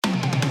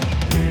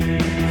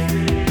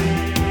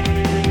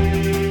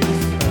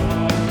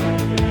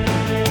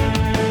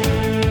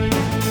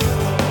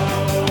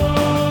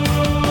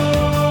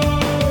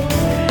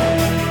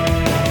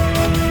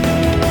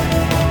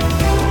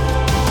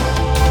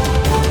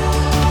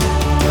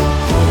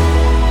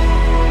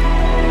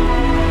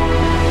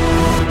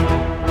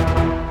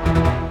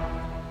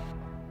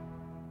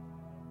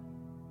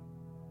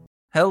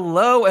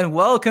Hello and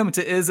welcome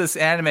to Is This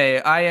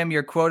Anime? I am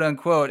your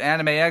quote-unquote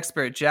anime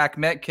expert, Jack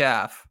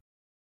Metcalf.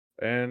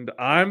 And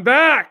I'm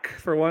back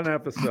for one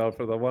episode,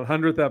 for the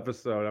 100th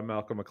episode. I'm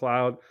Malcolm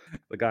McLeod,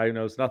 the guy who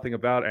knows nothing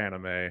about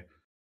anime.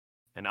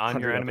 And I'm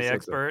your anime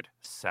expert,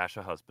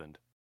 Sasha Husband.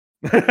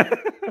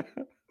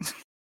 It's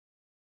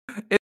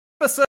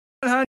episode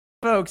 100,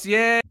 folks.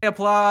 Yay,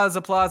 applause,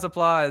 applause,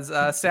 applause.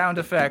 Sound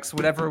effects,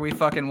 whatever we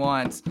fucking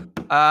want.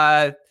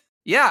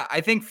 Yeah, I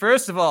think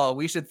first of all,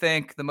 we should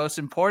thank the most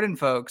important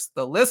folks,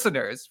 the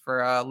listeners,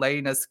 for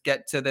letting us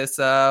get to this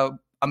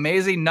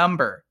amazing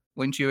number.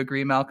 Wouldn't you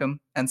agree, Malcolm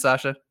and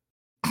Sasha?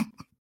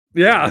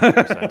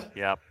 Yeah.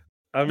 Yeah.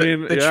 I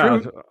mean,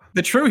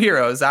 the true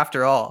heroes,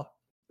 after all.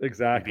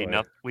 Exactly.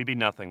 We'd be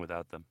nothing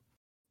without them.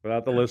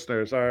 Without the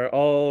listeners, are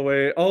all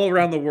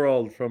around the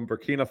world, from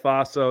Burkina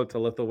Faso to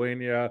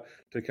Lithuania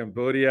to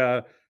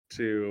Cambodia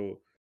to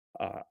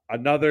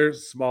another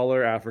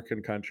smaller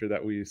African country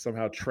that we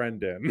somehow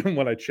trend in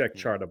when I check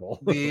Chartable.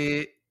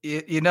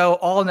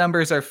 All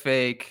numbers are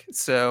fake,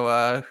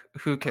 so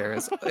who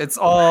cares? It's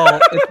all...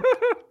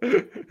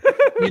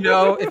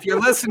 if you're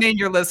listening,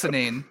 you're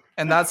listening,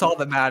 and that's all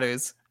that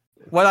matters.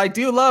 What I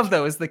do love,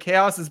 though, is the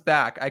chaos is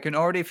back. I can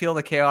already feel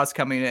the chaos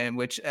coming in,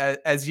 which,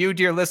 as you,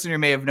 dear listener,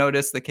 may have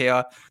noticed, the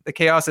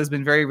chaos has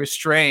been very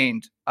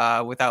restrained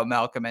without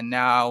Malcolm, and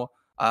now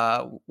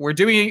we're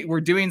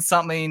doing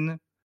something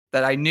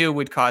that I knew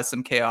would cause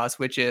some chaos,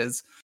 which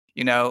is,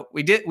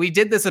 we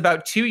did this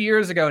about 2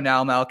 years ago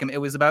now, Malcolm.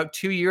 It was about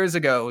 2 years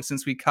ago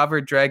since we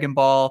covered Dragon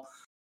Ball.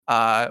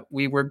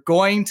 We were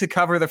going to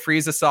cover the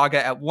Frieza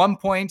saga at one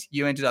point.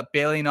 You ended up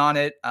bailing on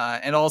it.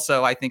 And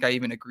also, I think I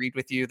even agreed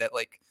with you that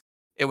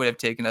it would have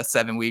taken us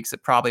 7 weeks.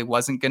 It probably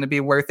wasn't going to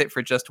be worth it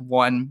for just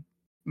one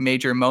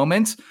major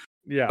moment.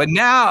 Yeah. But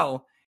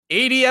now,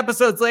 80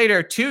 episodes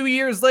later, 2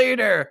 years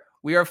later,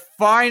 we are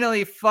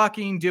finally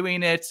fucking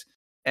doing it.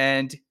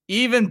 And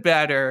even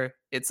better,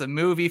 it's a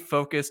movie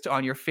focused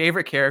on your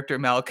favorite character,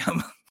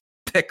 Malcolm,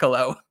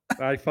 Piccolo.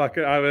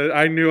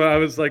 I knew. I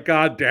was like,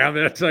 God damn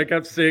it. I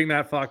kept seeing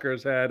that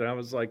fucker's head, and I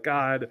was like,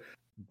 God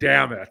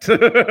damn it.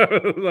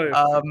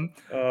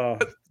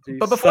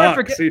 But before I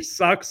forget, he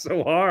sucks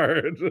so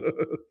hard.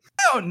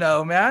 I don't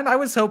know, man. I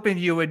was hoping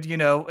you would,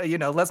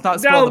 let's not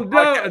spoil the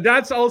podcast. No,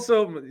 that's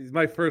also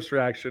my first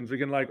reactions. We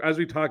can, as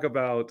we talk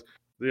about,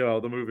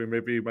 the movie,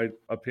 maybe my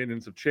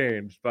opinions have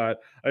changed,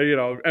 but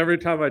every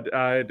time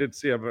I did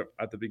see him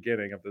at the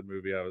beginning of the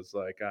movie, I was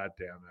like, God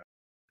damn it.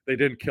 They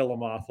didn't kill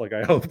him off like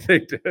I hoped they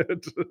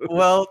did.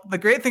 Well, the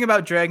great thing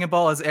about Dragon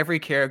Ball is every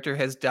character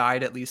has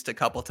died at least a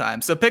couple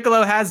times. So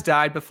Piccolo has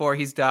died before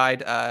he's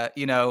died.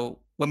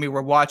 When we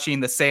were watching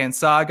the Saiyan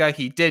saga,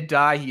 he did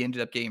die. He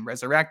ended up getting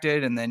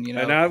resurrected, and then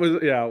And that was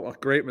a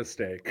great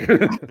mistake.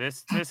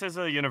 This is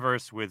a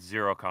universe with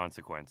zero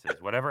consequences.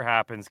 Whatever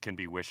happens can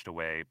be wished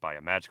away by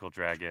a magical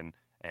dragon,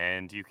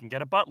 and you can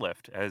get a butt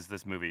lift, as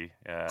this movie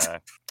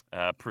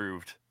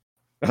proved.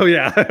 Oh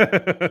yeah.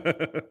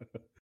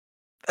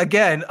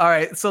 Again, all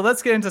right, so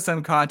let's get into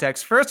some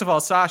context. First of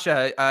all,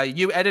 Sasha,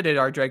 you edited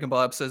our Dragon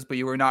Ball episodes, but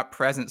you were not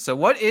present. So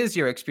what is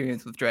your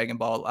experience with Dragon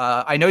Ball?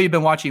 I know you've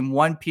been watching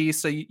One Piece,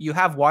 so you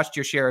have watched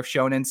your share of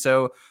shonen.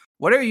 So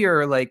what are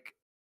your,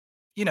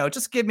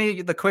 just give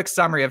me the quick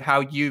summary of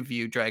how you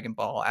view Dragon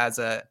Ball as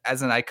an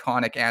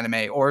iconic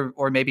anime,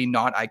 or maybe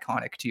not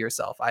iconic to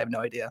yourself. I have no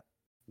idea.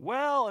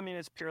 Well, I mean,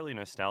 it's purely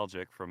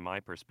nostalgic from my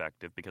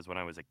perspective, because when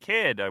I was a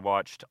kid, I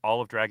watched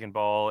all of Dragon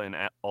Ball and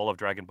all of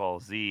Dragon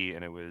Ball Z,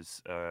 and it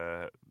was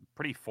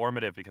pretty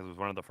formative because it was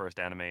one of the first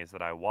animes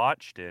that I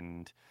watched,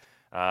 and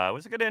it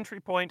was a good entry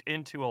point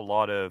into a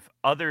lot of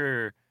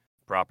other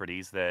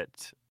properties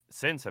that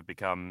since have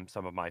become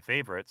some of my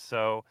favorites.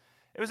 So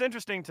it was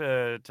interesting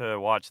to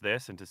watch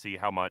this and to see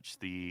how much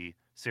the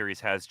series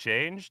has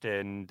changed,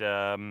 and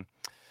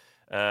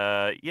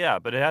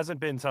but it hasn't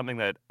been something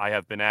that I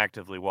have been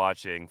actively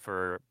watching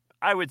for,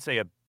 I would say,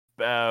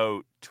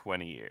 about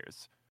 20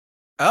 years.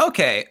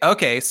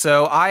 Okay.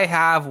 So I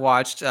have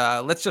watched,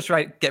 let's just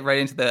get right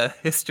into the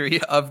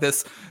history of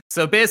this.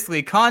 So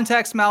basically,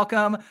 context,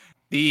 Malcolm,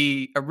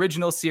 the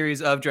original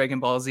series of Dragon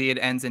Ball Z, it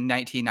ends in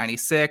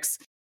 1996.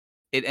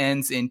 It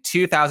ends in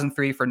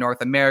 2003 for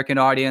North American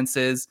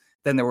audiences.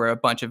 Then there were a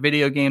bunch of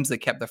video games that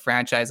kept the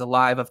franchise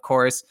alive, of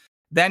course.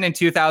 Then in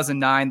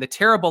 2009, the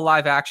terrible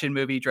live-action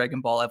movie Dragon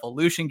Ball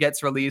Evolution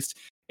gets released.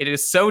 It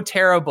is so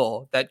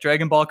terrible that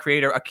Dragon Ball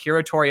creator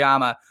Akira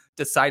Toriyama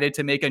decided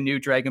to make a new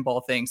Dragon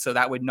Ball thing, so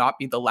that would not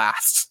be the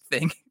last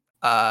thing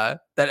that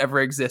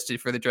ever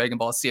existed for the Dragon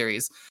Ball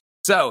series.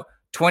 So,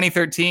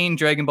 2013,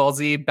 Dragon Ball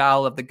Z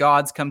Battle of the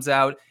Gods comes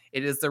out.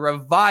 It is the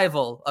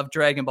revival of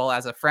Dragon Ball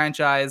as a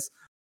franchise.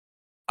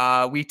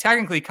 We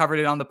technically covered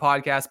it on the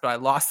podcast, but I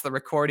lost the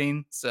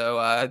recording,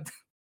 so...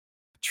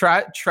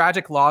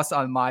 tragic loss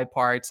on my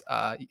part.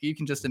 You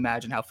can just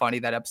imagine how funny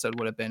that episode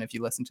would have been if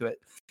you listened to it.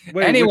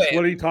 Wait, anyway,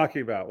 what are you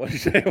talking about? What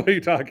are you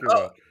talking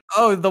about?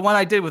 Oh, the one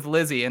I did with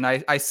Lizzie, and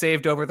I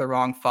saved over the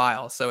wrong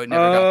file, so it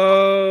never got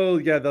Oh,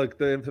 yeah,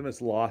 the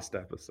infamous Lost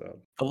episode.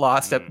 the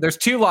lost. There's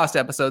 2 lost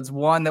episodes.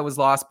 One that was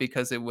lost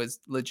because it was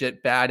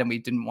legit bad and we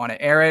didn't want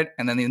to air it,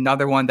 and then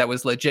another one that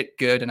was legit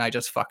good and I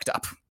just fucked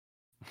up.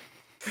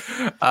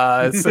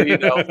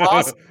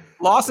 So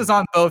loss is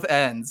on both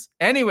ends.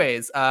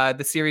 Anyways,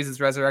 the series is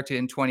resurrected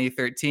in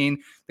 2013.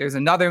 There's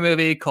another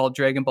movie called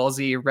Dragon Ball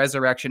Z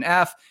Resurrection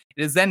F.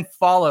 It is then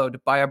followed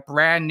by a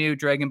brand new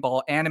Dragon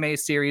Ball anime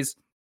series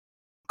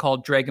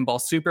called Dragon Ball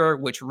Super,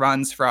 which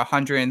runs for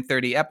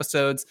 130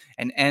 episodes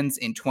and ends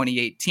in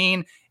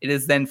 2018. It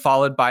is then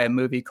followed by a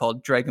movie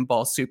called Dragon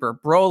Ball Super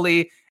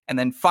Broly. And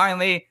then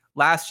finally,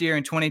 last year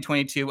in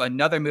 2022,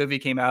 another movie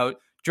came out,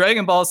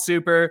 Dragon Ball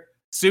Super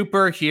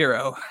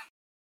Superhero.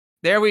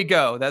 There we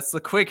go. That's the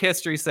quick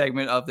history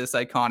segment of this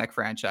iconic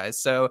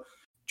franchise. So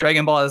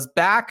Dragon Ball is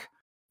back.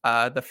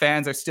 The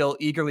fans are still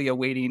eagerly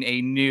awaiting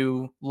a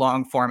new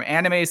long-form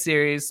anime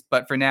series,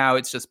 but for now,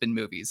 it's just been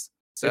movies.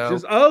 So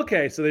It's just,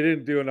 okay, so they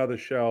didn't do another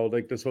show.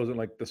 Like this wasn't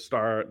like the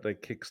start,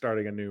 like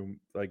kickstarting a new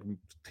like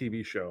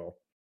TV show.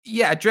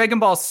 yeah, Dragon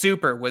Ball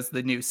Super was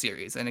the new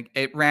series, and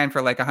it ran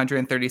for like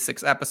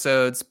 136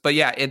 episodes. But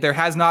yeah, there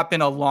has not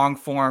been a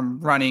long-form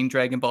running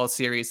Dragon Ball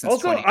series since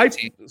Also,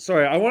 2018.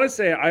 I want to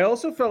say I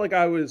also felt like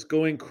I was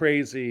going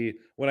crazy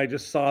when I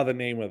just saw the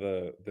name of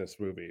this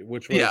movie,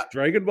 which was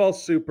Dragon Ball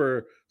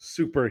Super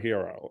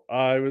Superhero.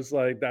 I was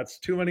like, that's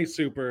too many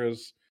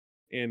supers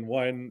in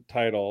one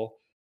title.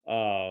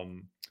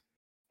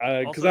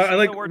 Because I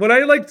like when I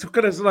like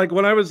because like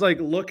when I was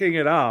like looking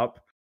it up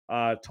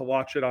to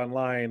watch it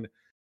online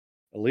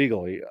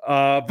illegally,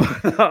 I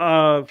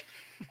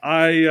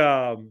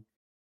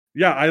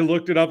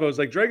looked it up. I was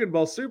like Dragon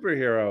Ball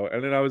Superhero,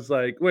 and then I was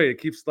like, wait, it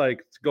keeps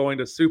like going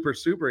to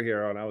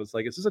Superhero, and I was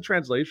like, is this a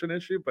translation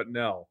issue? But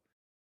no,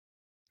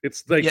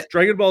 it's like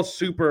Dragon Ball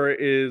Super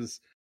is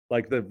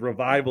like the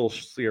revival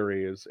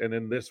series, and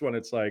in this one,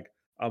 it's like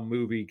a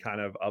movie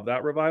kind of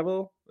that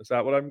revival. Is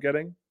that what I'm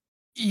getting?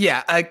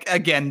 Yeah,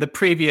 again, the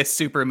previous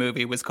Super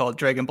movie was called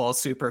Dragon Ball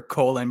Super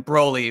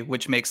Broly,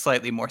 which makes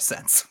slightly more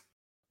sense.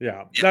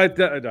 Yeah. That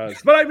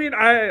does. But I mean,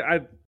 I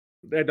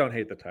don't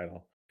hate the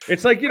title.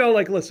 It's like,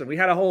 like, listen, we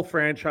had a whole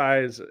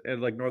franchise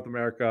in like North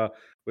America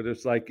where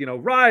it's like,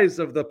 Rise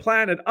of the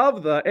Planet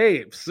of the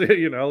Apes, like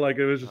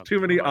it was just too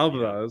many of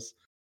those.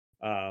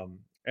 And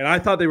I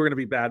thought they were going to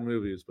be bad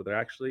movies, but they're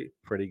actually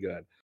pretty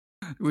good.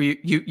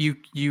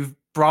 You've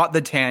brought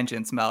the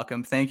tangents,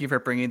 Malcolm. Thank you for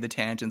bringing the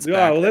tangents back.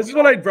 Yeah, well, this is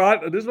what I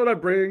brought. This is what I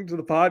bring to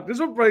the pod. This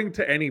is what I bring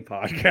to any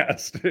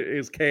podcast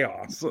is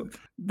chaos.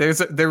 There's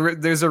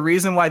a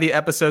reason why the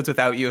episodes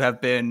without you have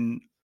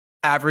been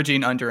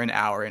averaging under an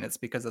hour, and it's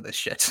because of this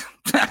shit.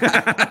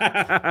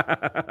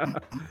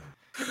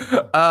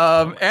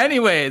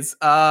 Anyways,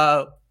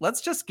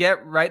 let's just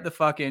get right the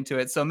fuck into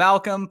it. So,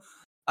 Malcolm,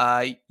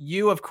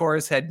 you of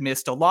course had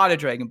missed a lot of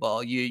Dragon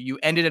Ball. You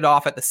ended it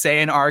off at the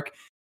Saiyan arc.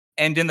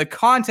 And in the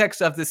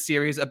context of this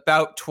series,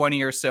 about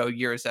 20 or so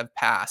years have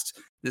passed.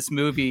 This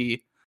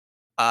movie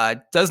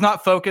does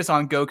not focus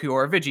on Goku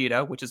or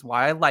Vegeta, which is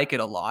why I like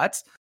it a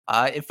lot.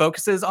 It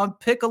focuses on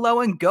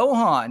Piccolo and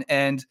Gohan.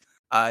 And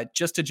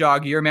just to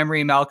jog your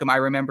memory, Malcolm, I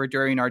remember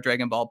during our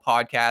Dragon Ball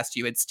podcast,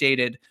 you had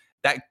stated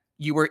that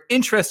you were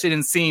interested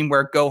in seeing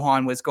where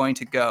Gohan was going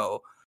to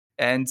go.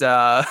 And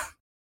how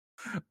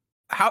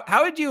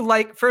did you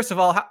like, first of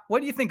all, what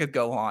do you think of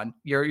Gohan?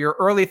 Your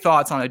early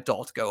thoughts on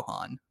adult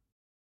Gohan?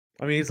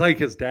 I mean, he's like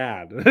his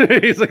dad.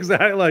 He's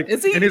exactly like,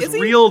 is he, and his is he?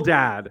 real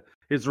dad.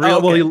 His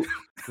real, well,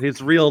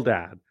 his real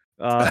dad.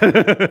 Yeah.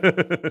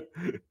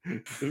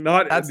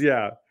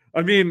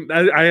 I mean,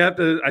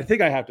 I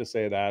think I have to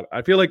say that.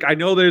 I feel like I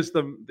know there's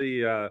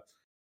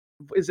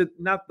is it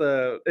not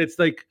it's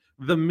like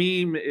the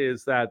meme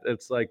is that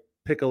it's like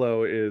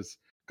Piccolo is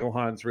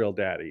Gohan's real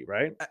daddy,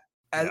 right?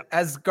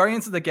 As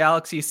Guardians of the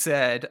Galaxy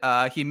said,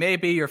 he may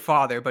be your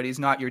father, but he's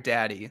not your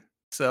daddy.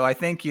 So I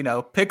think,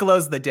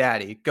 Piccolo's the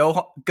daddy.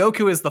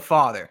 Goku is the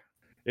father.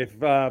 If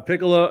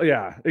Piccolo,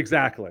 yeah,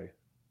 exactly.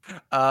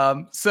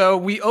 So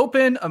we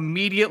open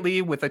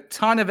immediately with a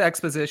ton of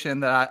exposition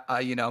that,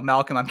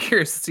 Malcolm, I'm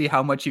curious to see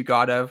how much you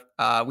got of.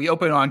 We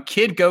open on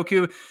Kid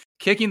Goku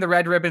kicking the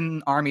Red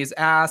Ribbon Army's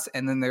ass,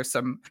 and then there's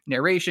some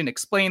narration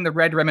explaining the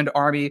Red Ribbon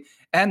Army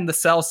and the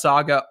Cell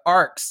Saga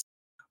arcs.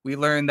 We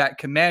learn that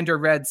Commander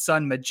Red's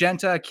son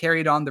Magenta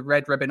carried on the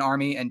Red Ribbon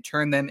Army and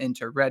turned them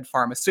into Red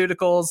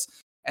Pharmaceuticals.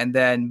 And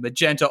then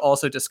Magenta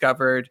also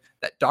discovered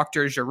that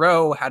Dr.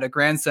 Gero had a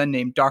grandson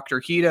named Dr.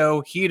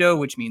 Hito,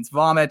 which means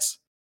vomit.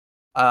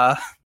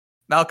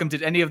 Malcolm,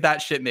 did any of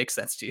that shit make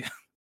sense to you?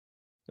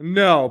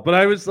 No, but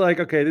I was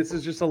like, okay, this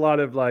is just a lot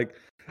of like,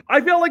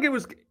 I felt like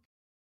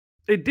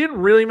it didn't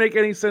really make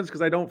any sense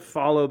because I don't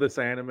follow this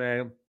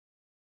anime.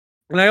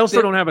 And I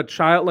also don't have a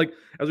child, like,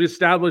 as we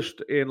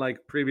established in like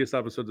previous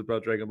episodes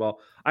about Dragon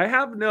Ball, I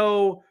have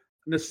no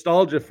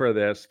nostalgia for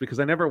this because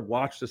I never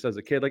watched this as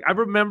a kid. Like, I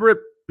remember it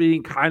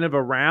being kind of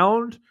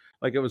around,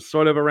 like it was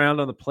sort of around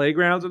on the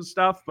playgrounds and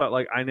stuff, but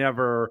like I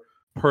never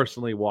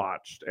personally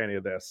watched any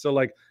of this. So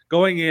like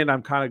going in,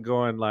 I'm kind of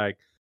going like,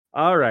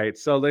 all right,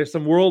 so there's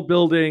some world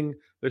building.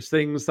 There's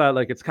things that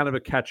like it's kind of a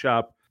catch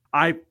up.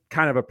 I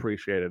kind of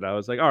appreciate it. I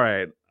was like, all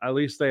right, at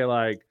least they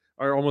like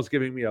are almost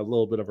giving me a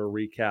little bit of a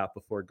recap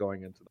before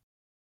going into them.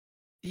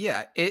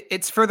 Yeah,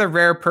 it's for the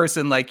rare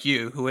person like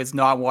you who has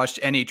not watched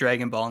any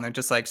Dragon Ball and they're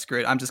just like, screw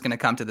it, I'm just gonna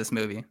come to this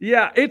movie.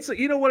 Yeah, it's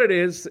you know what it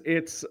is.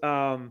 It's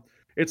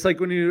like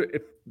when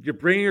if you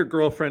bring your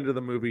girlfriend to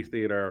the movie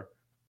theater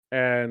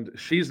and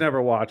she's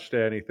never watched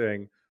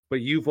anything, but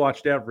you've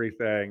watched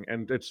everything,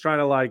 and it's trying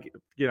to like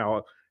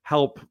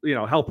help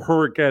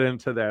her get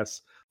into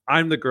this.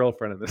 I'm the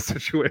girlfriend in this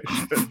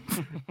situation.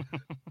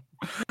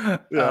 Yeah.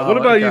 Oh What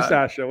my about you, God.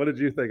 Sasha? What did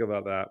you think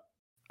about that?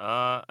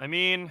 I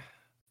mean,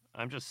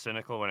 I'm just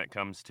cynical when it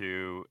comes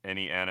to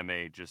any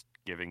anime just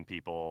giving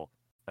people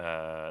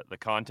the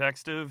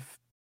context of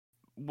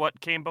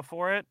what came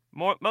before it.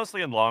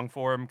 Mostly in long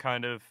form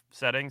kind of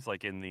settings,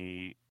 like in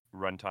the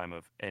runtime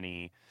of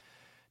any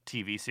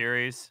TV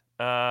series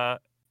of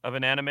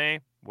an anime,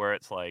 where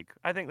it's like,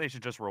 I think they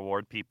should just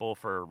reward people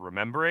for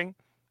remembering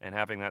and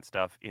having that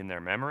stuff in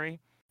their memory.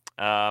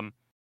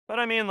 But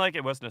I mean, like,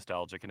 it was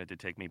nostalgic, and it did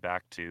take me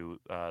back to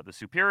the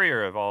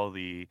superior of all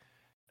the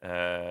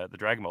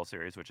Dragon Ball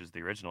series, which is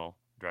the original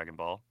Dragon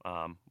Ball,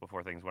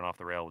 before things went off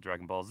the rail with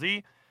Dragon Ball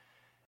Z.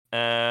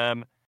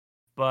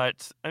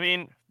 But I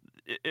mean,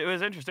 it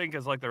was interesting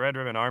because like the Red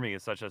Ribbon Army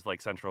is such a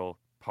like central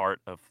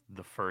part of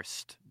the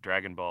first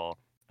Dragon Ball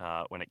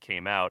when it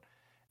came out,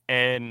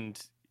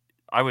 and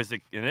I was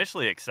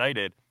initially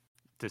excited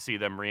to see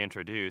them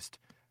reintroduced,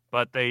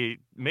 but they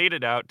made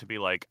it out to be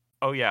like,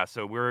 oh yeah,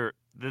 so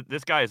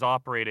this guy is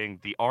operating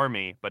the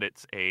army, but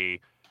it's a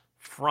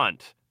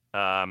front.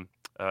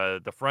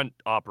 The front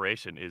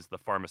operation is the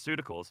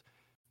pharmaceuticals,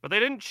 but they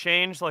didn't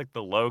change like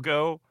the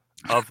logo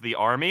of the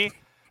army.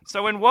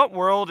 So in what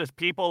world is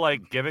people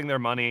like giving their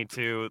money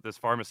to this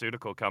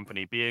pharmaceutical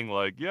company being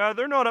like, yeah,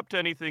 they're not up to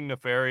anything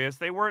nefarious.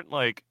 They weren't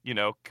like,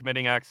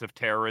 committing acts of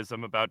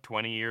terrorism about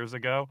 20 years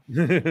ago.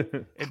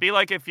 It'd be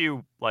like if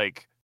you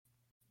like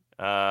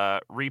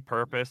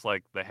repurpose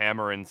like the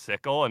hammer and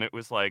sickle and it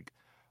was like,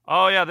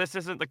 oh yeah, this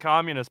isn't the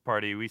Communist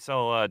Party. We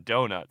sell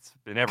donuts.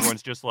 And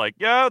everyone's just like,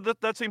 yeah,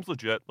 that seems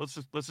legit. Let's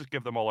just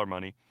give them all our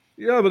money.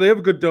 Yeah, but they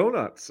have good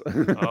donuts.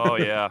 Oh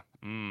yeah.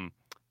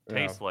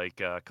 Tastes Yeah.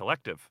 like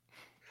Collective.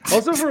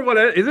 Also,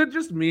 is it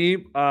just me?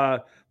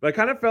 But I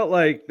kind of felt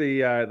like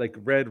the like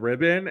Red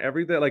Ribbon,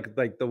 everything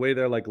like the way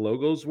their like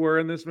logos were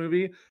in this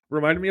movie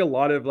reminded me a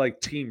lot of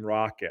like Team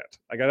Rocket.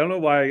 Like I don't know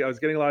why I was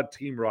getting a lot of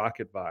Team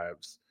Rocket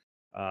vibes.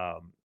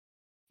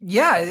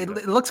 Yeah,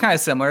 it looks kind of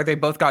similar. They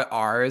both got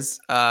R's.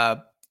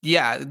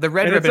 Yeah, the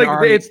Red And Ribbon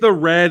Army. it's the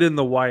red and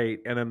the white,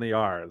 and then the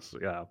R's.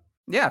 Yeah.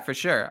 Yeah, for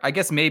sure. I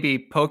guess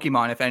maybe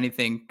Pokemon, if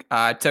anything,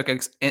 took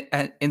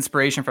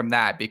inspiration from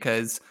that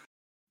because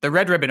the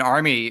Red Ribbon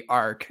Army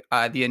arc,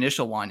 the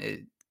initial one,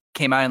 it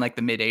came out in like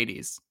the mid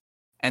 80s.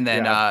 And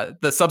then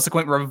the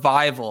subsequent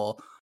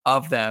revival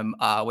of them,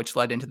 which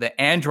led into the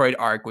Android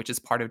arc, which is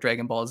part of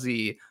Dragon Ball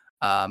Z.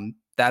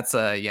 That's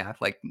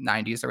like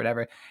 90s or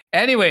whatever.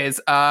 Anyways,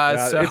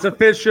 so it's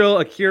official.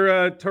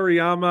 Akira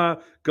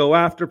Toriyama, go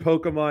after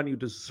Pokemon. You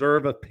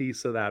deserve a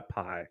piece of that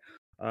pie.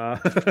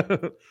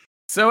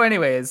 So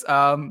anyways,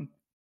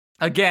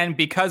 again,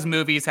 because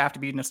movies have to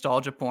be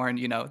nostalgia porn,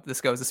 this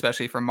goes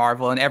especially for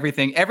Marvel and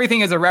everything.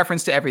 Everything is a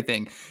reference to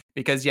everything.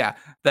 Because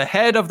the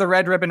head of the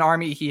Red Ribbon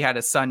Army, he had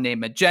a son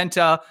named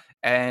Magenta,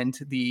 and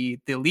the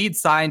lead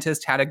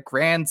scientist had a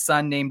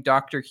grandson named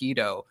Dr.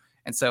 Hito.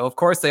 And so, of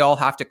course, they all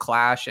have to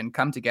clash and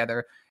come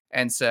together.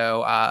 And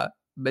so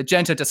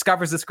Magenta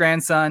discovers this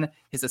grandson.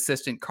 His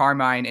assistant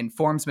Carmine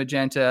informs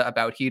Magenta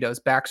about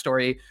Hito's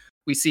backstory.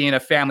 We see in a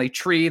family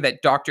tree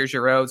that Dr.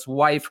 Giroux's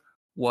wife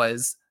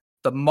was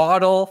the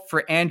model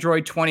for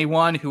Android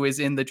 21, who is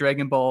in the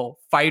Dragon Ball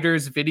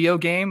Fighters video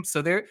game.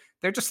 So they're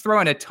just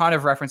throwing a ton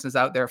of references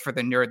out there for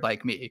the nerd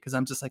like me, because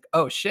I'm just like,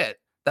 oh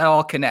shit, that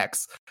all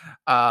connects.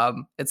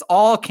 It's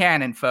all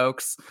canon,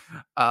 folks.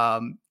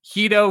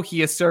 Hito,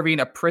 he is serving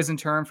a prison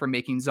term for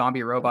making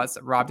zombie robots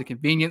that robbed a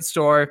convenience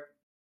store.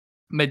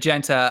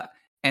 Magenta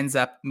ends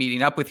up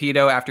meeting up with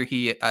Hito after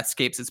he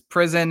escapes his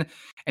prison,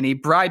 and he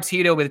bribes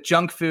Hito with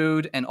junk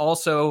food and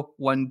also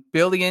 $1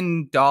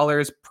 billion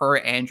per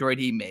android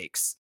he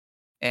makes.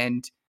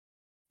 And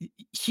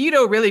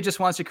Hito really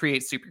just wants to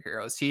create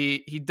superheroes.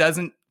 He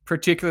doesn't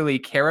particularly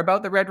care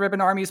about the Red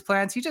Ribbon Army's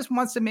plans. He just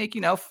wants to make,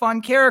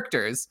 fun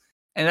characters.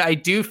 And I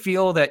do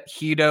feel that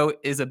Hito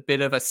is a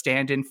bit of a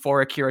stand-in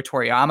for Akira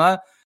Toriyama.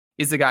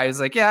 He's the guy who's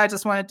like, yeah, I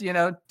just wanted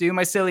to, do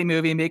my silly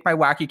movie, make my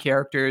wacky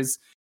characters.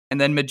 And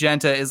then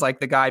Magenta is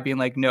like the guy being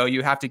like, no,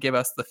 you have to give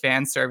us the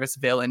fan service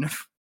villain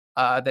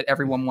that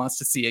everyone wants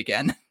to see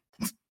again.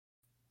 It's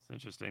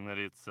interesting that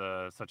it's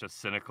such a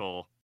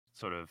cynical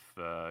sort of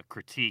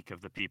critique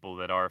of the people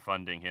that are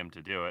funding him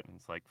to do it. And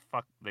it's like,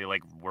 fuck, they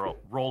like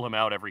roll him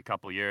out every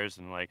couple years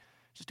and like,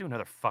 just do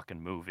another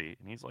fucking movie.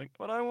 And he's like,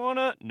 but I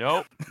wanna.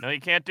 Nope, no, you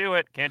can't do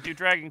it. Can't do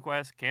Dragon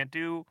Quest. Can't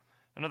do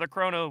another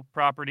Chrono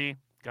property.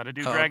 Got to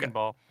do Dragon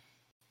Ball.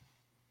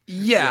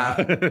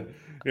 Yeah.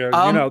 You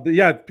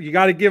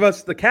got to give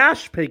us the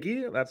cash,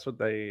 Piggy. That's what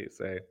they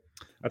say.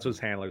 That's what his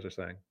handlers are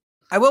saying.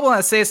 I will want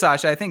to say,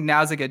 Sasha, I think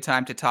now's a good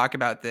time to talk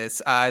about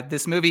this.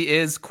 This movie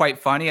is quite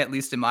funny, at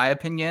least in my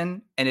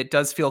opinion, and it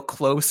does feel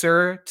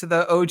closer to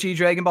the OG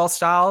Dragon Ball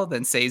style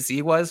than, say,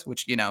 Z was,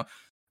 which, you know,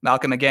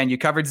 Malcolm, again, you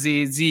covered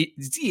Z.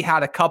 Z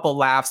had a couple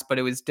laughs, but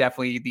it was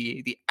definitely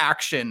the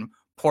action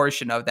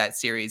portion of that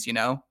series, you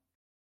know?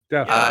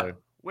 Definitely.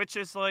 Which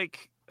is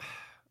like,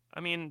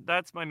 I mean,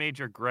 that's my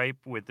major gripe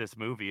with this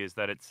movie is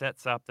that it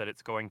sets up that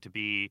it's going to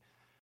be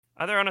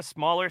either on a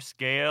smaller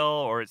scale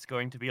or it's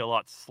going to be a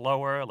lot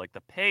slower. Like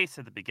the pace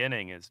at the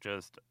beginning is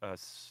just a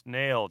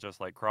snail just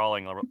like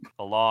crawling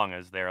along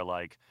as they're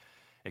like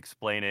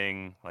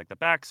explaining like the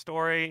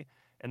backstory.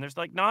 And there's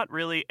like not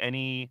really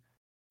any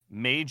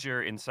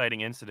major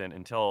inciting incident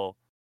until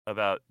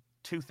about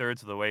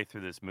 2/3 of the way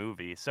through this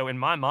movie. So in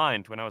my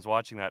mind, when I was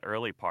watching that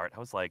early part, I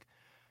was like,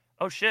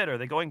 oh shit, are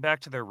they going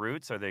back to their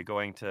roots? Are they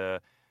going to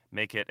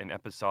make it an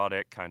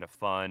episodic kind of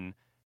fun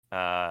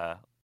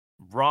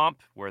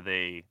romp where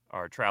they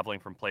are traveling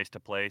from place to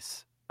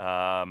place,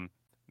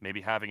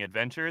 maybe having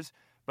adventures?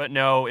 But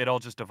no, it all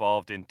just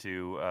evolved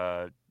into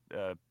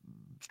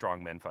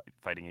strong men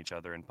fighting each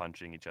other and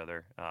punching each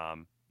other.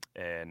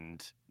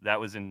 And that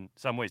was in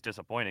some ways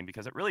disappointing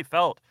because it really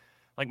felt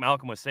like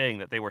Malcolm was saying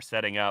that they were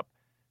setting up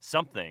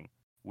something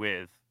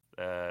with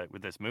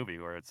this movie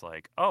where it's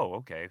like, oh,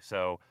 okay,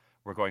 so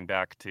we're going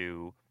back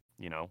to,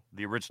 you know,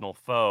 the original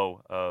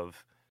foe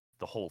of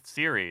the whole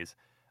series.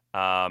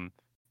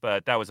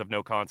 But that was of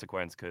no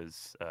consequence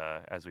because,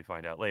 as we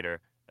find out later,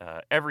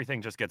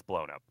 everything just gets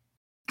blown up.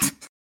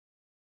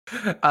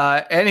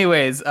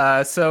 Anyways,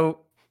 so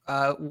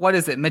what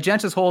is it?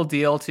 Magenta's whole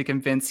deal to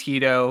convince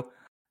Hedo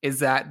is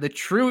that the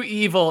true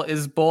evil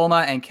is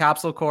Bulma and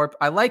Capsule Corp.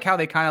 I like how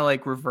they kind of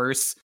like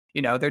reverse,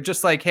 you know, they're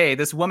just like, hey,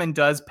 this woman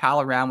does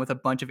pal around with a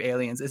bunch of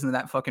aliens. Isn't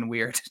that fucking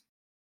weird?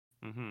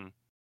 Mm-hmm.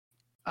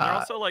 They're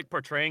also like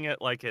portraying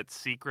it like it's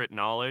secret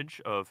knowledge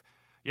of,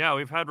 yeah,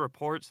 we've had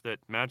reports that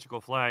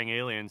magical flying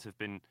aliens have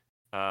been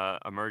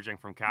emerging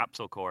from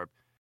Capsule Corp.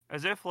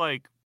 As if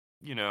like,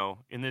 you know,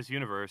 in this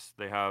universe,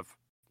 they have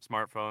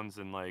smartphones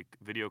and like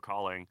video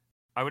calling.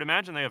 I would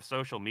imagine they have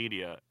social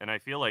media. And I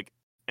feel like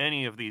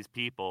any of these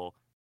people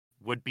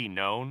would be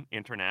known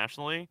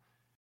internationally,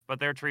 but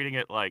they're treating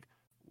it like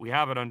we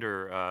have it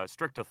under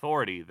strict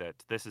authority that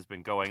this has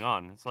been going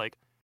on. It's like,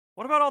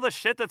 what about all the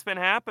shit that's been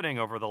happening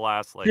over the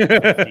last like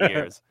 50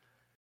 years?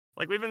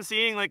 Like we've been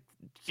seeing like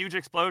huge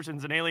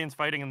explosions and aliens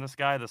fighting in the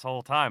sky this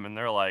whole time, and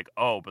they're like,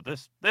 oh, but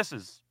this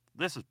is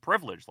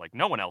privilege. Like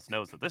no one else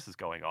knows that this is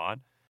going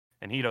on.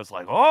 And Hido's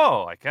like,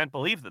 oh, I can't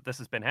believe that this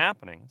has been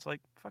happening. It's like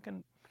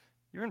fucking,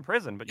 you're in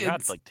prison, but you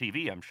had like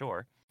TV, I'm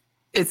sure.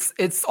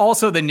 It's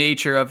also the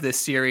nature of this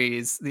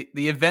series.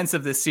 The events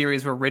of this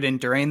series were written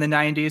during the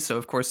 90s, so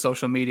of course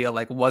social media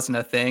like wasn't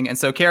a thing, and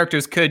so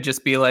characters could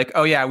just be like,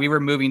 "Oh yeah, we were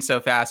moving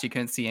so fast you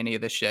couldn't see any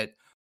of this shit."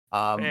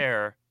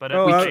 Fair, but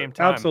at the same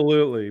time,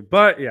 absolutely.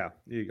 But yeah,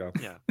 here you go.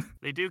 Yeah,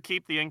 they do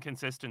keep the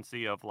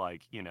inconsistency of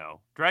like, you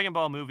know, Dragon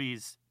Ball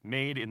movies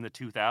made in the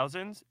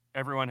 2000s.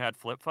 Everyone had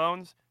flip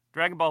phones.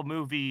 Dragon Ball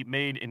movie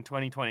made in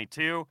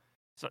 2022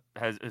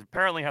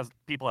 apparently has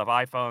people have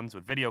iPhones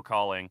with video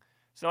calling.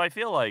 So I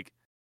feel like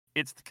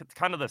it's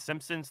kind of the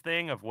Simpsons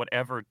thing of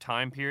whatever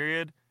time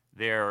period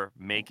they're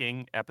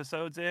making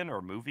episodes in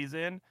or movies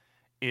in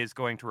is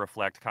going to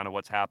reflect kind of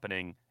what's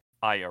happening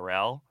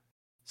IRL.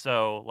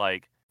 So,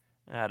 like,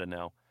 I don't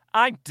know.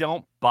 I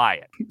don't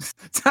buy it.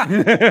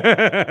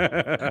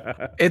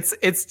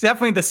 It's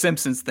definitely the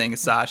Simpsons thing,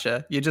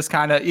 Sasha. You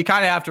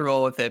have to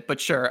roll with it. But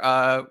sure,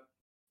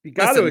 you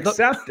got to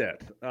accept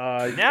it.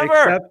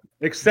 Never.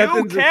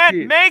 Acceptance. You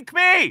can't make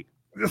me.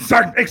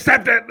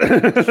 Accept it.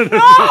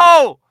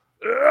 No.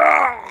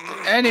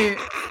 Any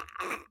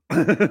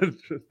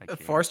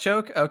force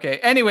choke? Okay.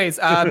 Anyways,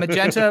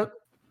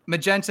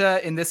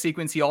 Magenta in this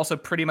sequence, he also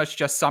pretty much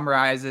just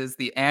summarizes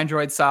the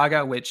Android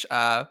saga, which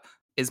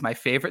is my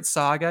favorite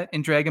saga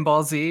in Dragon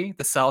Ball Z,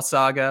 the Cell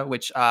saga,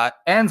 which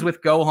ends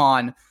with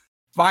Gohan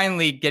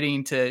finally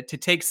getting to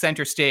take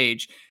center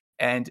stage.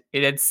 And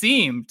it had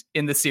seemed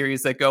in the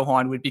series that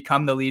Gohan would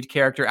become the lead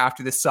character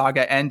after this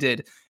saga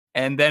ended.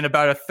 And then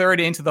about a third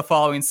into the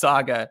following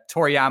saga,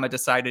 Toriyama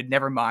decided,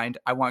 never mind,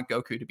 I want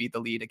Goku to be the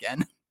lead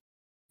again.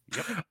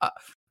 Yep.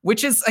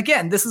 Which is,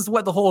 again, this is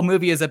what the whole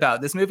movie is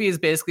about. This movie is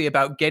basically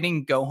about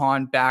getting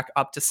Gohan back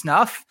up to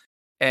snuff.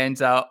 And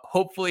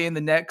hopefully in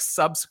the next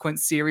subsequent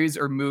series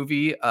or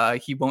movie,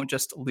 he won't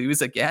just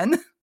lose again.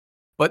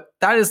 But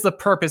that is the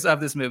purpose of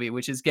this movie,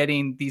 which is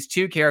getting these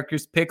two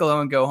characters, Piccolo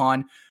and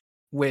Gohan,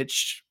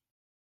 which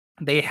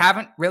they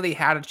haven't really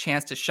had a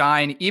chance to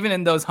shine. Even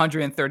in those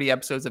 130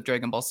 episodes of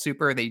Dragon Ball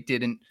Super, they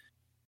didn't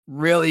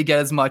really get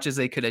as much as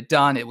they could have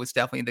done. It was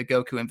definitely the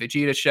Goku and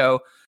Vegeta show.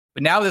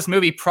 But now this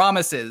movie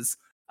promises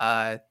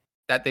that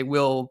they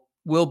will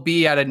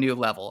be at a new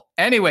level.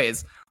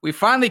 Anyways, we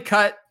finally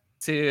cut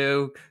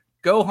to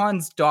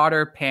Gohan's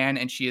daughter, Pan,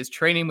 and she is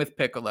training with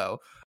Piccolo.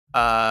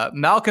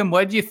 Malcolm,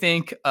 what do you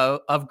think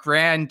of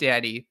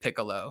Granddaddy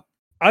Piccolo?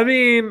 I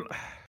mean...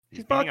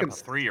 He's fucking a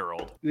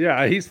 3-year-old.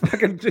 Yeah, he's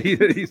fucking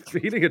he's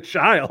feeding a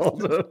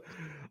child.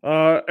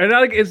 And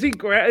like, is he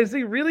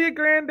really a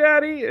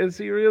granddaddy? Is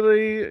he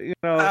really, you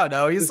know? I don't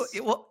know. He's I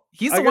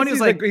the one guess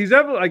who's like, he's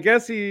definitely. I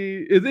guess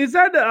he is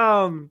that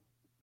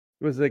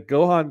was it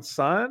Gohan's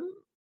son?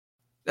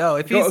 oh,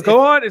 if he's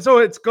Gohan, so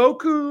it's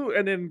Goku,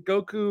 and then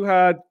Goku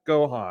had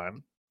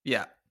Gohan,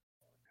 yeah,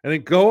 and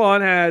then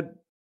Gohan had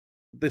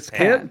this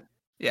Pan. kid.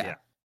 Yeah.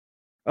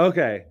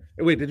 Okay.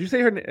 Wait, did you say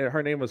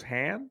her name was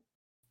Han?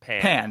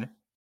 Pan.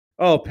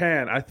 Oh,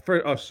 Pan.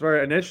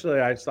 Sorry. Initially,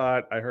 I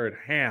heard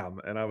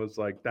Ham, and I was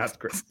like, "That's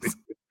crazy."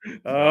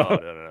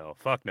 No,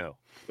 fuck no.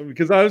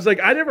 Because I was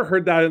like, I never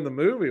heard that in the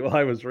movie while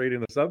I was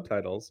reading the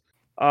subtitles.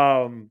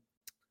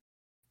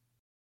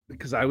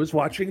 Because I was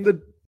watching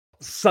the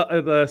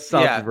sub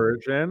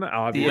version.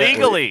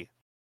 Legally,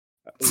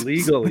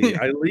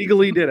 I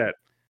legally did it.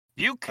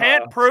 You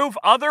can't prove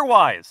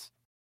otherwise.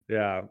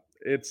 Yeah,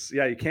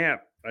 you can't.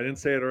 I didn't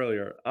say it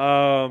earlier.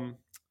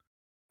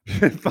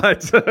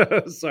 But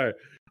sorry.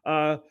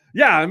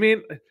 Yeah, I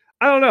mean,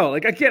 I don't know.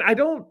 Like, I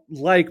don't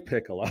like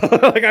Piccolo.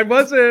 Like, I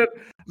wasn't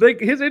like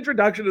his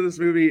introduction to this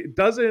movie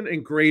doesn't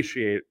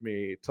ingratiate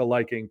me to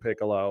liking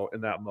Piccolo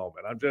in that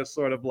moment. I'm just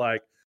sort of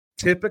like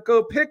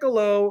typical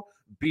Piccolo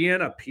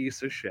being a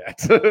piece of shit.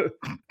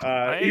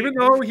 Even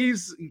though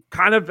he's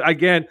kind of,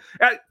 again,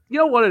 you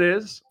know what it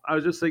is? I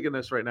was just thinking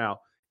this right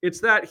now.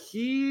 It's that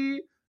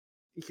he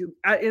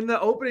in the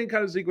opening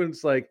kind of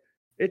sequence, like,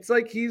 it's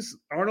like he's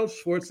Arnold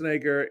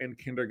Schwarzenegger in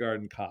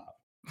Kindergarten Cop.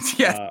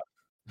 Yeah.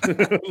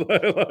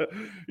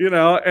 You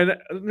know, and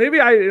maybe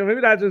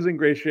that just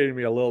ingratiated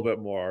me a little bit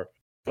more.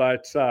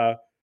 But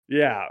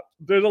yeah,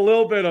 there's a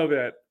little bit of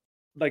it.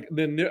 Like,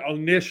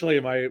 initially,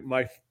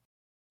 my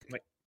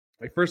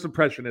first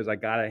impression is I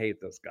gotta hate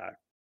this guy.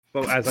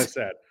 But as I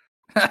said,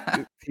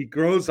 he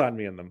grows on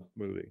me in the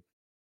movie.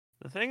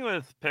 The thing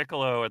with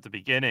Piccolo at the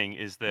beginning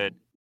is that,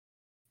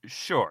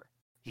 sure,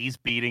 he's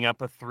beating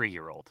up a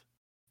 3-year-old.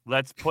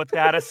 Let's put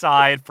that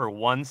aside for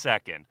 1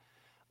 second.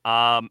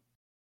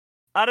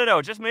 I don't know,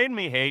 it just made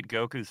me hate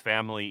Goku's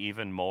family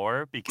even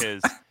more,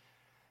 because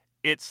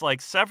it's like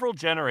several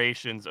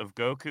generations of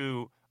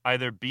Goku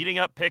either beating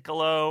up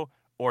Piccolo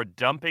or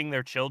dumping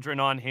their children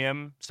on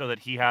him so that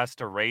he has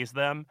to raise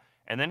them.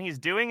 And then he's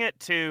doing it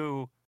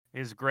to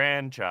his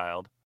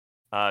grandchild,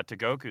 to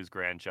Goku's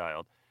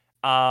grandchild.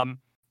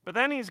 But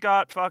then he's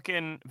got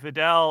fucking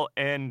Videl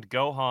and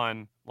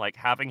Gohan, like,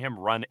 having him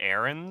run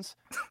errands.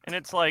 And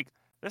it's like,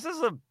 this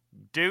is a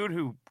dude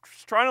who's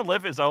trying to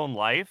live his own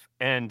life,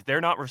 and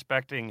they're not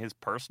respecting his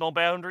personal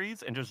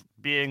boundaries and just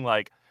being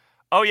like,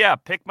 oh yeah,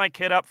 pick my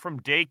kid up from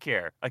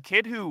daycare. A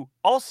kid who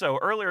also,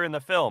 earlier in the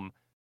film,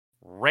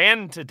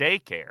 ran to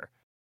daycare.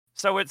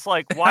 So it's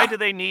like, why do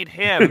they need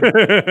him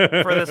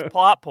for this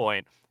plot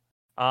point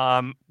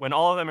when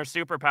all of them are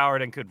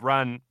superpowered and could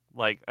run,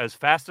 like, as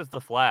fast as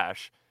the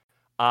Flash?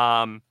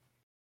 But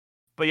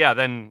yeah,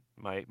 then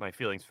my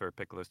feelings for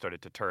Piccolo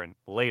started to turn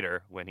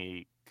later when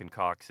he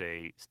concocts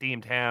a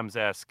steamed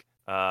hams-esque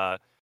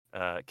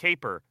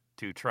caper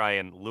to try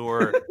and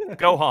lure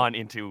Gohan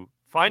into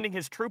finding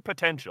his true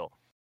potential.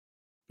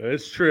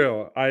 It's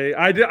true.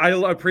 I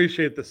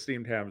appreciate the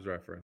steamed hams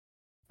reference.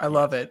 I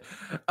love it.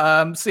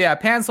 So yeah,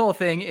 Pan's whole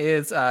thing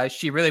is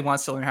she really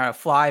wants to learn how to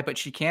fly, but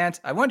she can't.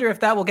 I wonder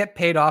if that will get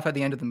paid off at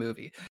the end of the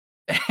movie.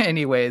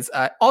 Anyways,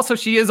 also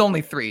she is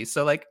only 3,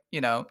 so, like, you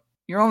know,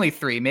 you're only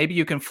 3. Maybe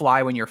you can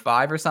fly when you're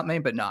 5 or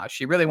something, but nah,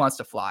 she really wants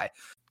to fly.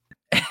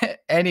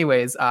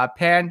 Anyways,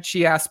 Pan,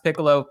 she asks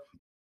Piccolo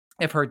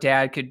if her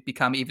dad could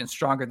become even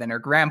stronger than her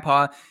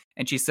grandpa,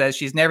 and she says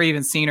she's never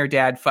even seen her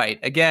dad fight.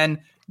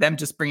 Again, them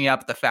just bringing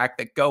up the fact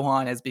that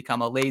Gohan has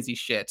become a lazy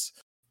shit.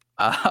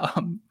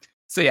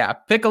 So yeah,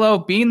 Piccolo,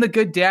 being the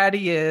good dad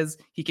he is,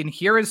 he can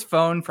hear his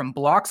phone from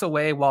blocks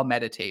away while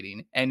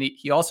meditating, and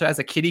he also has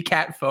a kitty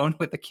cat phone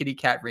with a kitty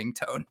cat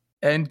ringtone.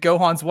 And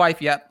Gohan's wife,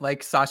 yep,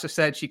 like Sasha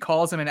said, she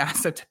calls him and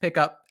asks him to pick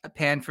up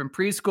Pan from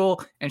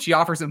preschool, and she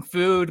offers him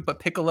food, but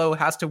Piccolo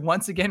has to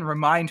once again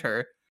remind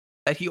her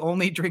that he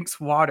only drinks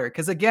water.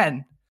 Because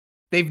again,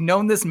 they've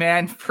known this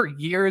man for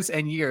years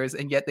and years,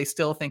 and yet they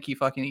still think he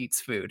fucking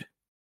eats food.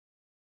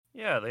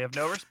 Yeah, they have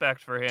no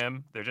respect for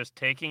him. They're just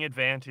taking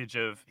advantage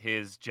of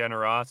his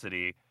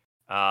generosity.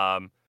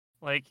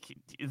 Like,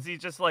 is he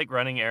just, like,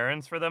 running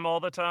errands for them all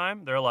the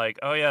time? They're like,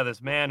 oh yeah,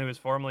 this man who is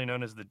formerly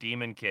known as the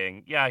Demon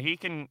King. Yeah,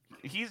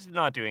 he's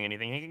not doing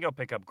anything. He can go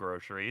pick up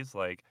groceries.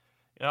 Like,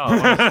 oh,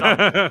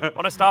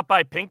 want to stop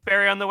by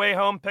Pinkberry on the way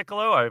home,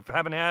 Piccolo? I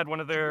haven't had one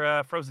of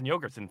their frozen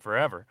yogurts in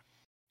forever.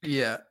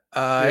 Yeah.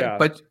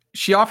 But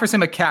she offers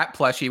him a cat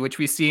plushie, which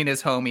we see in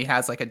his home. He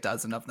has like a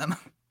dozen of them.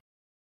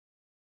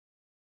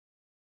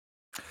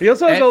 He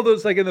also has all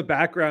those, like, in the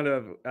background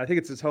of, I think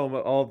it's his home,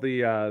 all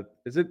the,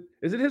 is it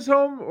his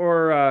home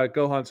or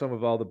Gohan's home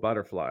of all the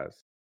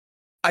butterflies?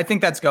 I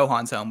think that's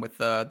Gohan's home with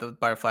the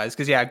butterflies.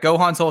 Because, yeah,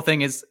 Gohan's whole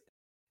thing is,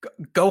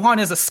 Gohan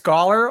is a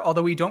scholar,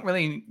 although we don't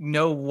really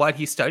know what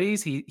he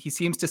studies. He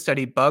seems to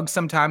study bugs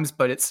sometimes,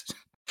 but his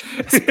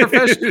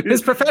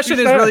profession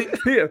is really...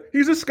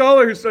 He's a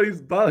scholar who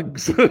studies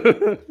bugs.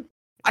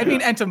 I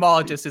mean,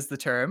 entomologist is the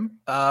term.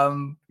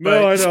 No,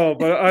 But I know,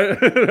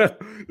 but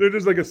they're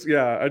just like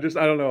I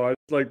don't know. I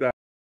just like that.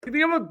 I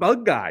think I'm a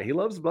bug guy. He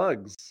loves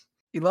bugs.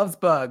 he loves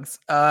bugs.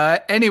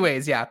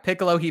 Anyways, yeah,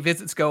 Piccolo, he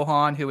visits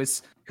Gohan, who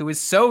is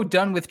so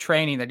done with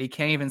training that he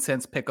can't even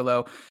sense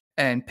Piccolo.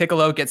 And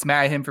Piccolo gets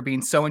mad at him for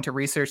being so into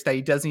research that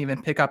he doesn't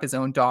even pick up his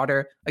own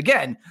daughter.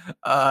 Again,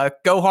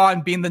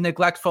 Gohan being the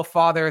neglectful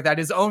father that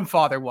his own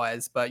father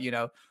was. But,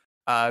 Goku.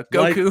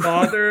 Like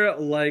father,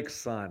 like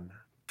son.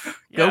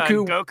 Yeah, Goku-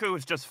 and Goku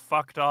was just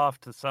fucked off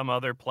to some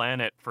other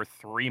planet for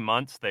 3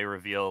 months, they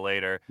reveal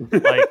later.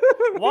 Like,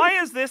 why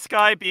is this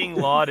guy being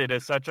lauded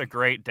as such a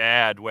great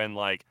dad when,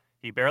 like,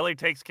 he barely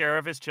takes care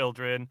of his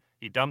children,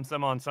 he dumps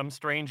them on some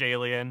strange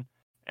alien,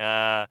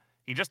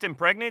 he just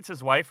impregnates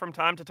his wife from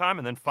time to time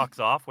and then fucks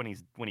off when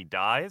he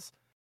dies?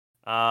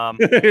 Yeah,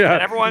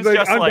 and everyone's he's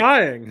just I'm like,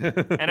 dying.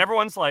 and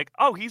everyone's like,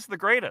 oh, he's the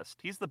greatest.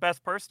 He's the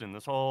best person in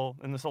this whole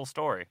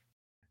story.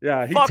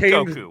 Yeah, he Fuck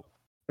tamed Goku.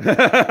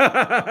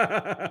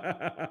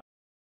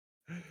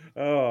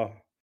 Oh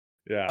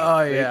yeah.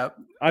 Oh, yeah.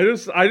 I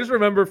just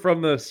remember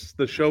from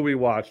the show we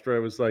watched where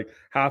it was like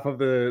half of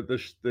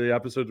the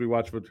episodes we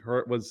watched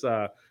was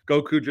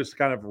Goku just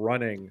kind of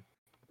running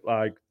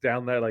like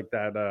down that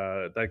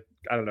that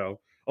I don't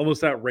know,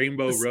 almost that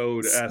Rainbow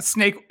Road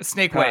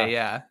Snake Way,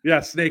 yeah.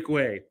 Yeah, Snake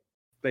Way.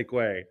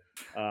 Yeah,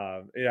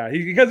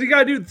 because he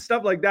gotta do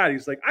stuff like that.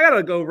 He's like, I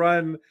gotta go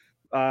run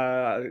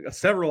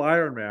several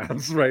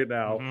Ironmans right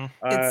now.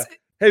 Mm-hmm.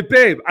 Hey,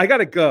 babe, I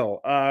gotta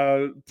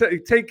go.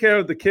 Take care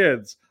of the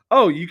kids.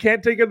 Oh, you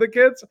can't take care of the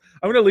kids?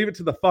 I'm gonna leave it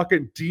to the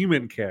fucking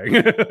Demon King.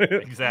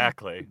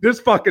 Exactly. This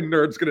fucking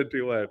nerd's gonna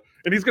do it,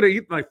 and he's gonna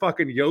eat my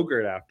fucking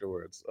yogurt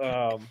afterwards.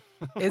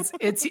 It's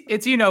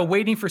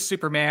waiting for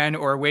Superman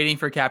or waiting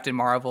for Captain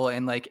Marvel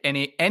in like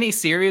any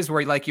series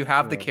where like you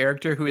have the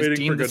character who is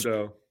waiting deemed for as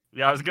Godot.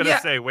 Yeah, I was gonna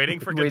say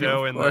waiting for Waiting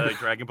Godot in for- the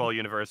Dragon Ball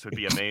universe would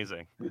be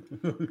amazing.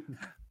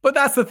 But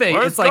that's the thing.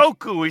 Where's It's like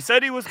Goku? He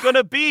said he was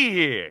gonna be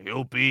here.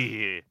 He'll be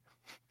here.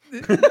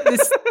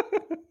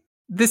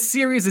 this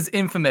series is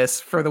infamous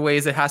for the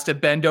ways it has to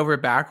bend over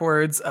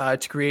backwards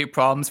to create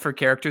problems for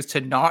characters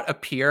to not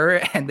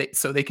appear, and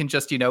so they can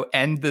just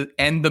end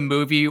the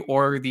movie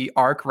or the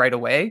arc right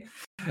away.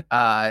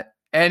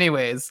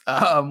 Anyways,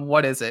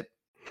 what is it?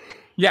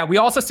 Yeah, we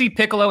also see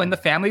Piccolo in the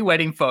family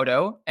wedding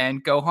photo,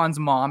 and Gohan's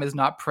mom is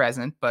not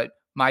present. But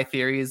my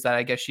theory is that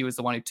I guess she was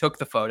the one who took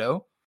the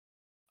photo.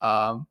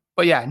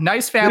 But yeah,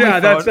 nice family.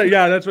 That's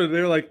what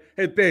they're like.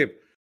 Hey, babe,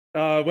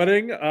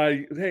 wedding.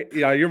 Hey,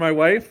 yeah, you're my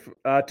wife.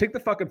 Take the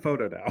fucking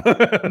photo now.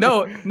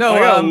 No, I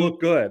gotta look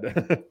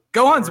good.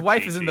 Gohan's Or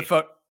wife is in the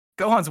Chi-Chi. photo.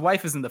 Gohan's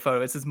wife is in the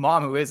photo. It's his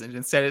mom who isn't.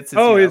 Instead, it's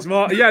his, His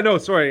mom. Yeah, no,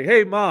 sorry.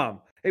 Hey, mom.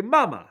 Hey,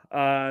 mama.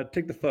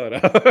 Take the photo.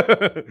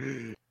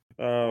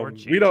 Or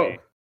We don't.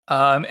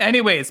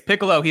 Anyways,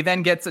 Piccolo, he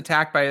then gets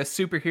attacked by a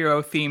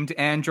superhero themed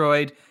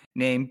android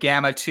named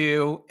Gamma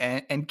 2.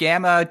 And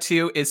Gamma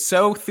 2 is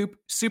so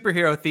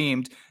superhero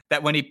themed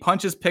that when he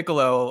punches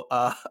Piccolo,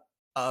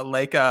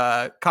 like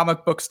a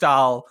comic book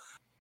style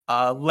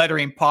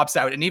lettering pops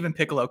out, and even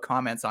Piccolo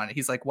comments on it.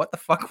 He's like, what the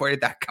fuck? Where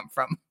did that come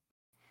from?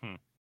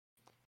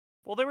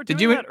 Well, they were Did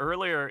doing you- that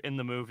earlier in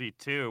the movie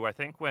too. I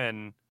think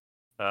when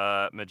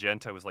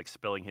Magenta was like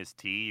spilling his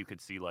tea, you could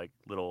see like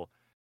little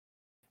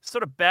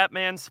sort of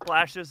Batman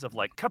splashes of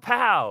like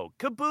kapow,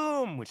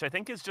 kaboom, which I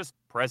think is just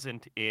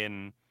present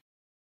in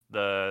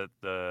the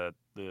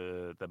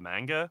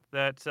manga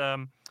that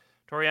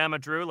Toriyama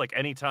drew. Like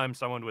anytime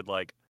someone would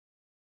like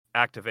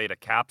activate a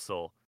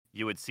capsule,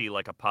 you would see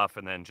like a puff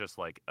and then just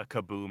like a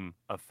kaboom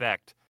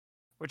effect,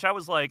 which I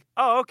was like,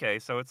 oh, okay,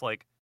 so it's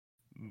like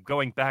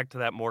going back to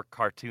that more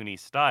cartoony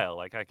style.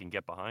 Like I can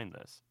get behind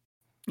this.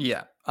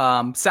 Yeah.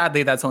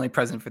 Sadly, that's only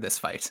present for this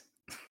fight.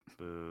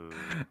 Boo.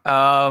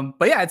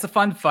 But yeah, it's a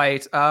fun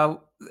fight.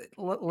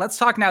 Let's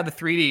talk now the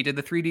 3D. Did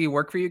the 3D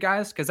work for you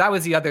guys? Because that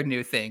was the other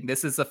new thing.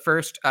 This is the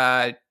first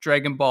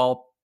Dragon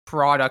Ball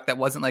product that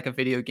wasn't like a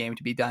video game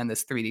to be done in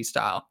this 3D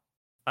style.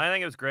 I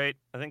think it was great.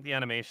 I think the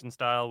animation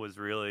style was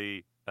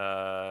really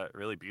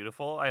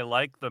beautiful. I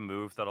like the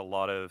move that a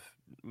lot of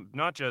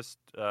not just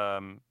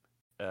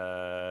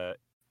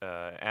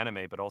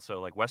anime, but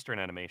also like Western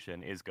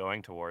animation is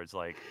going towards.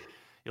 Like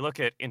you look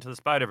at Into the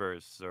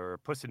Spider-Verse or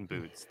Puss in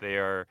Boots, they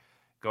are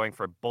going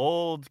for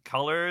bold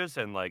colors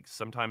and like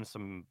sometimes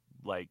some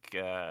like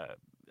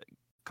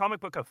comic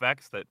book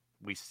effects that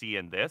we see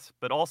in this,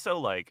 but also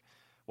like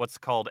what's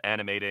called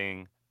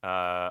animating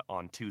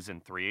on 2s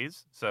and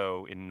 3s.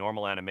 So in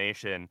normal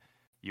animation,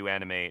 you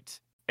animate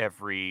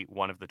every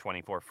one of the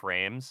 24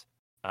 frames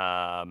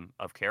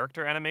of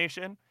character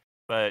animation.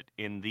 But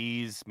in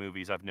these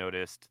movies, I've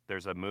noticed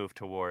there's a move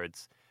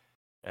towards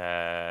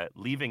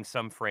leaving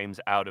some frames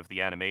out of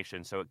the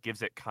animation. So it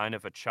gives it kind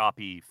of a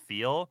choppy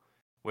feel,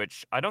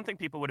 which I don't think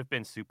people would have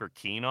been super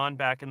keen on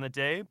back in the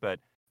day. But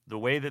the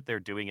way that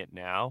they're doing it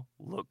now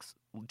looks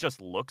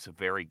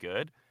very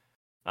good.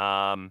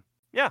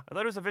 Yeah, I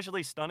thought it was a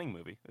visually stunning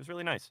movie. It was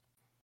really nice.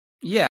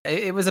 Yeah,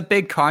 it was a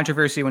big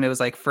controversy when it was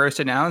like first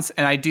announced,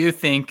 and I do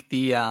think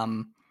the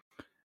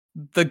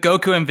the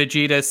Goku and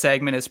Vegeta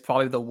segment is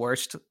probably the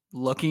worst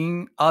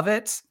looking of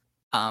it.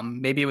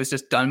 Maybe it was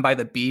just done by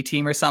the B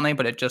team or something,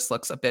 but it just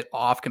looks a bit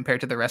off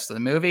compared to the rest of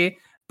the movie.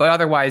 But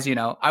otherwise,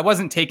 I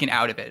wasn't taken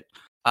out of it.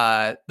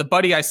 The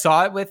buddy I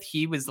saw it with,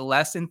 he was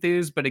less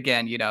enthused, but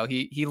again,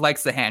 he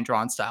likes the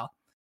hand-drawn style.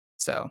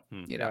 So,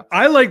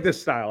 I like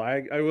this style.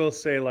 I will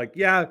say, like,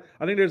 yeah,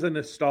 I think there's a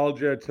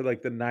nostalgia to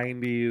like the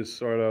 90s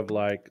sort of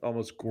like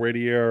almost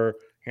grittier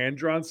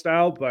hand-drawn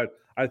style, but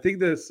I think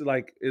this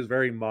like is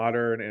very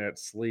modern and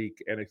it's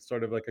sleek and it's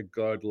sort of like a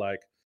good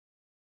like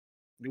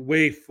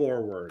way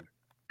forward.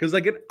 Because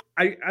like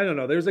I don't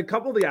know, there's a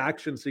couple of the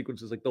action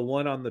sequences, like the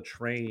one on the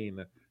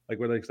train, like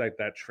where there's like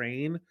that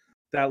train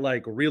that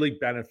like really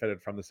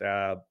benefited from this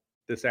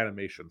this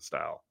animation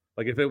style.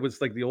 Like if it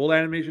was like the old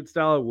animation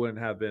style, it wouldn't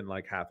have been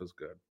like half as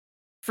good.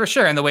 For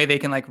sure, and the way they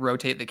can like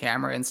rotate the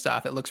camera and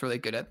stuff, it looks really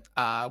good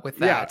at with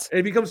that. Yeah,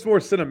 it becomes more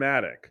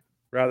cinematic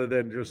rather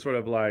than just sort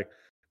of like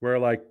we're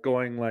like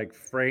going like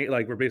frame,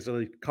 like we're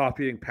basically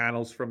copying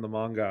panels from the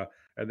manga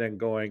and then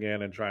going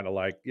in and trying to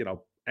like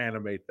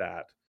animate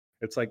that.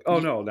 It's like, oh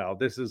no,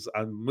 this is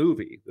a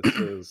movie. This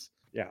is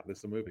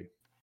a movie.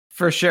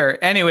 For sure.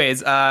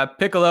 Anyways,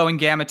 Piccolo and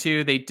Gamma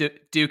 2, they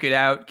duke it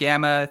out.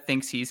 Gamma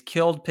thinks he's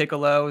killed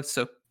Piccolo,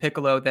 so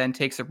Piccolo then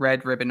takes a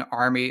Red Ribbon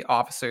Army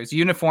officer's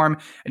uniform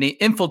and he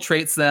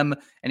infiltrates them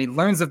and he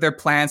learns of their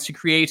plans to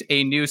create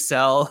a new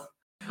Cell.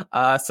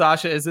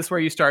 Sasha, is this where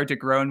you started to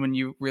groan when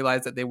you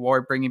realized that they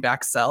were bringing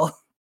back Cell?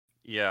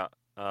 Yeah,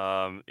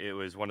 it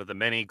was one of the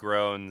many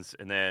groans,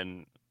 and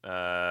then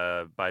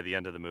by the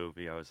end of the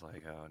movie, I was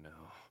like, oh no,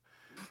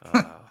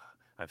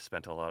 I've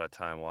spent a lot of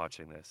time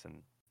watching this,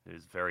 and it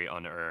is very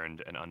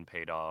unearned and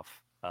unpaid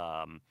off.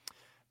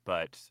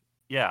 But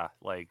yeah,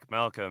 like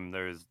Malcolm,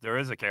 there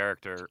is a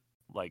character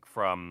like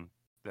from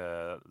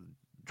the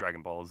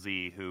Dragon Ball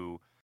Z who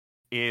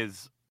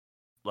is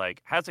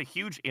like has a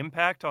huge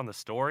impact on the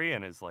story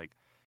and is like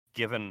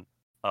given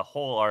a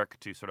whole arc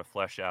to sort of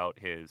flesh out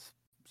his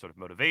sort of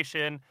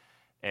motivation,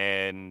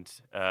 and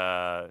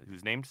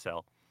who's named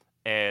Cell.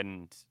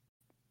 And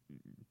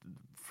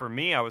for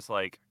me, I was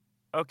like,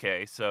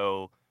 okay,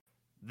 so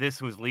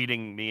this was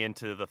leading me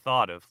into the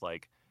thought of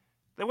like,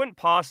 they wouldn't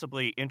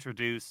possibly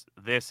introduce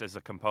this as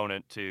a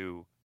component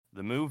to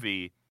the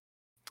movie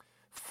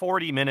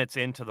 40 minutes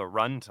into the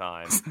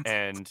runtime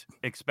and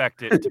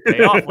expect it to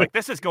pay off. Like,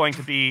 this is going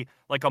to be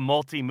like a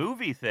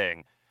multi-movie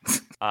thing.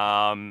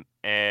 And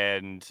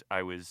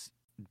I was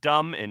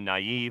dumb and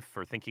naive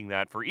for thinking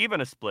that for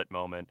even a split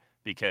moment,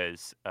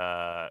 because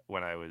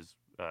when I was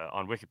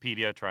on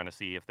Wikipedia trying to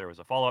see if there was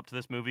a follow-up to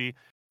this movie,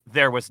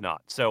 there was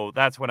not. So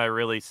that's when I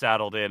really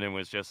saddled in and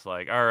was just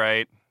like, all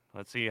right,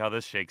 let's see how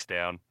this shakes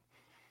down.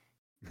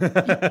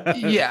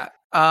 Yeah.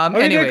 I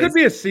mean, there could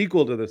be a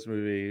sequel to this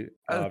movie,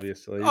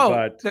 obviously,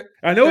 but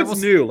I know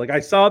it's new. Like, I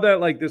saw that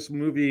like this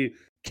movie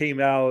came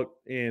out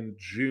in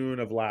June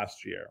of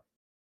last year.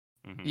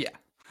 Mm-hmm. Yeah.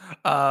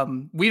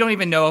 We don't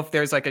even know if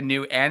there's like a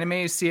new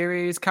anime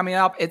series coming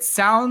up. It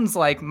sounds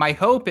like, my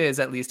hope is,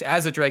 at least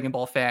as a Dragon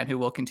Ball fan who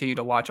will continue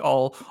to watch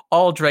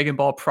all Dragon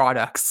Ball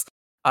products,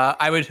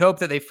 I would hope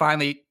that they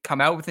finally come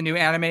out with a new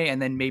anime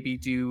and then maybe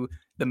do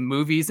the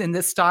movies in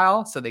this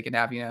style, so they can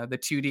have the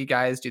 2D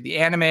guys do the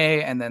anime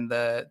and then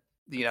the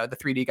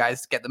 3D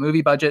guys get the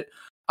movie budget.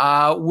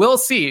 We'll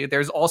see.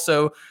 There's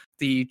also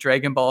the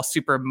Dragon Ball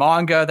Super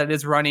manga that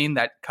is running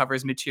that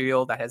covers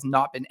material that has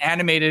not been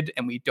animated,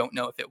 and we don't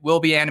know if it will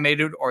be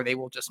animated or they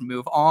will just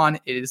move on.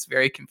 It is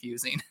very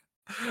confusing.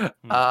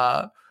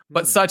 But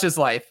such is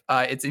life.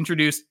 It's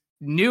introduced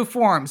new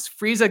forms.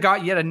 Frieza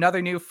got yet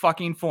another new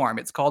fucking form.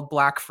 It's called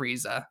Black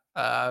Frieza,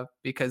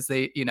 because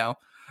they,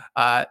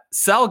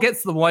 Cell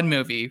gets the one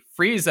movie.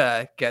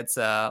 Frieza gets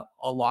a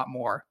lot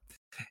more.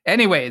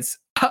 Anyways,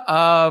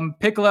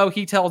 Piccolo,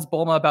 he tells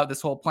Bulma about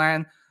this whole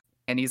plan,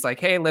 and he's like,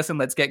 hey, listen,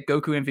 let's get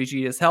Goku and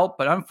Vegeta's help,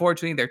 but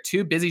unfortunately they're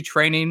too busy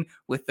training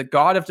with the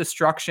God of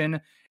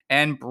Destruction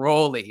and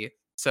Broly.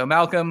 So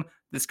Malcolm,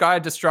 this God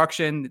of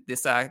Destruction,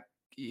 this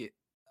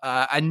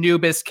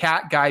Anubis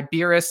cat guy,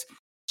 Beerus,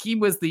 he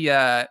was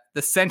the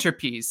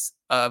centerpiece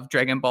of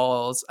Dragon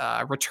Ball's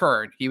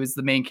return. He was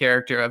the main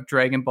character of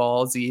Dragon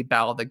Ball Z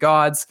Battle of the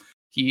Gods.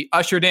 He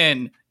ushered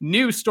in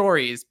new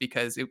stories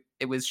because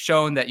it was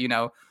shown that,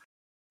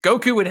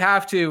 Goku would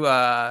have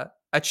to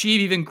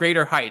achieve even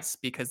greater heights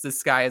because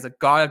this guy is a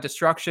god of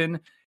destruction.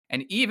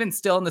 And even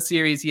still in the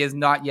series, he has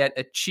not yet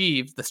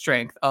achieved the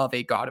strength of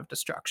a god of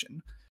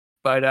destruction.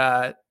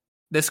 But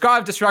this god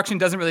of destruction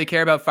doesn't really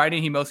care about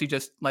fighting. He mostly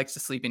just likes to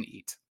sleep and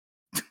eat.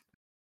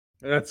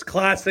 That's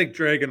classic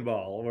Dragon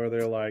Ball, where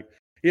they're like,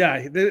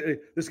 yeah,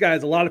 this guy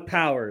has a lot of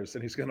powers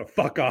and he's going to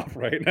fuck off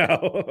right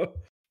now.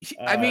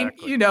 I mean,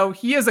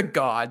 he is a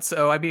god.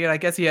 So, I mean, I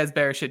guess he has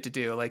better shit to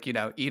do, like,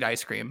 eat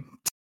ice cream.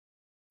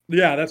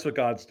 Yeah, that's what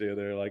gods do.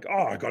 They're like,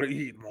 oh, I got to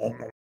eat.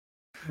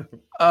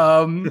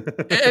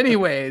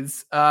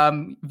 Anyways,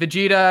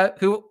 Vegeta,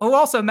 who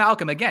also,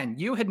 Malcolm, again,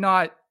 you had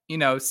not,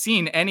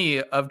 seen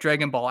any of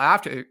Dragon Ball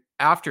after,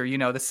 the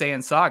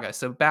Saiyan saga.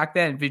 So back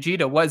then,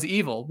 Vegeta was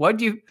evil.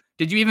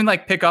 Did you even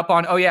like pick up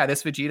on, oh yeah,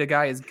 this Vegeta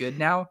guy is good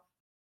now?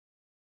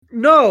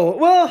 No,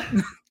 well,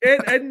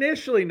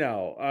 initially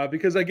no,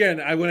 because again,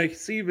 when I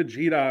see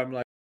Vegeta, I'm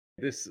like,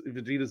 this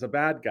Vegeta's a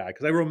bad guy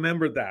because I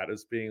remembered that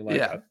as being like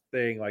Yeah. a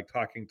thing, like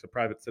talking to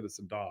Private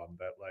Citizen Dom,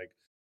 that like,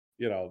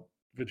 you know,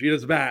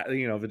 Vegeta's bad,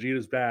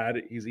 Vegeta's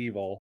bad, he's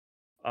evil.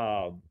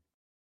 Um,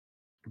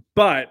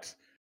 but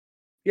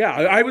yeah,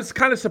 I was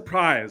kind of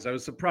surprised. I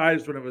was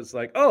surprised when it was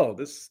like, oh,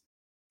 this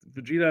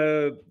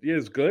Vegeta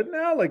is good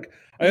now. Like,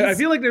 I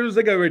feel like there was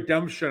like a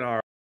redemption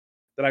arc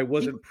that I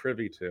wasn't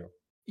privy to.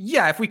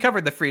 Yeah, if we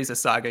covered the Frieza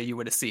saga, you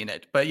would have seen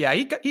it. But yeah,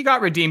 he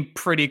got redeemed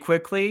pretty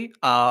quickly.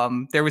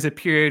 There was a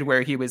period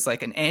where he was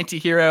like an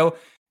anti-hero,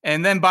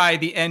 and then by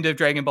the end of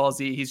Dragon Ball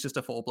Z, he's just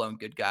a full-blown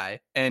good guy.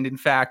 And in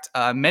fact,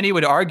 many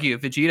would argue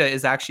Vegeta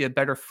is actually a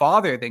better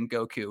father than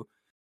Goku.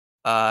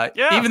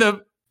 Yeah.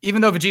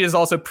 Even though Vegeta is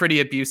also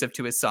pretty abusive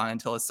to his son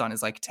until his son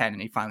is like 10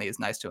 and he finally is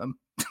nice to him.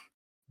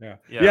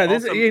 Yeah.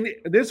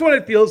 This one,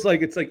 it feels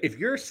like it's like if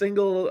you're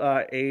single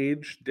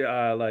age,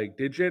 like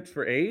digit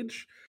for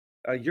age,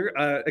 you're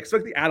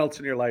expect the adults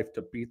in your life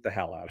to beat the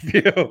hell out of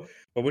you.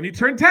 But when you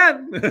turn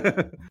 10,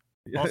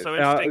 also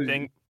interesting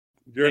thing,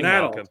 you're an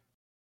adult.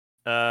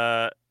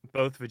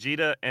 Both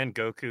Vegeta and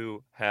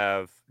Goku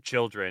have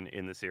children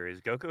in the series.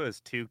 Goku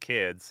has 2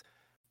 kids,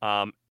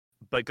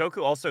 but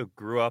Goku also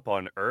grew up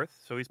on Earth,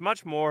 so he's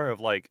much more of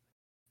like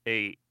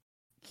a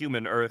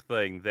human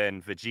Earthling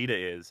than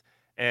Vegeta is.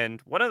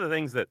 And one of the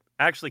things that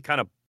actually kind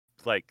of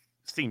like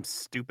seems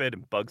stupid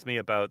and bugs me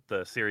about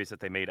the series that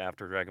they made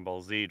after Dragon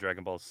Ball Z,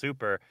 Dragon Ball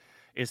Super,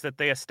 is that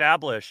they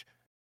establish,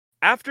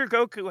 after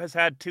Goku has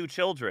had 2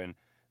 children,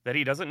 that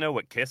he doesn't know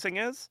what kissing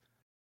is.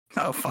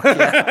 Oh, fuck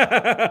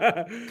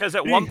yeah. Because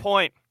at one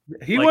point...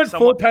 He went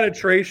full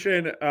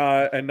penetration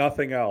and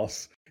nothing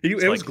else.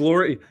 It was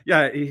glory.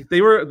 Yeah,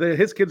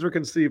 his kids were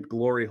conceived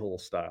glory hole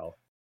style.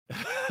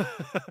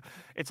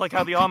 It's like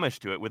how the Amish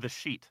do it, with a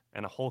sheet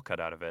and a hole cut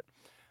out of it.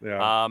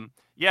 Yeah.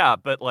 Yeah,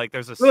 but like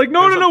there's a... They're like,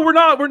 no,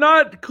 we're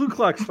not Ku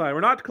Klux Klan. We're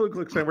not Ku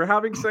Klux Klan. We're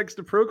having sex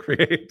to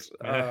procreate.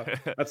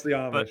 That's the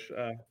Amish.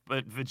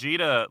 But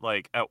Vegeta,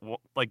 like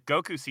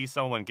Goku sees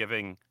someone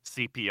giving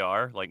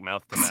CPR, like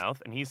mouth to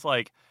mouth, and he's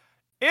like,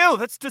 ew,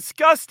 that's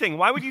disgusting.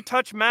 Why would you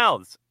touch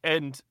mouths?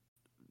 And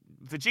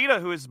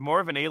Vegeta, who is more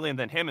of an alien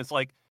than him, is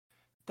like,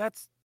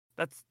 that's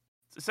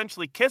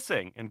essentially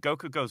kissing. And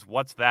Goku goes,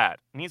 what's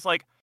that? And he's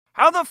like,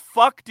 how the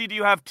fuck did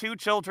you have 2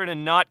 children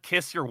and not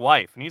kiss your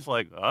wife? And he's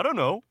like, I don't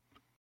know.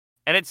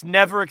 And it's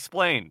never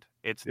explained.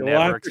 It's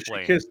never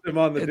explained. She kissed him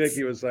on the dick.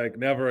 He was like,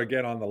 never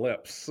again on the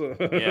lips.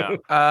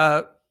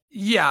 Yeah.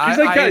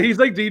 Yeah. He's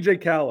like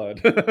DJ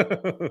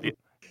Khaled.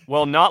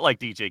 Well, not like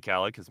DJ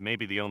Khaled, because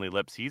maybe the only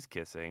lips he's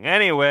kissing.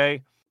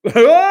 Anyway.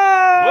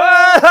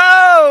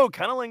 Whoa!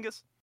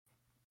 Cunnilingus.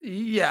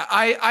 Yeah,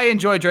 I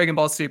enjoy Dragon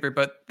Ball Super,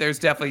 but there's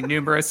definitely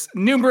numerous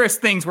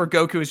things where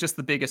Goku is just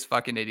the biggest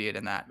fucking idiot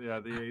in that.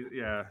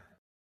 Yeah.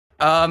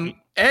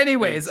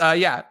 Anyways,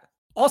 yeah.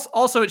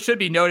 Also, it should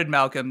be noted,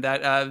 Malcolm,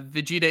 that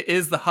Vegeta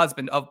is the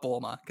husband of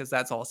Bulma, because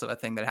that's also a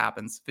thing that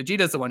happens.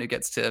 Vegeta's the one who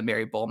gets to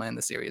marry Bulma in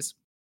the series.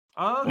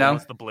 Oh, no,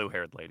 it's the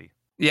blue-haired lady.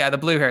 Yeah, the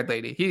blue-haired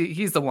lady.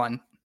 He's the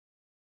one.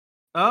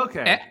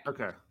 Okay.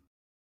 Okay.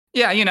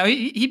 Yeah,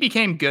 he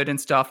became good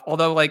and stuff.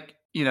 Although, like,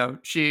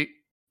 she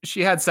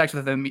had sex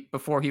with him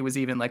before he was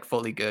even like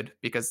fully good,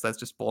 because that's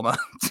just Bulma.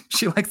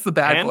 She likes the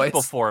bad boys.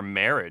 Before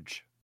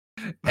marriage.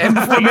 And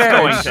before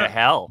marriage. Going to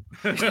hell.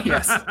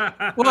 Yes.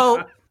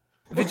 Well,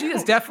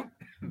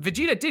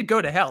 Vegeta did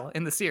go to hell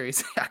in the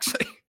series,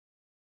 actually.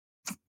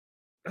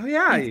 Oh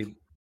yeah, he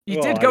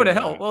did go to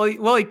hell. He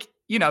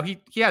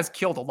has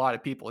killed a lot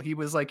of people. He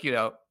was like, he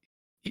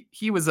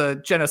was a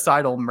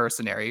genocidal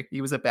mercenary.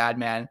 He was a bad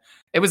man.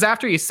 It was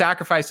after he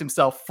sacrificed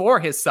himself for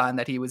his son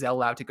that he was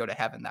allowed to go to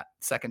heaven that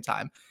second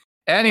time.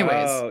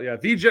 Anyways. Oh yeah,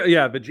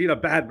 Vegeta,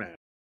 bad man.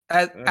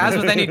 As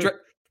with any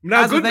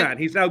man.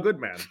 He's now good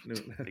man.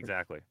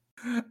 Exactly.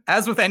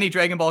 As with any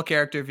Dragon Ball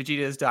character,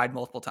 Vegeta has died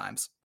multiple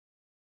times.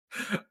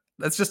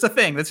 That's just a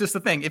thing.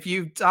 If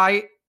you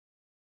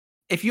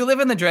live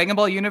in the Dragon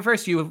Ball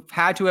universe, you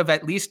had to have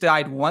at least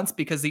died once,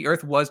 because the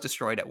Earth was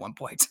destroyed at one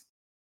point.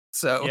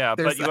 So yeah,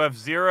 but you have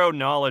zero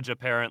knowledge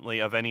apparently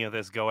of any of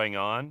this going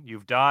on.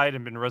 You've died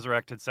and been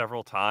resurrected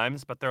several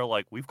times, but they're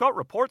like, we've got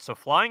reports of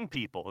flying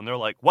people, and they're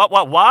like, what?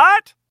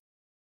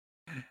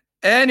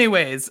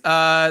 Anyways,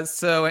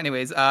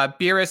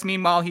 Beerus,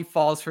 meanwhile, he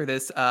falls for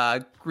this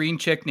green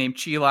chick named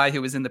Chilai,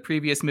 who was in the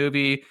previous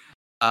movie.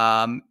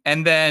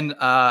 And then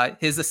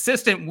his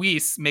assistant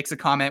Whis makes a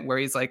comment where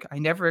he's like, I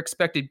never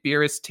expected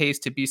Beerus'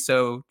 taste to be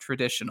so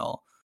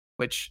traditional,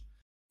 which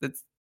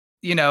that's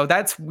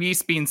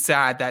Whis being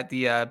sad that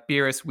the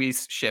Beerus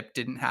Whis ship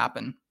didn't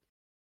happen.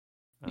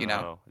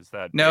 Is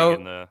that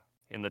big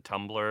in the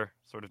Tumblr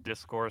sort of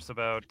discourse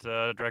about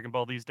Dragon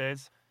Ball these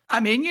days?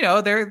 I mean,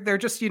 they're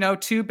just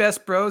 2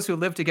 best bros who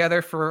live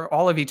together for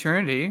all of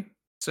eternity.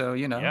 So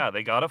yeah,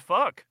 they gotta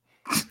fuck.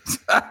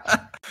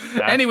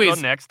 Anyways,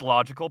 the next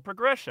logical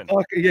progression.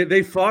 Yeah,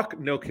 they fuck,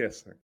 no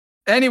kissing.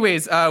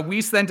 Anyways,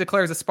 Whis then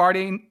declares a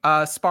sparring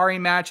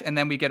match, and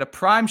then we get a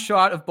prime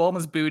shot of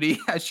Bulma's booty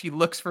as she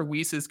looks for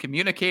Whis'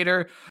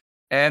 communicator.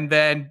 And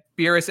then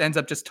Beerus ends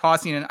up just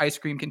tossing an ice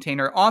cream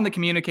container on the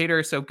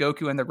communicator so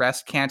Goku and the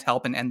rest can't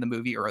help and end the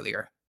movie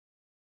earlier.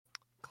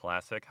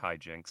 Classic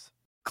hijinks.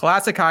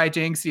 Classic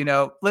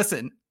hijinks,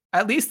 listen,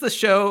 at least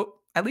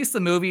the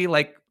movie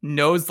like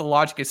knows the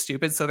logic is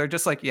stupid, so they're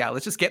just like, yeah,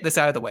 let's just get this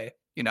out of the way.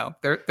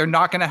 They're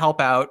not going to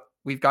help out.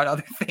 We've got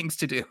other things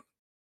to do.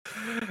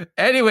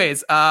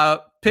 Anyways,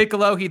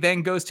 Piccolo, he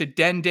then goes to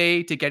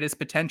Dende to get his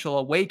potential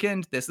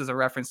awakened. This is a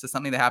reference to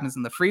something that happens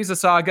in the Frieza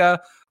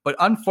saga, but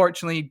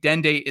unfortunately,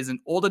 Dende isn't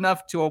old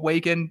enough to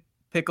awaken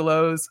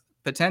Piccolo's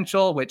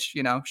potential, which,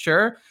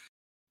 sure.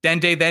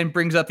 Dende then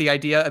brings up the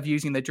idea of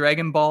using the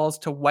Dragon Balls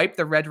to wipe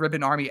the Red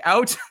Ribbon Army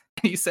out.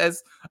 He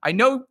says, I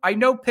know,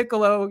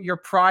 Piccolo, your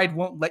pride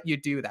won't let you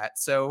do that.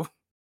 So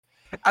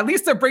at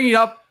least they're bringing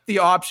up the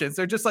options.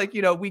 They're just like,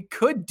 we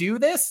could do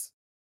this,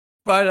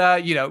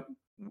 but,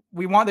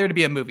 we want there to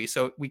be a movie,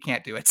 so we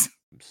can't do it.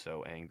 I'm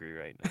so angry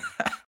right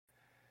now.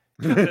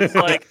 It's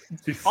like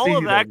all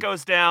of that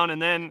goes down,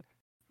 and then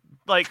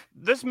like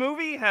this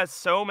movie has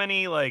so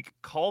many like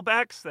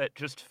callbacks that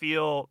just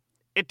feel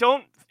it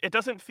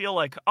doesn't feel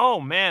like,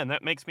 oh man,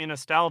 that makes me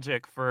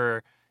nostalgic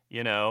for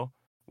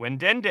when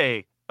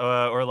Dende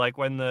or like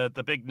when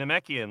the big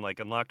Namekian like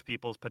unlocked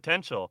people's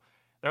potential.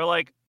 They're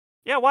like,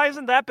 yeah, why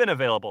hasn't that been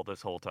available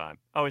this whole time?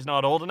 Oh, he's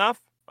not old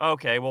enough?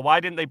 Okay, well, why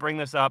didn't they bring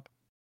this up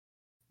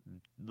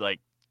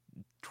like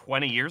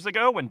 20 years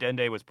ago when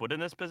Dende was put in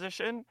this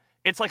position?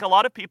 It's like a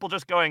lot of people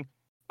just going,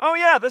 oh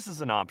yeah, this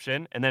is an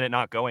option, and then it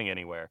not going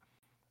anywhere.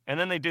 And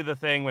then they do the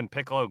thing when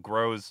Piccolo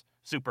grows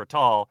super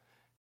tall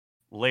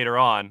later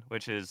on,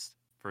 which is,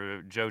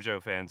 for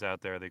JoJo fans out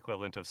there, the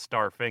equivalent of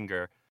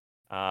Starfinger,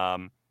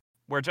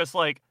 where just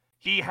like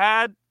he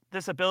had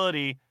this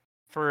ability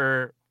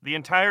for the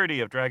entirety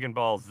of Dragon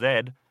Ball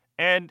Z,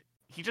 and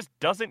he just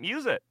doesn't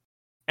use it.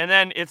 And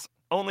then it's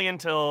only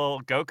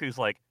until Goku's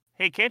like,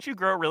 hey, can't you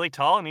grow really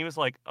tall? And he was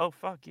like, oh,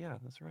 fuck, yeah,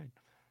 that's right.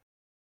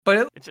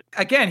 But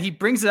again, he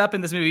brings it up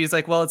in this movie. He's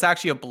like, well, it's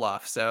actually a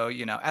bluff. So,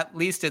 at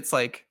least it's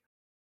like,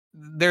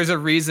 there's a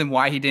reason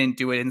why he didn't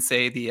do it in,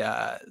 say, the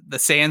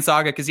Saiyan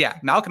saga. Because, yeah,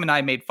 Malcolm and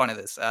I made fun of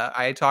this.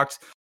 I had talked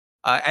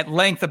at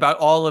length about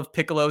all of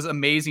Piccolo's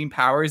amazing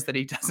powers that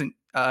he doesn't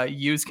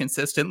use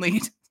consistently.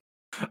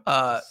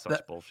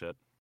 Such bullshit.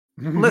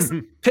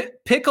 Listen,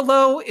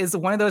 Piccolo is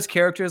one of those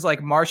characters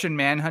like Martian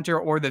Manhunter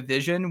or the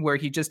Vision, where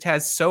he just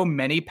has so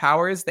many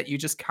powers that you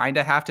just kind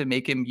of have to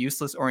make him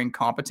useless or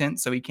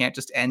incompetent, so he can't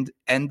just end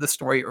the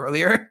story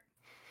earlier.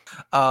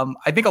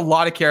 I think a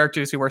lot of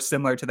characters who are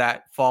similar to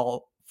that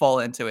fall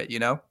into it.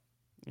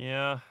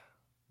 Yeah.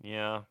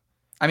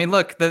 I mean,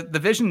 look, the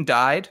Vision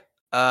died,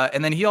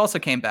 and then he also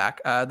came back.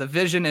 The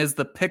Vision is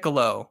the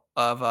Piccolo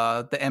of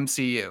the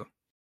MCU.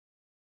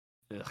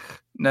 Ugh.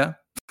 No.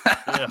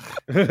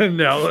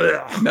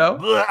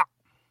 No.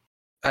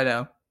 I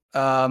know.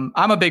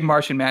 I'm a big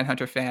Martian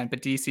Manhunter fan,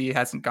 but DC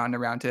hasn't gotten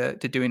around to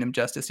doing him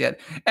justice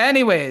yet.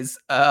 Anyways,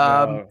 They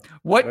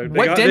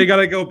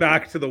gotta go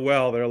back to the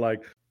well. They're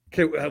like,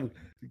 can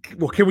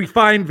we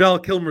find Val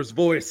Kilmer's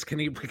voice? Can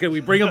we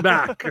bring him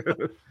back?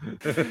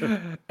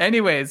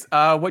 Anyways,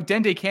 what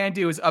Dende can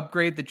do is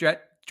upgrade the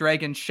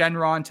Dragon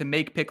Shenron to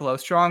make Piccolo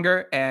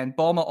stronger, and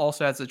Bulma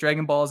also has the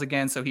Dragon Balls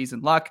again, so he's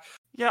in luck.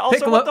 Yeah, also,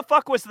 Piccolo... what the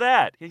fuck was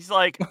that? He's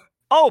like,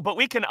 oh, but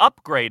we can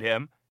upgrade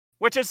him,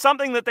 which is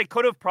something that they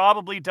could have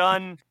probably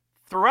done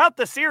throughout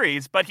the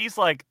series, but he's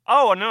like,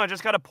 oh, no, I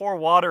just gotta pour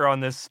water on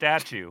this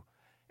statue.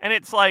 And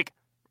it's like,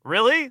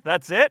 really?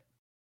 That's it?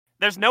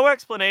 There's no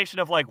explanation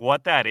of, like,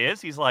 what that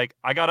is. He's like,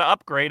 I gotta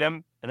upgrade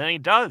him, and then he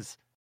does.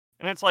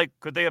 And it's like,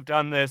 could they have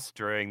done this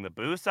during the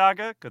Buu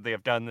saga? Could they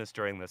have done this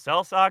during the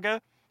Cell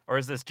saga? Or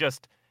is this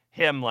just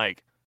him,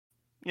 like,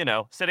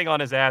 sitting on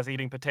his ass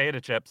eating potato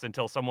chips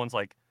until someone's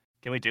like,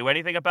 can we do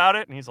anything about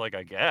it? And he's like,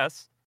 I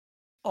guess.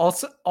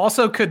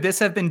 Also, could this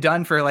have been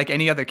done for like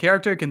any other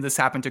character? Can this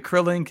happen to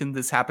Krillin? Can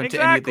this happen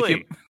to any of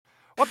the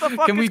What the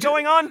fuck is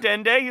going on,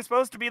 Dende? He's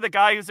supposed to be the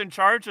guy who's in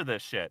charge of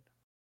this shit.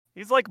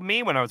 He's like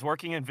me when I was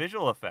working in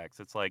visual effects.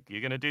 It's like,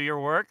 you gonna do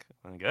your work?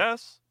 I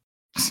guess.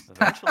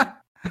 Eventually.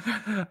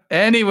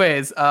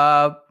 Anyways,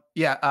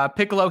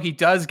 Piccolo, he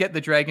does get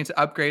the dragon to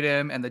upgrade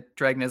him, and the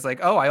dragon is like,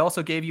 oh, I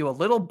also gave you a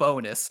little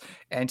bonus,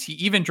 and he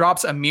even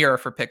drops a mirror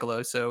for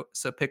Piccolo, so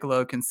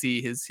Piccolo can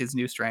see his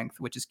new strength,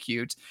 which is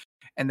cute.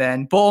 And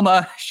then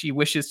Bulma, she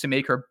wishes to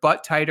make her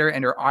butt tighter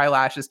and her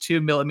eyelashes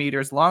 2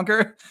 millimeters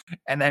longer.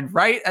 And then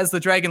right as the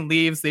dragon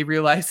leaves, they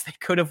realize they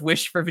could have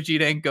wished for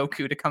Vegeta and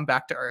Goku to come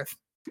back to Earth.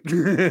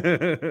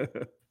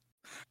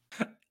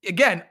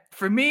 Again,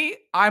 for me,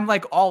 I'm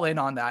like all in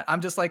on that.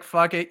 I'm just like,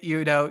 fuck it,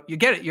 you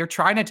get it. You're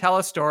trying to tell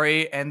a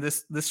story, and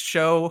this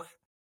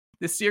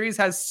series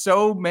has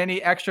so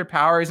many extra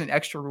powers and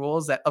extra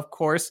rules that, of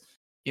course,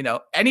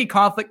 any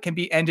conflict can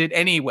be ended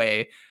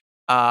anyway,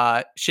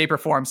 shape or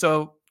form.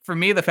 So for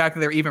me, the fact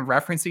that they're even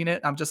referencing it,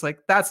 I'm just like,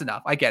 that's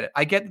enough. I get it.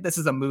 I get that this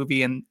is a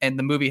movie, and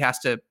the movie has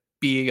to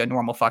be a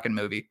normal fucking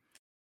movie.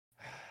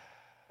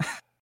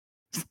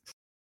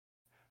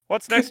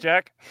 What's next,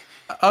 Jack?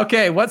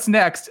 Okay, what's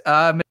next?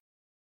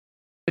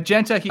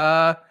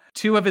 Magenta,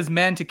 2 of his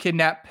men to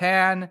kidnap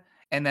Pan,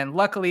 And then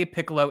luckily,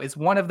 Piccolo is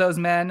one of those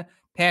men.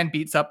 Pan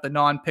beats up the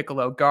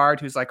non-Piccolo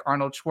guard, who's like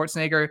Arnold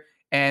Schwarzenegger,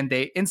 and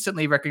they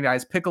instantly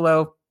recognize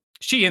Piccolo.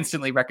 She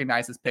instantly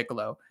recognizes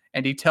Piccolo,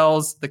 and he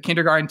tells the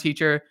kindergarten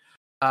teacher,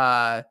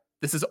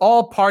 this is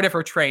all part of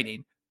her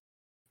training.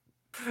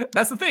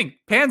 That's the thing.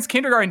 Pan's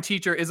kindergarten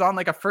teacher is on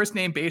like a first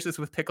name basis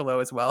with Piccolo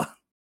as well.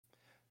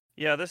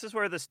 Yeah, this is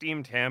where the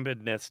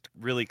steamed-handedness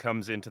really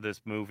comes into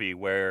this movie,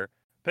 where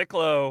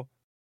Piccolo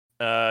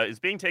is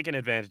being taken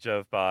advantage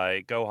of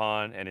by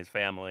Gohan and his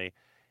family,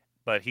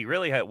 but he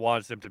really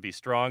wants him to be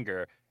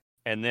stronger.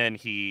 And then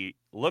he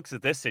looks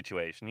at this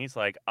situation. He's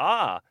like,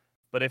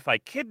 but if I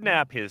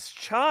kidnap his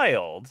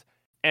child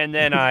and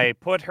then I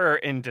put her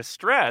in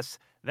distress,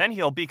 then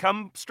he'll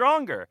become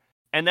stronger.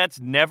 And that's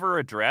never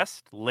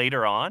addressed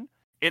later on.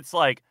 It's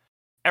like,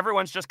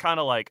 everyone's just kind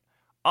of like,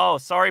 oh,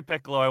 sorry,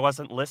 Piccolo, I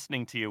wasn't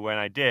listening to you when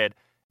I did.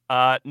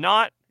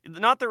 Not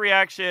the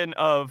reaction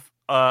of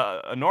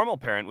a normal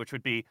parent, which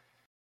would be,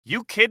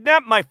 you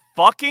kidnapped my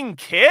fucking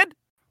kid?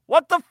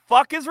 What the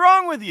fuck is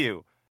wrong with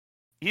you?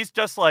 He's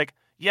just like,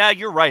 yeah,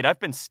 you're right. I've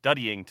been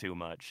studying too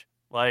much.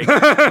 Like,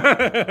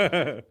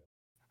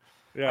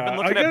 Yeah, I've been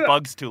looking at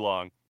bugs too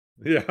long.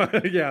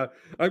 Yeah.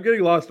 I'm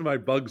getting lost in my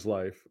Bugs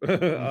life.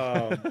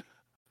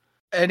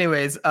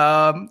 Anyways,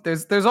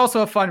 there's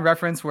also a fun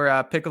reference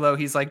where Piccolo,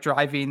 he's like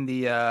driving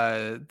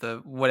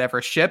the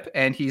whatever ship,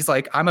 and he's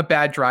like, I'm a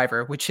bad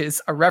driver, which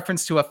is a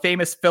reference to a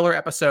famous filler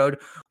episode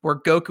where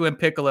Goku and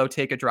Piccolo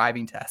take a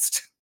driving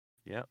test.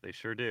 Yeah, they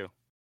sure do.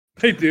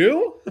 They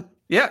do?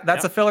 Yeah,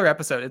 that's a filler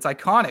episode. It's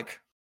iconic.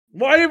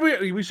 Why did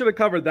we should have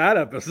covered that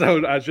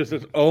episode as just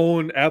its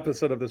own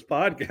episode of this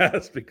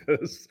podcast,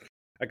 because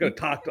I could have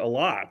talked a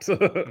lot.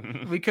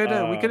 We could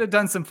have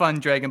done some fun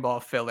Dragon Ball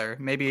filler.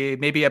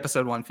 Maybe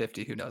episode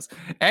 150, who knows.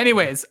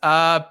 Anyways,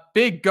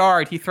 Big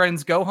Guard, he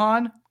threatens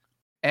Gohan,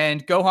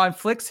 and Gohan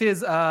flicks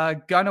his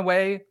gun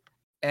away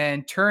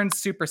and turns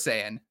Super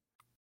Saiyan.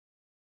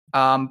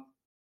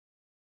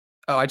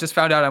 Oh, I just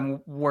found out I'm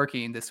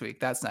working this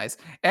week. That's nice.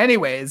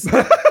 Anyways,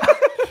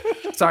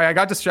 sorry, I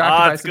got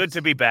distracted. It's good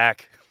to be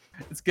back.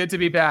 It's good to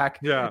be back.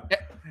 Yeah.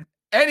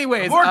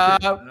 Anyways,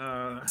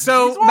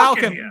 so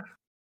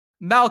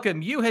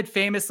Malcolm, you had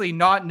famously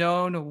not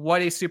known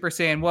what a Super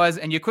Saiyan was,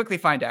 and you quickly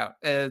find out.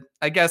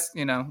 I guess,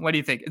 what do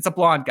you think? It's a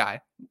blonde guy.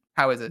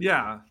 How is it?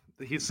 Yeah,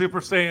 he's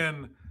Super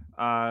Saiyan,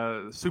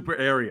 Super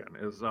Aryan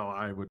is how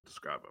I would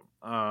describe him.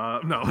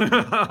 No,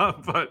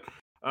 but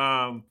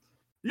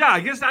yeah, I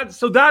guess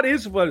that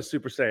is what a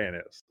Super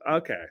Saiyan is.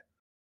 Okay,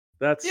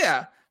 that's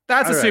a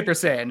right. Super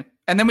Saiyan.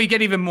 And then we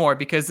get even more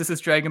because this is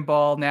Dragon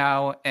Ball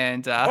now,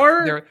 and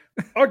are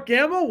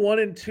Gamma 1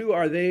 and 2,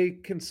 are they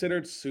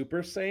considered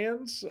Super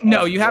Saiyans?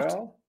 No, you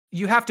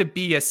have to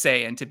be a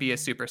Saiyan to be a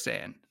Super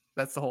Saiyan.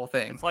 That's the whole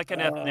thing. It's like an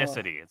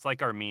ethnicity. It's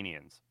like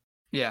Armenians.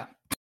 Yeah,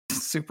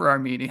 Super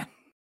Armenian.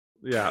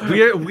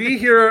 Yeah, we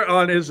here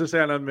on Is This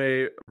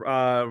Anime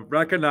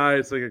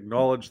recognize, like,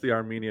 acknowledge the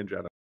Armenian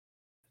genocide.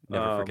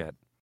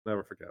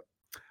 Never forget.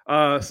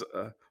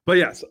 But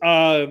yes,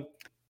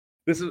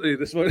 this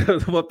is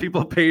what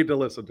people paid to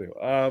listen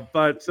to.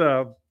 But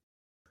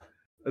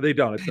they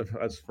don't.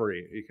 It's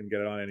free. You can get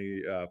it on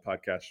any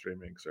podcast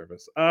streaming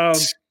service.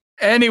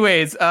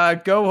 Anyways,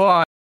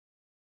 Gohan,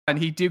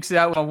 he dukes it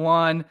out with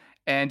one,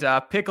 and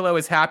Piccolo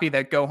is happy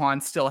that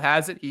Gohan still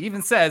has it. He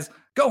even says,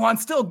 "Gohan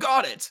still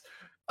got it."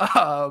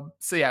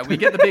 So yeah, we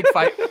get the big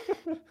fight.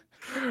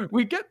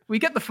 We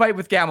get the fight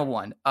with Gamma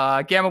 1.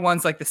 Gamma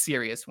 1's like the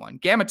serious one.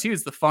 Gamma 2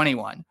 is the funny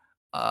one.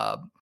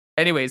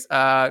 Anyways,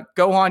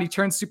 Gohan, he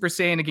turns Super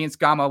Saiyan against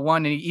Gamma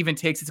 1, and he even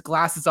takes his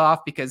glasses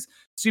off because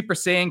Super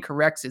Saiyan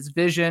corrects his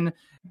vision.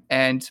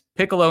 And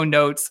Piccolo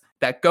notes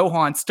that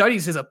Gohan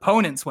studies his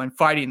opponents when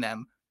fighting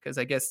them, because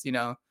I guess,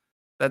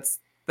 that's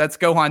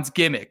Gohan's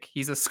gimmick.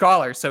 He's a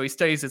scholar, so he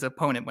studies his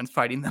opponent when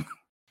fighting them.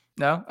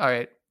 No? All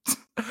right.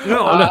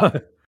 No.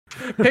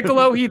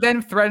 Piccolo,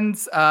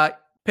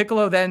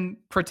 Piccolo then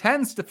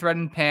pretends to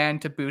threaten Pan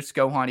to boost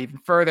Gohan even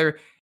further.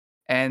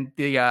 And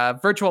the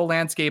virtual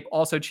landscape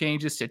also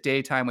changes to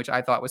daytime, which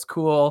I thought was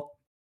cool.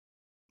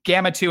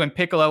 Gamma 2 and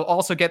Piccolo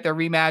also get their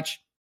rematch.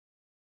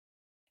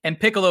 And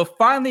Piccolo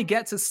finally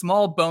gets a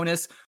small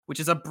bonus, which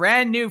is a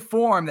brand new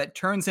form that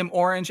turns him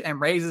orange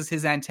and raises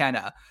his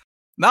antenna.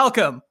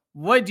 Malcolm,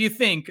 what do you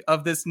think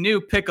of this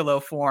new Piccolo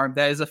form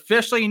that is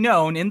officially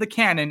known in the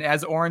canon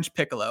as Orange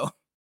Piccolo?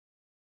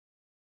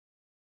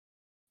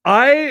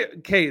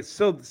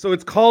 So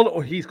it's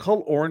called, he's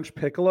called Orange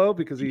Piccolo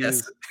because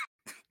he's...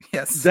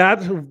 Yes.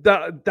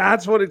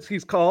 That's what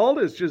he's called.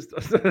 It's just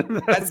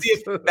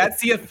that's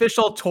the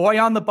official toy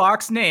on the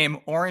box name,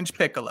 Orange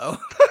Piccolo.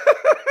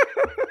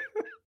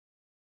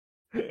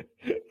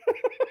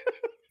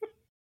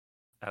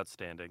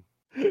 Outstanding.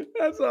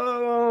 That's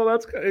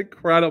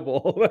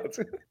incredible.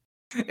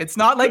 It's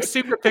not like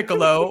Super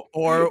Piccolo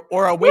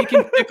or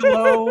Awakened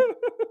Piccolo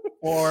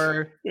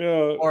or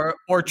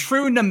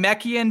true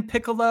Namekian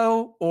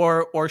Piccolo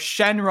or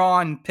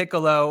Shenron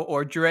Piccolo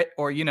or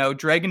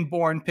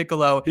Dragonborn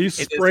Piccolo. He's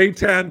spray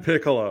tan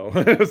Piccolo,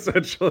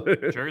 essentially.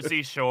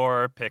 Jersey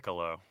Shore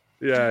Piccolo.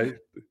 Yeah.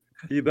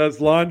 He does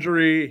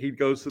laundry. He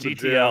goes to the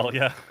GTL,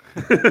 gym.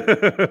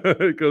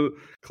 yeah. Go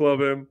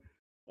clubbing.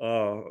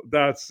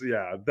 That's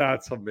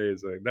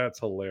amazing. That's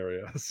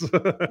hilarious.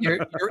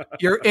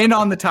 You're in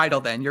on the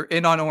title. Then you're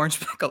in on Orange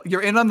Pickle.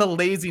 You're in on the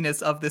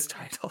laziness of this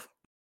title.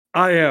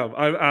 I am.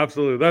 I'm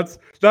absolutely. That's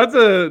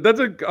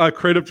a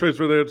creative choice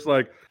where it's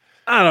like,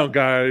 I don't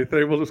got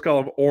anything. We'll just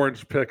call him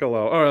Orange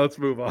Piccolo. All right, let's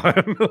move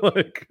on.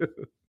 Like,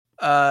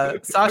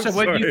 Sasha, I'm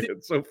what do you sorry, think?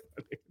 it's so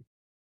funny.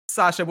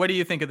 Sasha, what do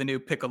you think of the new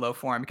Piccolo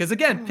form? Because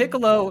again,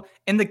 Piccolo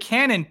in the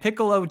canon,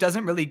 Piccolo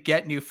doesn't really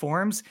get new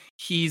forms.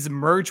 He's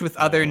merged with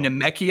other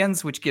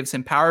Namekians, which gives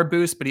him power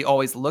boost, but he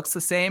always looks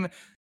the same.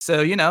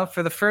 So,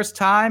 for the first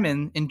time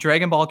in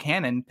Dragon Ball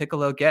canon,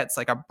 Piccolo gets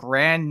like a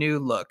brand new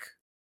look.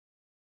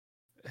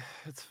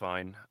 It's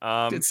fine.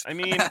 It's- I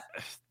mean,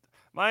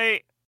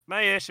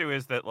 my issue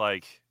is that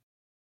like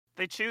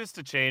they choose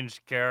to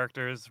change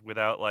characters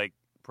without like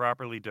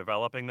properly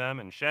developing them,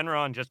 and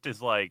Shenron just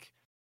is like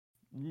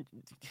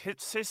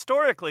it's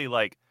historically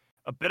like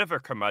a bit of a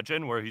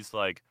curmudgeon where he's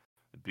like,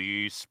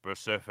 be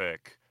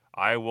specific.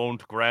 I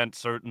won't grant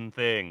certain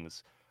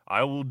things.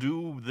 I will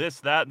do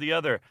this, that, and the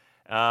other.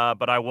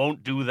 But I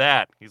won't do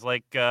that. He's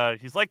like the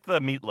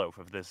meatloaf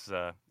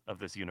of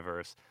this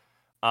universe.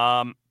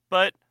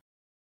 But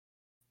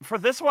for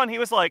this one, he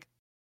was like,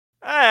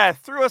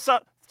 threw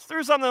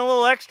something a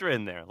little extra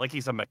in there, like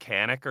he's a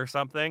mechanic or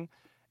something,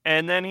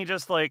 and then he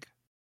just like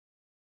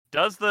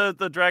does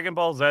the Dragon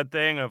Ball Z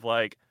thing of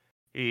like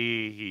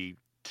he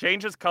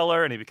changes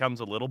color and he becomes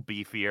a little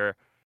beefier,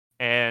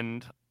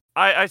 and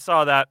I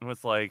saw that and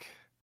was like,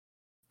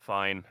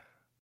 fine,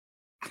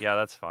 yeah,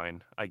 that's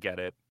fine, I get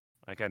it,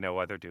 like I know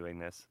why they're doing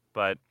this,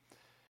 but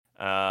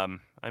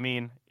I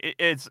mean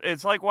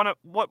it's like one of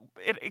what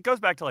it goes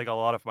back to like a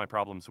lot of my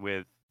problems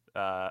with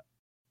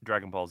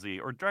Dragon Ball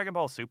Z or Dragon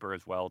Ball Super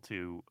as well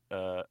to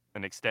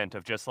an extent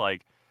of just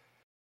like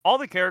all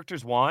the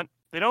characters want,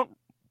 they don't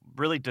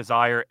really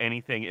desire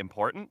anything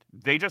important.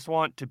 They just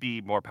want to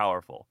be more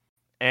powerful.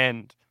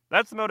 And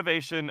that's the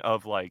motivation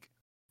of like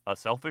a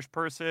selfish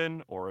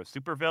person or a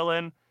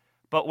supervillain.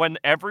 But when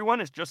everyone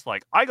is just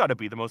like, I got to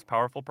be the most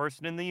powerful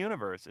person in the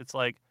universe, it's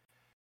like,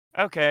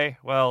 okay,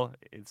 well,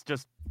 it's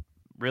just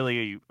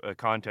really a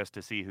contest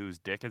to see whose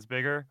dick is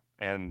bigger.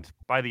 And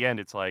by the end,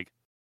 it's like,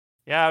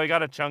 yeah, we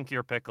got a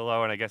chunkier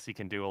Piccolo, and I guess he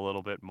can do a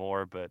little bit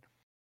more, but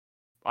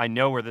I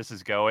know where this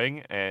is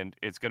going, and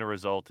it's going to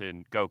result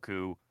in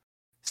Goku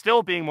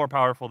still being more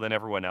powerful than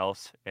everyone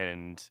else,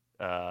 and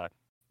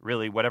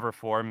really whatever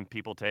form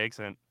people take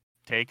and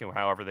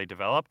however they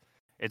develop,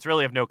 it's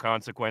really of no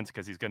consequence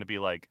because he's going to be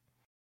like,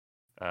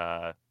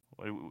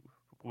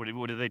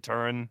 what do they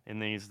turn in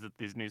these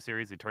new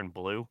series? They turn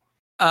blue.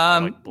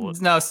 Like blue.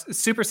 No,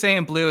 Super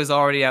Saiyan Blue is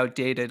already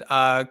outdated.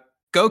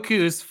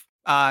 Goku's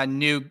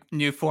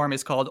new form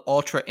is called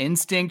Ultra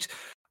Instinct,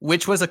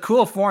 which was a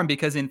cool form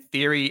because in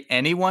theory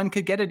anyone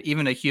could get it,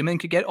 even a human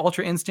could get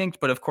Ultra Instinct,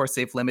 but of course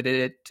they've limited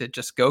it to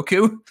just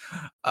Goku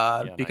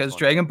because nice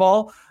Dragon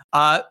Ball.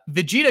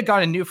 Vegeta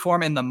got a new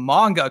form in the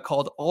manga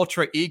called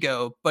Ultra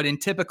Ego, but in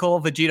typical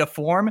Vegeta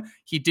form,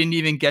 he didn't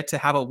even get to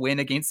have a win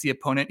against the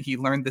opponent he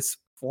learned this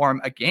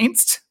form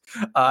against.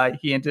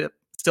 He ended up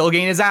still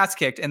getting his ass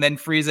kicked, and then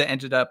Frieza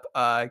ended up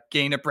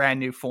getting a brand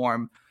new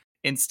form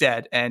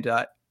instead and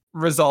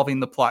resolving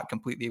the plot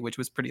completely, which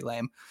was pretty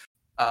lame.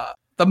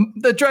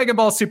 The Dragon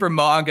Ball Super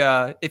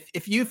manga,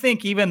 if you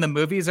think even the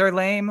movies are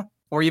lame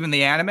or even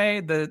the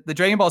anime, the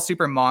Dragon Ball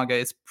Super manga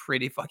is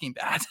pretty fucking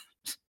bad.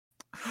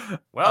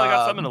 Well, I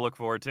got something to look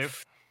forward to.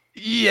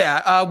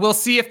 Yeah, we'll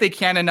see if they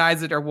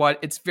canonize it or what.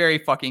 It's very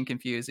fucking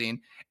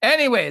confusing.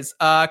 Anyways,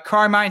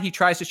 Carmine, he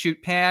tries to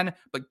shoot Pan,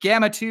 but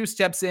Gamma 2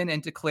 steps in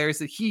and declares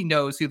that he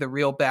knows who the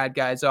real bad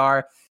guys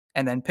are.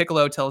 And then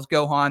Piccolo tells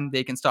Gohan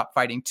they can stop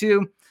fighting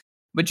too.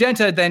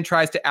 Magenta then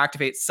tries to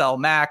activate Cell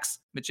Max.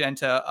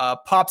 Magenta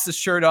pops his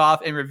shirt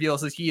off and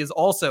reveals that he is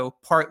also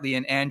partly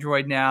an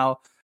android now.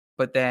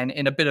 But then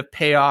in a bit of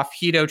payoff,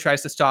 Hito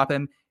tries to stop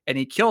him and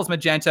he kills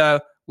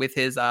Magenta with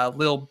his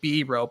little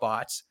bee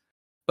robot.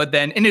 But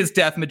then in his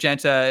death,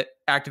 Magenta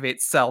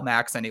activates Cell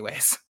Max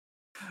anyways.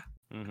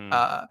 Mm-hmm.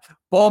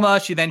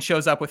 Bulma, she then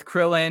shows up with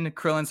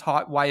Krillin's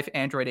hot wife,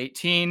 Android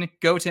 18,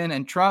 Goten,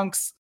 and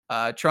Trunks.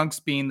 Trunks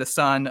being the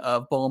son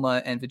of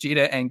Bulma and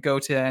Vegeta, and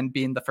Goten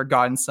being the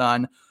forgotten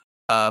son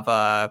of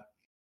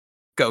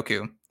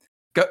Goku.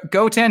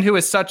 Goten, who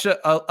is such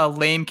a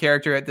lame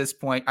character at this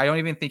point, I don't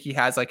even think he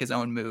has like his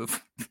own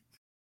move.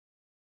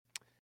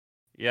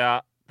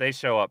 Yeah, they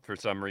show up for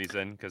some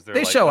reason because they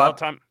like, show up.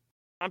 Time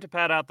to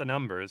pad out the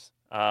numbers.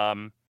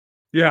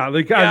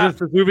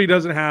 This movie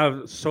doesn't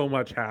have so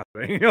much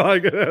happening.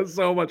 Like it has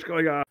so much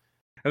going on,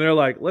 and they're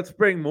like, let's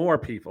bring more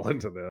people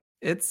into this.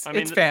 It's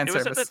fan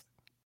service.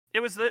 It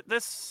was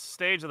this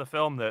stage of the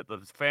film that the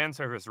fan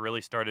service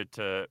really started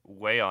to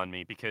weigh on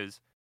me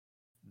because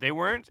they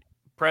weren't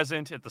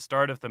present at the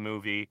start of the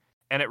movie,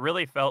 and it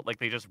really felt like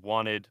they just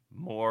wanted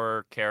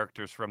more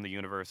characters from the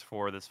universe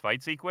for this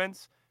fight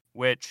sequence,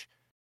 which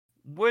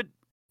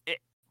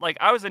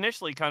I was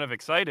initially kind of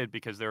excited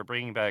because they were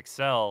bringing back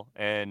Cell,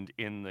 and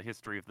in the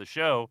history of the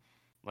show,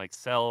 Like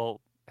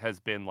Cell has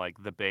been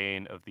like the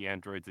bane of the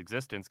android's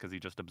existence because he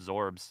just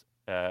absorbs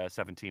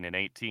 17 and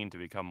 18 to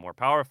become more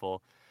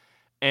powerful.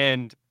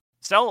 And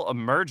Cell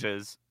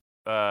emerges,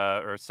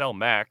 or Cell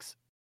Max,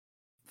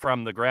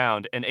 from the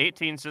ground, and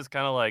 18's just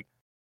kind of like,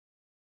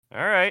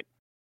 all right.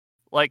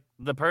 Like,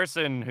 the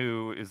person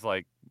who is,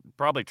 like,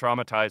 probably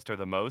traumatized her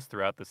the most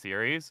throughout the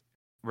series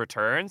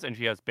returns, and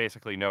she has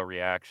basically no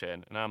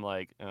reaction. And I'm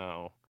like,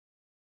 oh.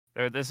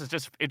 It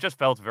just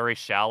felt very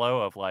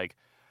shallow of, like,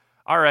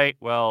 all right,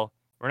 well,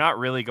 we're not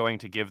really going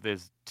to give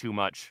this too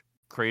much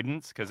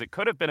credence, because it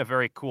could have been a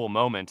very cool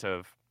moment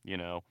of,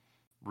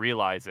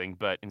 realizing,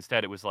 but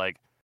instead it was like,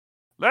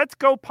 let's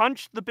go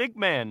punch the big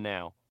man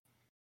now.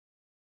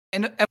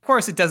 And of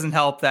course, it doesn't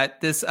help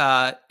that this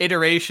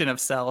iteration of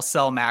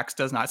Cell Max,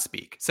 does not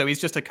speak. So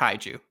he's just a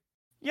kaiju.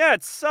 Yeah,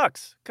 it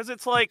sucks. Because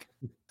it's like,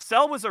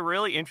 Cell was a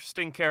really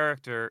interesting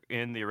character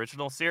in the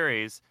original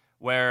series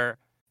where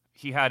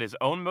he had his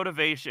own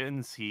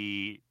motivations.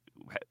 He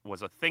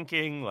was a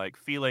thinking, like,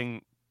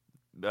 feeling,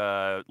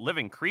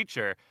 living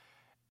creature.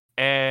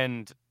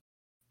 And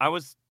I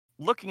was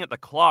looking at the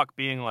clock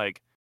being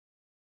like,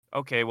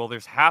 okay, well,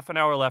 there's half an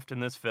hour left in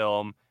this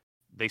film.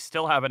 They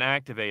still haven't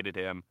activated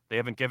him. They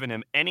haven't given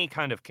him any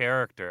kind of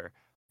character.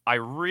 I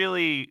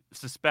really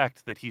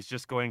suspect that he's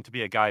just going to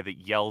be a guy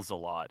that yells a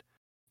lot.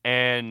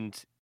 And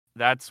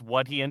that's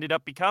what he ended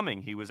up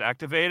becoming. He was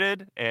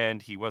activated,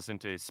 and he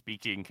wasn't a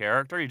speaking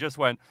character. He just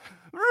went...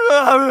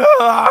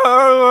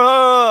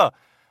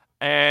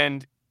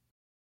 And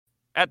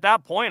at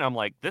that point, I'm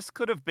like, this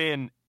could have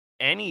been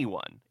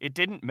anyone. It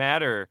didn't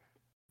matter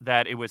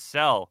that it was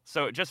Cell.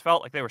 So it just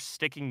felt like they were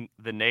sticking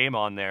the name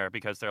on there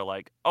because they're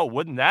like, oh,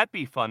 wouldn't that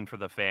be fun for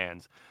the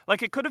fans?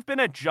 Like, it could have been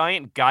a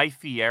giant Guy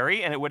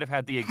Fieri, and it would have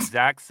had the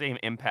exact same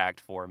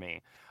impact for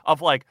me.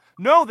 Of like,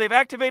 no, they've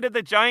activated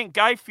the giant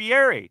Guy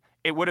Fieri.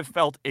 It would have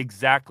felt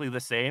exactly the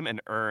same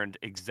and earned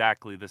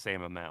exactly the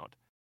same amount.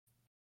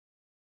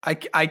 I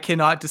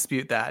cannot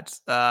dispute that.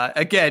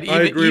 Again,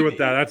 I agree with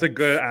that. That's a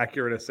good,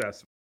 accurate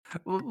assessment.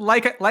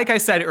 Like I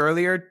said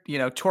earlier,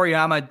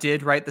 Toriyama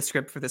did write the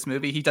script for this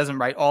movie. He doesn't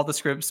write all the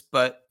scripts,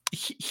 but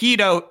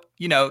Hito,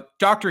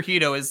 Dr.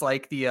 Hito is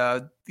like the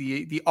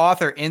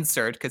author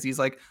insert, because he's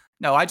like,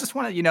 no, I just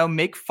want to,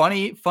 make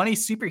funny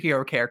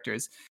superhero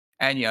characters.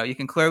 And, you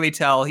can clearly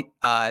tell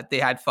they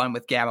had fun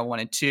with Gamma 1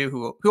 and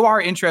 2, who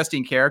are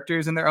interesting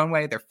characters in their own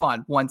way. They're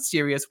fun. One's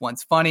serious,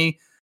 one's funny.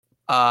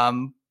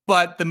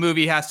 But the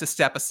movie has to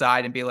step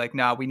aside and be like,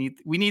 no, we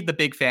need the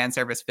big fan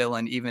service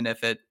villain, even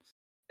if it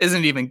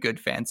isn't even good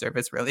fan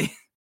service, really.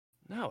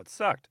 No, it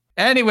sucked.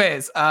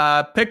 Anyways,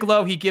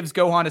 Piccolo, he gives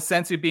Gohan a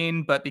senzu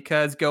bean, but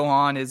because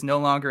Gohan is no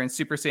longer in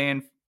Super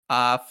Saiyan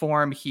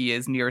form, he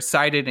is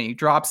nearsighted and he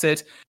drops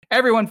it.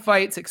 Everyone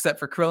fights except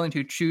for Krillin,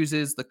 who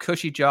chooses the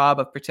cushy job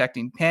of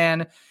protecting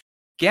Pan.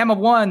 Gamma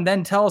 1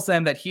 then tells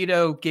them that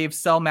Hito gave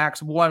Cell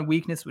Max one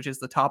weakness, which is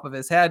the top of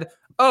his head.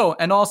 Oh,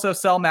 and also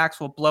Cell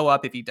Max will blow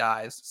up if he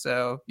dies.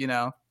 So,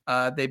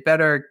 they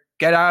better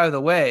get out of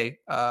the way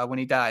when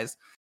he dies.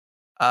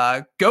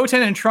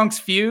 Goten and Trunks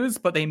fuse,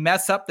 but they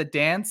mess up the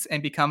dance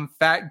and become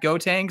fat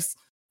Gotenks.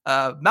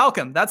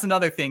 Malcolm, that's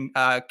another thing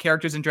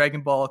characters in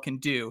Dragon Ball can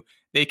do.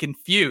 They can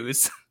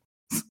fuse.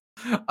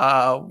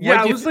 I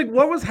was like,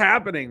 what was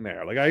happening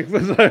there? Like, I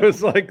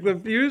was like, the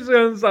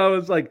fusions. I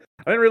was like,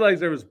 I didn't realize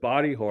there was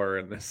body horror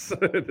in this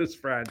this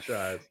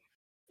franchise.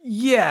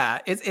 Yeah,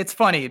 it's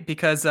funny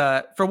because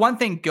for one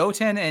thing,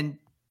 Goten and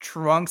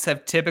Trunks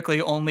have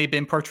typically only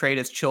been portrayed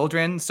as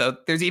children, so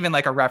there's even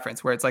like a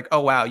reference where it's like,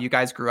 oh wow, you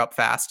guys grew up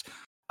fast,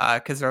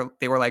 because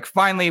they were like,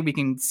 finally we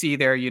can see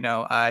their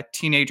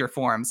teenager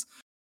forms.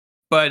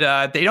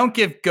 But they don't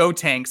give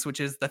Gotenks,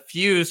 which is the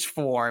fused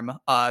form,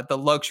 the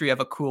luxury of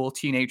a cool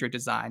teenager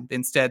design.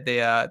 Instead,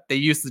 they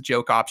use the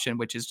joke option,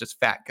 which is just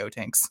fat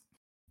Gotenks.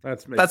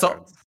 That's sense.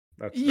 All.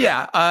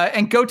 Yeah,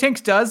 and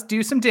Gotenks does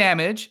do some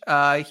damage.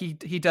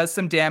 He does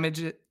some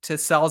damage to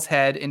Cell's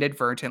head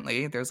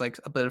inadvertently. There's like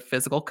a bit of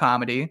physical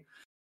comedy.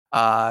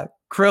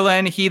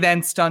 Krillin, he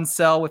then stuns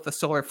Cell with the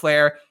solar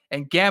flare,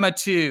 and Gamma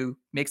 2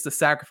 makes the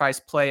sacrifice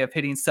play of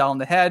hitting Cell in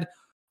the head.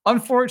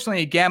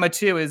 Unfortunately, Gamma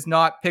 2 is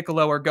not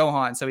Piccolo or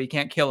Gohan, so he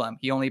can't kill him.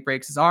 He only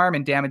breaks his arm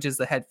and damages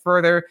the head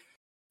further.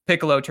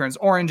 Piccolo turns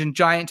orange and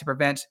giant to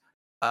prevent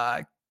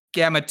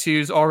Gamma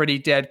 2's already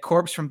dead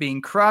corpse from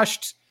being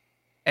crushed.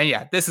 And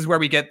yeah, this is where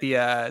we get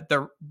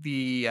the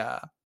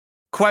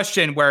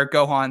question where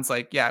Gohan's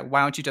like, yeah,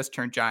 why don't you just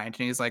turn giant?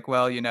 And he's like,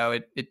 well,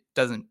 it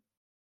doesn't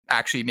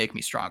actually make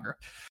me stronger.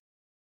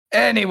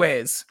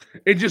 Anyways,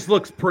 it just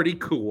looks pretty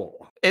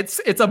cool.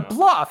 It's a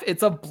bluff.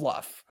 It's a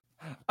bluff.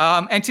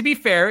 And to be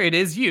fair, it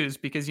is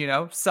used because,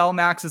 Cell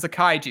Max is a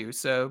kaiju.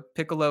 So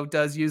Piccolo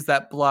does use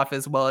that bluff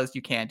as well as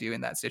you can do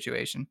in that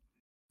situation.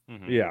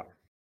 Mm-hmm. Yeah.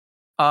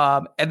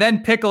 And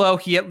then Piccolo,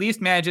 he at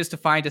least manages to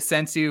find a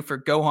senzu for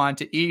Gohan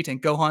to eat.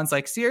 And Gohan's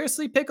like,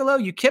 seriously, Piccolo,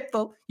 you kept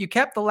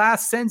the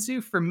last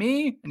senzu for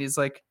me? And he's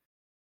like,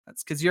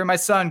 that's because you're my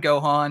son,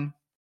 Gohan.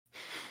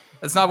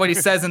 That's not what he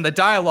says in the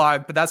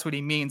dialogue, but that's what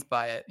he means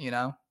by it,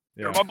 You're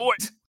my boy.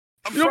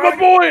 You're my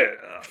boy.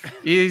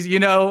 Is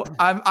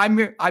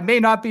I may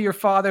not be your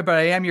father, but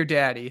I am your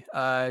daddy.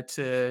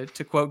 To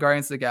quote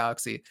Guardians of the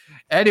Galaxy.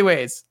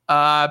 Anyways,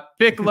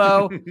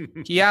 Piccolo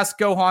he asks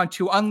Gohan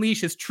to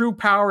unleash his true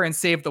power and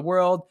save the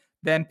world.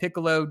 Then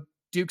Piccolo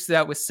dukes it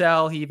out with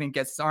Cell. He even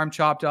gets his arm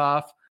chopped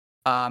off.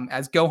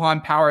 As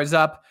Gohan powers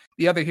up,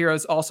 the other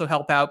heroes also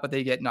help out, but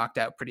they get knocked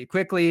out pretty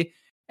quickly.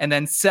 And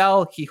then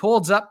Cell he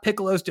holds up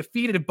Piccolo's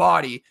defeated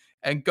body,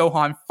 and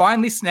Gohan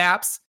finally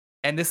snaps.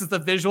 And this is a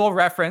visual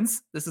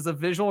reference. This is a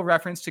visual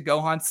reference to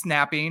Gohan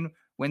snapping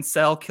when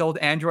Cell killed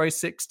Android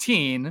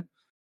 16.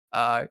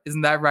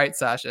 Isn't that right,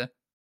 Sasha?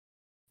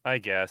 I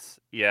guess.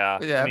 Yeah.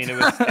 Yeah. I mean,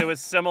 it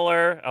was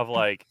similar of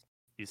like,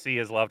 you see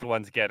his loved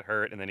ones get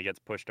hurt and then he gets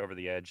pushed over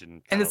the edge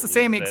and it's the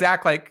same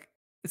exact, like,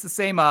 it's the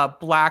same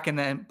black and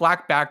then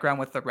black background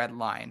with the red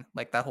line,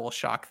 like that whole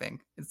shock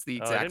thing. It's the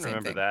exact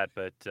same thing. I didn't remember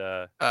that,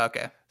 but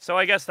okay. So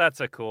I guess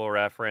that's a cool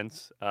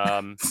reference.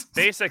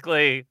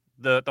 Basically,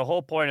 the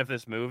whole point of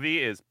this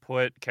movie is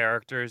put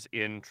characters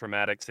in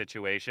traumatic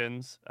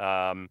situations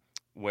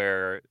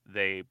where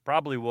they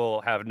probably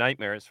will have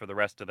nightmares for the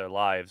rest of their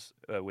lives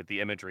with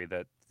the imagery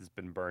that has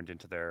been burned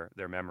into their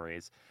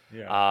memories.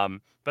 Yeah.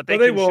 But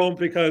they won't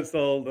because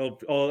they'll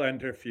all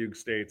enter fugue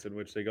states in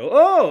which they go,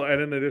 oh,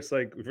 and then they just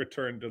like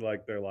return to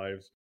like their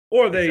lives.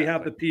 Or they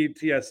have the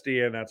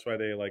PTSD and that's why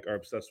they like are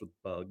obsessed with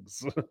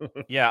bugs.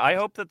 Yeah, I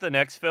hope that the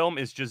next film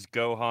is just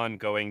Gohan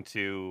going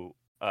to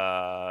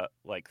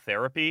like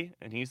therapy,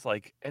 and he's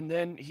like, and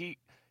then he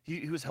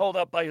was held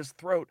up by his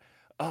throat,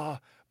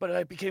 but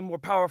I became more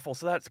powerful,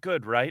 so that's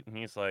good, right? And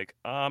he's like,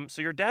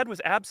 so your dad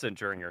was absent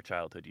during your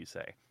childhood, you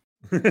say?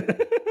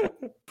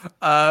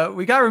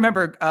 We gotta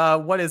remember,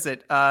 what is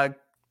it?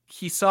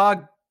 He saw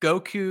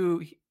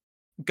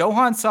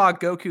Gohan saw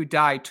Goku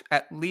die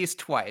at least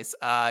twice.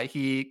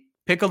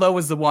 Piccolo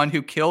was the one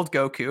who killed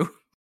Goku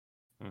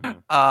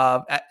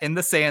in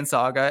the Saiyan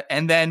saga,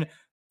 and then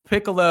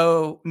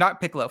Goku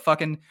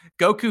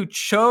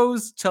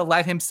chose to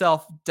let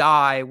himself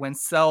die when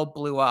Cell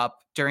blew up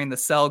during the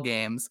Cell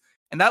games.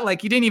 And that,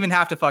 like, he didn't even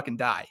have to fucking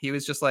die. He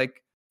was just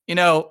like,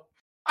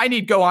 I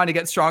need Gohan to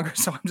get stronger,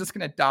 so I'm just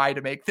going to die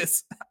to make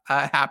this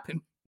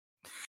happen.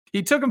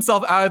 He took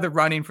himself out of the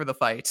running for the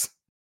fight.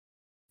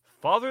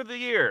 Father of the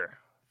Year.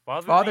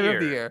 Father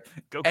of the Year.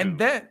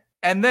 Goku.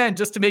 And then,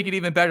 just to make it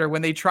even better,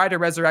 when they try to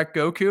resurrect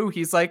Goku,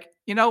 he's like,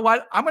 you know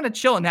what? I'm going to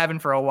chill in heaven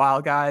for a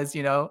while, guys.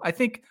 I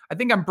think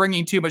I'm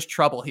bringing too much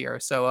trouble here.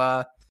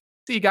 So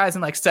see you guys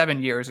in like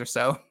 7 years or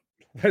so.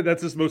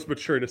 That's his most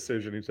mature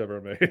decision he's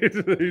ever made.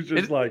 He's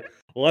just like,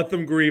 let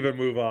them grieve and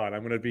move on. I'm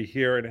going to be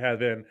here in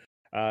heaven,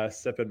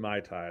 sipping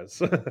Mai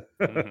Tais.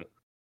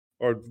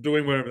 Or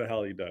doing whatever the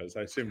hell he does.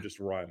 I assume just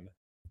run.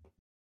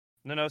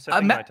 No,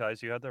 sipping Mai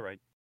Tais. You had that right.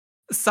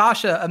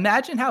 Sasha,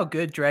 imagine how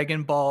good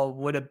Dragon Ball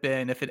would have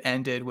been if it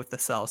ended with the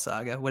Cell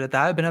saga. Would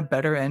that have been a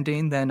better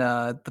ending than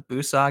the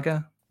Buu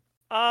saga?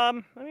 I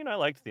mean, I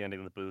liked the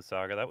ending of the Buu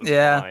saga. That was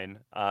fine.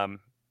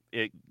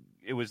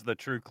 It was the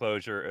true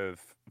closure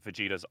of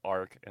Vegeta's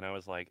arc, and I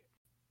was like,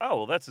 oh,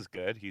 well, that's as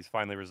good. He's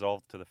finally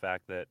resolved to the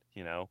fact that,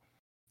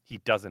 he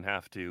doesn't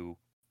have to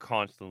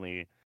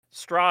constantly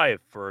strive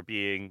for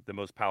being the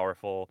most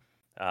powerful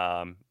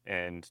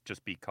and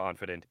just be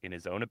confident in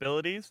his own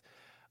abilities.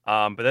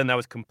 But then that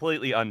was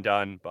completely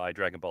undone by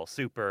Dragon Ball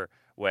Super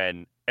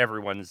when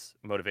everyone's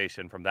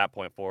motivation from that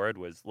point forward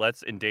was,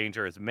 let's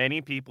endanger as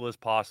many people as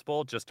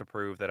possible just to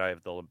prove that I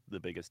have the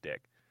biggest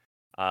dick.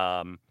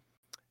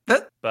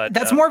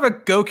 That's more of a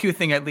Goku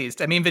thing, at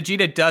least. I mean,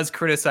 Vegeta does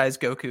criticize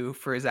Goku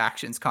for his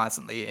actions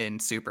constantly in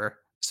Super,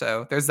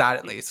 so there's that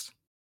at least.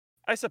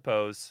 I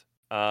suppose.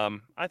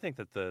 I think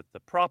that the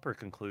proper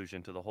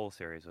conclusion to the whole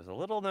series was a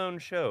little-known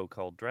show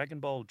called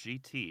Dragon Ball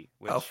GT.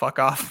 Which, fuck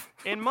off.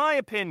 In my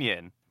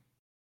opinion,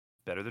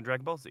 better than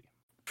Dragon Ball Z.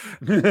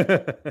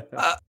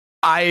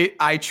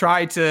 I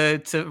tried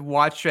to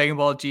watch Dragon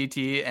Ball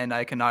GT, and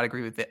I cannot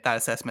agree with that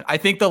assessment. I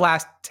think the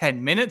last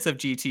 10 minutes of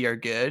GT are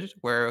good,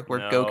 where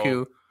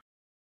Goku...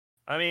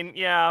 I mean,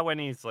 yeah, when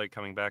he's like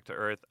coming back to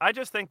Earth. I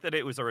just think that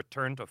it was a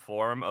return to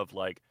form of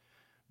like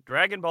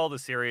Dragon Ball the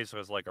series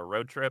was like a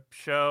road trip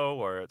show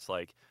where it's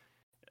like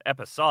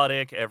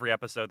episodic. Every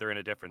episode they're in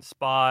a different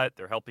spot.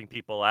 They're helping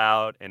people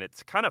out, and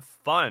it's kind of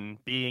fun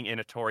being in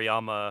a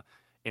Toriyama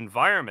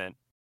environment.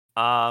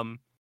 And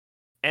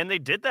they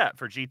did that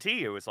for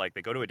GT. It was like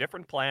they go to a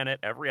different planet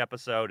every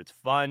episode. It's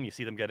fun. You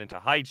see them get into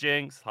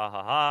hijinks. Ha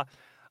ha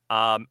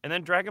ha. And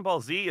then Dragon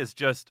Ball Z is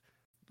just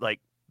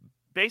like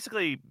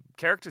basically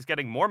characters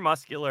getting more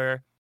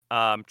muscular,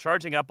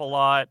 charging up a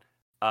lot.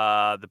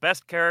 The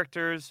best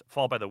characters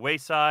fall by the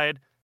wayside.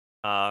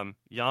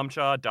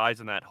 Yamcha dies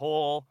in that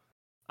hole.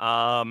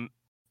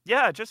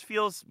 It just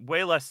feels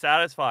way less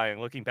satisfying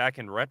looking back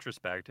in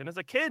retrospect. And as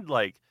a kid,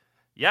 like,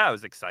 yeah, it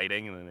was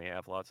exciting. And then they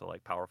have lots of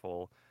like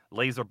powerful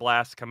laser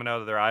blasts coming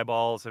out of their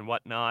eyeballs and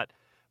whatnot.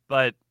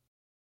 But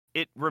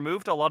it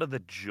removed a lot of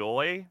the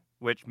joy,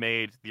 which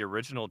made the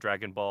original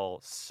Dragon Ball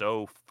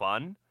so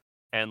fun.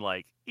 And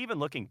like, even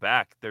looking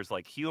back, there's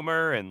like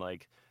humor and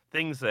like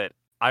things that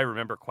I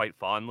remember quite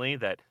fondly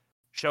that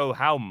show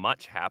how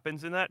much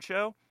happens in that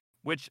show,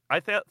 which I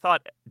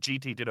thought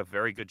GT did a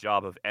very good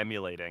job of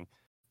emulating.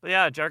 But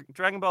yeah,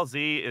 Dragon Ball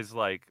Z is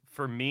like,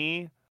 for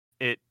me,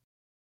 it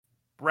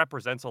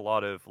represents a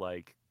lot of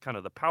like kind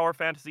of the power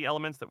fantasy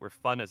elements that were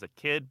fun as a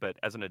kid, but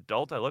as an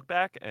adult I look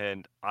back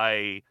and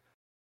I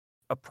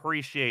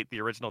appreciate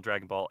the original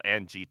Dragon Ball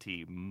and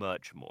GT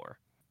much more.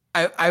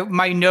 I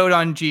my note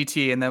on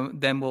GT,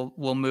 and then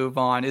we'll move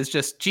on, is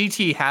just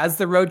GT has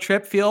the road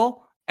trip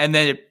feel, and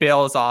then it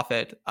bails off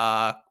it.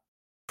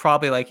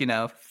 Probably like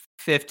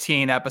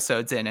 15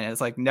 episodes in, and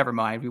it's like, never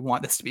mind, we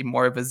want this to be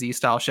more of a Z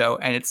style show,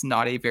 and it's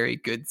not a very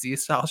good Z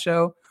style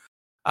show.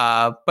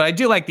 But I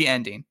do like the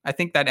ending. I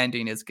think that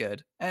ending is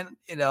good, and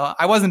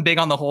I wasn't big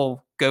on the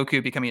whole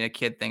Goku becoming a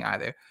kid thing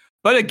either.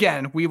 But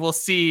again, we will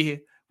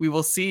see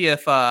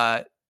if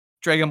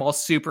Dragon Ball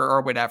Super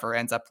or whatever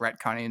ends up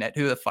retconning it.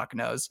 Who the fuck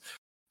knows?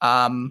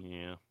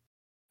 Yeah.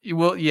 You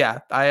will, yeah.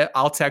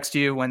 I'll text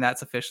you when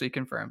that's officially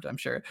confirmed, I'm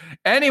sure.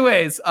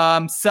 Anyways,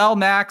 Cell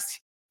Max,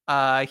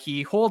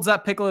 he holds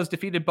up Piccolo's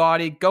defeated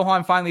body.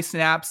 Gohan finally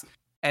snaps,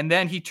 and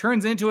then he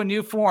turns into a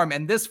new form,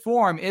 and this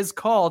form is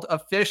called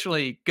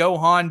officially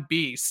Gohan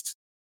Beast.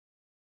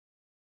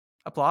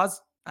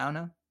 Applause? I don't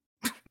know.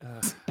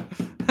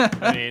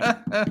 I mean,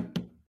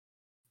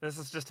 this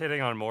is just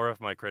hitting on more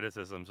of my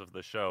criticisms of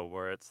the show,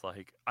 where it's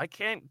like, I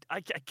can't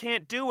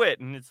do it,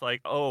 and it's like,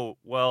 oh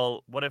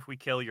well, what if we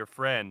kill your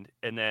friend?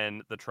 And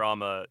then the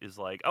trauma is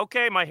like,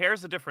 okay, my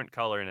hair's a different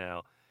color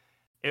now.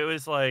 It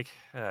was like,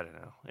 I don't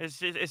know, it's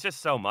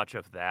just so much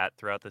of that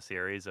throughout the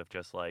series of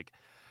just like,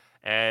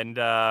 and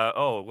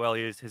oh well,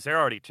 his hair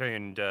already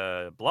turned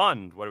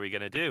blonde. What are we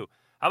gonna do?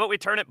 How about we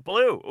turn it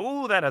blue?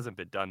 Ooh, that hasn't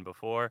been done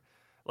before.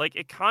 Like,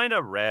 it kind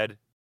of read.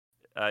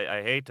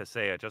 I hate to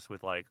say it, just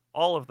with like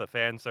all of the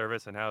fan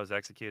service and how it was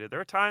executed,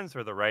 there are times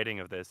where the writing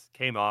of this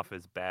came off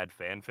as bad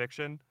fan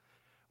fiction,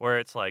 where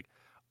it's like,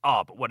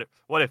 oh, but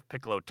what if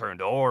Piccolo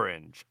turned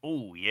orange?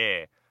 Oh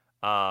yeah.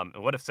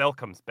 And what if Cell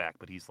comes back,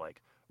 but he's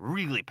like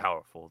really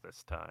powerful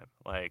this time?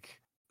 Like,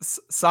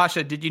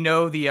 Sasha, did you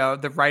know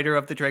the writer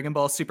of the Dragon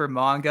Ball Super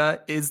manga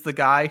is the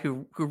guy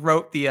who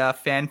wrote the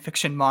fan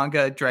fiction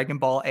manga Dragon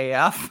Ball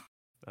AF?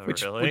 Oh,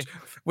 really?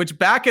 Which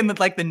back in the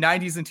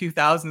 90s and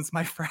 2000s,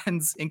 my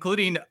friends,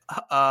 including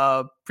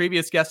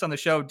previous guest on the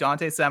show,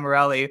 Dante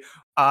Samarelli,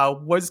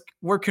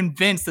 were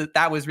convinced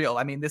that was real.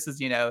 I mean, this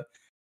is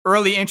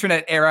early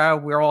internet era.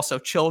 We're also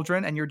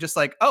children, and you're just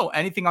like, oh,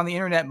 anything on the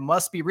internet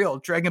must be real.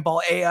 Dragon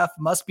Ball AF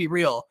must be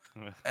real,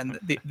 and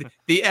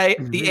the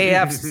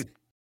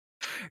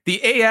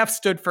AF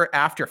stood for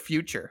after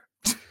future.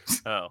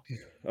 Oh,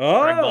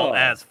 Dragon Ball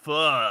as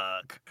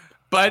fuck.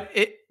 But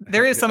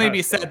there is something to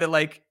be said that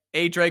like,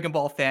 a Dragon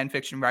Ball fan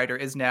fiction writer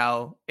is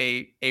now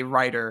a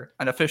writer,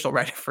 an official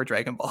writer for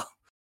Dragon Ball.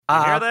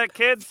 You hear that,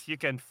 kids? You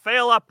can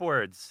fail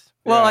upwards.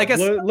 Well, I guess.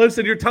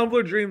 Listen, your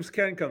Tumblr dreams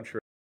can come true.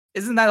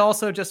 Isn't that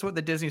also just what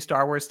the Disney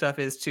Star Wars stuff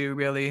is too?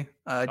 Really,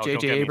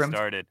 J.J. Abrams.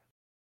 Started.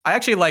 I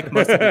actually like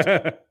most of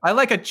it. I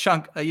like a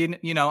chunk. I'm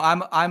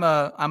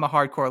a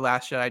hardcore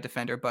Last Jedi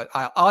defender, but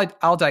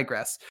I'll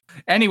digress.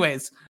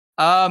 Anyways.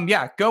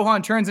 Yeah,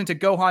 Gohan turns into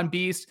Gohan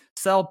Beast.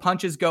 Cell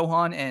punches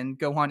Gohan, and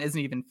Gohan isn't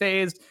even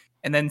phased.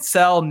 And then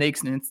Cell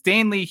makes an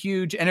insanely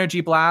huge energy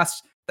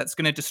blast that's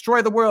going to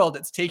destroy the world.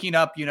 It's taking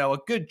up, a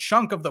good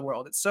chunk of the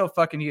world. It's so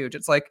fucking huge.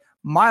 It's like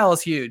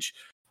miles huge.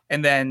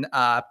 And then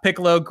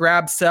Piccolo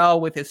grabs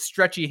Cell with his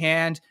stretchy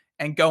hand,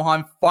 and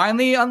Gohan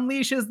finally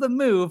unleashes the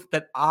move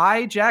that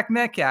Jack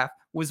Metcalf,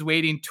 was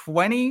waiting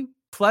 20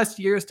 plus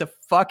years to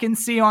fucking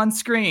see on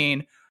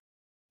screen,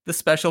 the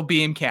Special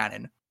Beam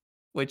Cannon,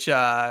 which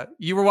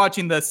you were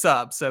watching the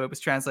sub, so it was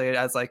translated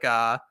as like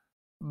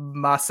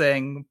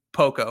Maseng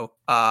Poco,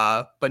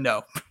 but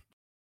no.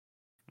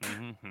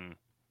 Mm-hmm.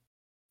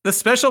 The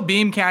Special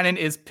Beam Cannon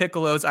is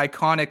Piccolo's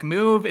iconic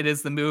move. It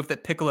is the move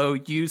that Piccolo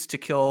used to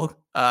kill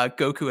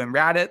Goku and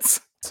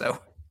Raditz. So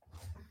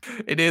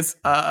it is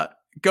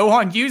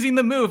Gohan using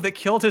the move that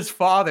killed his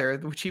father,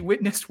 which he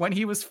witnessed when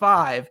he was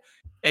 5,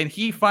 and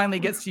he finally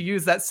gets to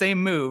use that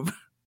same move.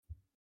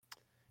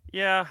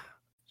 Yeah,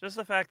 just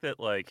the fact that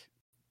like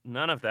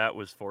none of that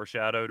was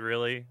foreshadowed,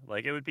 really.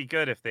 Like, it would be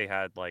good if they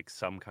had like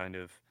some kind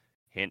of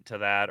hint to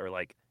that, or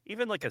like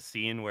even like a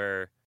scene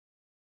where,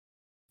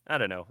 I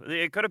don't know,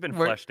 it could have been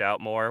fleshed out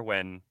more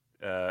when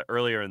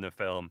earlier in the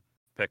film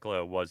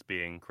Piccolo was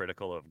being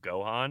critical of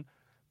Gohan,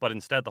 but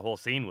instead the whole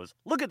scene was,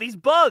 look at these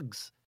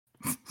bugs,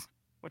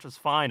 which was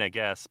fine, I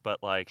guess.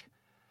 But like,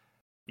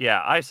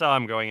 yeah, I saw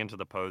him going into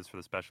the pose for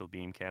the Special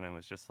Beam Cannon,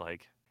 was just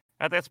like,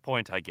 at this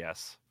point, I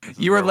guess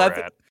you were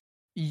led.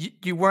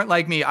 You weren't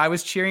like me. I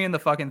was cheering in the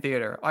fucking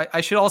theater. I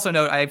should also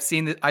note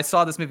I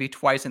saw this movie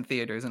twice in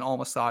theaters and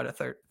almost saw it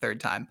a third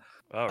time.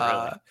 Oh,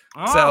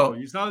 really? So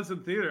you saw this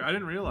in theater? I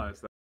didn't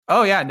realize that.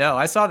 Oh yeah, no,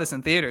 I saw this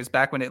in theaters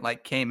back when it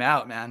like came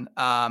out, man.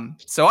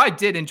 So I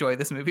did enjoy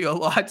this movie a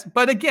lot.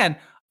 But again,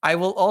 I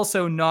will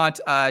also not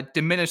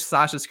diminish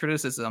Sasha's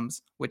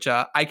criticisms, which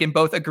I can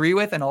both agree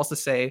with and also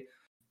say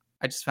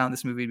I just found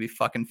this movie to be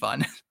fucking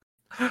fun.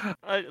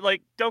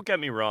 Like, don't get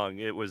me wrong.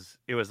 It was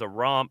a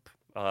romp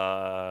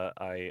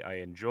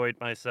I enjoyed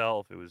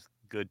myself. It was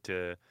good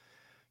to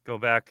go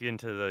back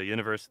into the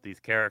universe of these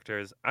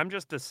characters. I'm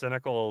just a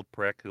cynical old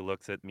prick who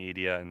looks at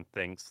media and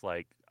thinks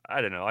like,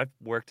 I don't know, I've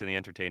worked in the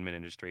entertainment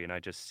industry and I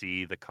just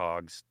see the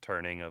cogs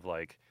turning of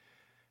like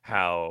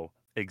how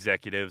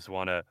executives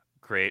want to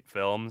create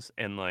films,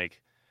 and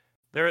like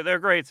they're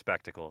great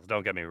spectacles,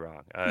 don't get me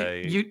wrong.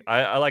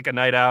 I like a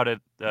night out at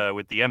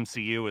with the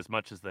MCU as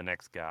much as the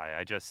next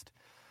guy.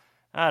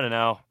 I don't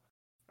know.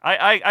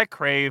 I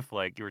crave,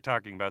 like you were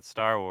talking about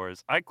Star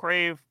Wars. I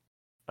crave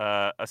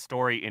a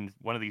story in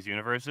one of these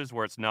universes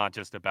where it's not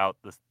just about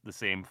the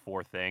same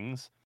four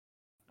things.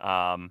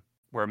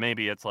 Where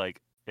maybe it's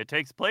like it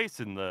takes place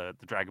in the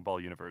Dragon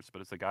Ball universe,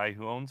 but it's a guy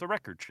who owns a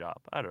record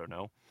shop. I don't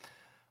know.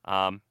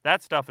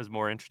 That stuff is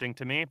more interesting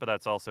to me, but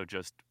that's also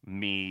just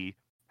me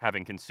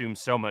having consumed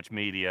so much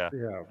media.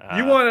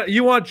 Yeah,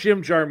 you want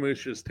Jim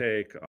Jarmusch's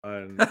take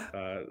on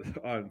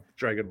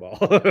Dragon Ball.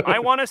 I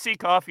want to see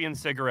coffee and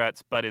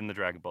cigarettes, but in the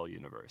Dragon Ball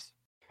universe.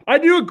 I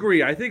do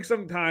agree. I think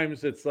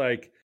sometimes it's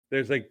like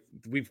there's like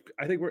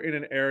I think we're in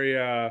an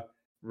area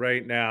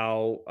right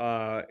now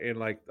in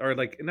like, or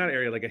like in that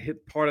area, like a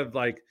hit part of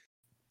like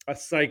a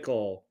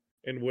cycle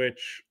in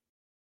which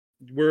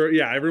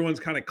everyone's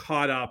kind of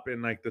caught up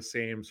in like the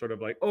same sort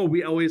of like, oh,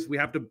 we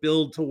have to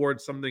build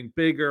towards something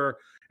bigger,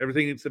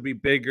 everything needs to be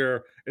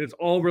bigger, and it's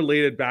all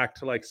related back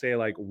to like, say,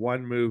 like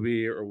one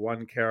movie or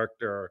one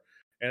character.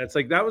 And it's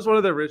like that was one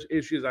of the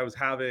issues I was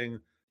having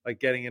like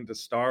getting into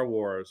Star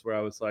Wars, where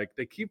I was like,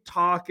 they keep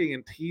talking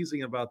and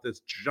teasing about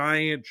this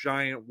giant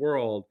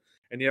world,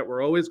 and yet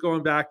we're always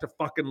going back to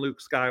fucking Luke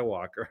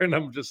Skywalker. And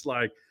I'm just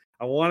like,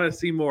 I want to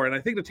see more. And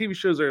I think the TV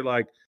shows are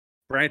like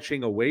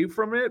branching away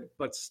from it,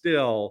 but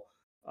still,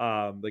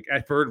 like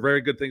I've heard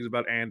very good things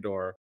about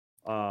Andor,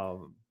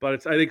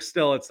 but I think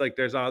still it's like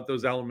there's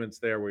those elements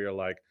there where you're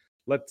like,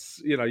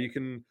 let's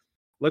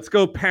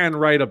go pan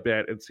right a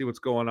bit and see what's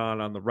going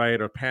on the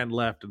right, or pan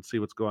left and see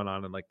what's going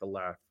on in like the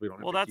left.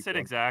 Well, that's it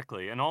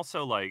exactly. And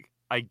also, like,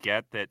 I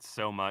get that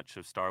so much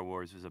of Star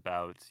Wars is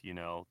about,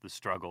 the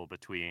struggle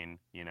between,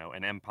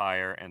 an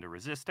empire and a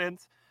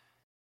resistance,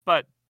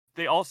 but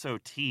they also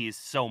tease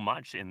so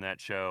much in that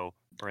show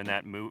or in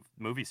that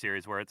movie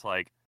series where it's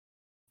like,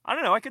 I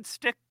don't know, I could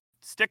stick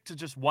to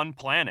just one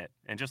planet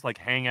and just like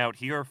hang out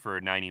here for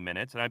 90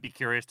 minutes, and I'd be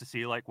curious to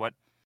see like what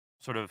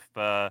sort of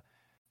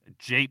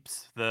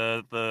japes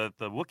the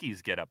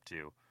Wookiees get up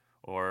to,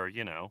 or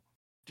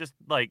just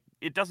like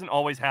it doesn't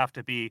always have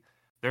to be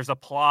there's a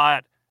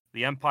plot,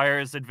 the Empire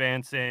is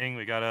advancing,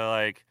 we gotta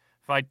like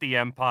fight the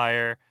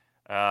Empire,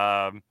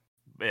 and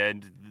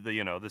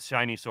the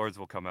shiny swords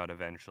will come out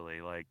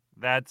eventually. Like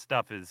that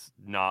stuff is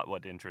not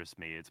what interests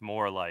me. It's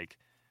more like,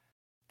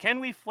 can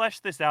we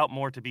flesh this out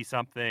more to be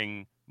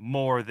something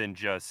more than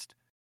just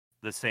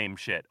the same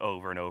shit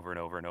over and over and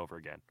over and over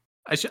again?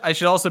 I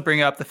should also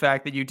bring up the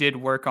fact that you did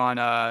work on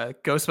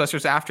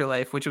Ghostbusters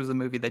Afterlife, which was a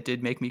movie that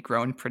did make me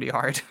groan pretty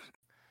hard.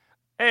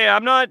 Hey,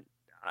 I'm not...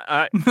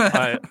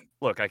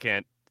 look, I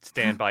can't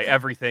stand by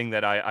everything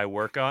that I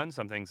work on.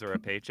 Some things are a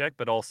paycheck,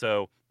 but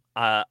also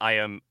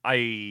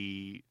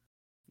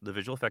the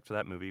visual effects for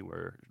that movie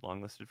were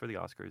longlisted for the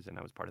Oscars, and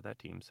I was part of that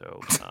team, so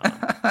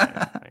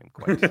I am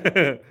quite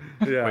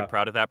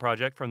proud of that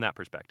project from that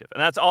perspective. And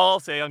that's all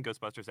I'll say on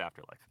Ghostbusters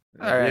Afterlife.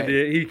 All right.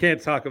 He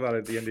can't talk about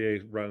it. The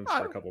NDA runs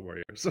for a couple more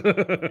years.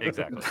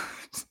 Exactly.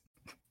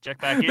 Check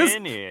back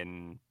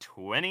in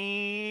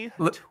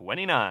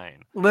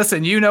 2029.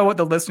 Listen, you know what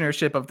the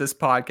listenership of this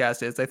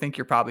podcast is. I think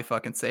you're probably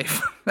fucking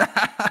safe.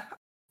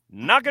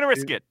 Not gonna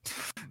risk it.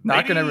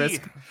 Not gonna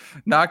risk.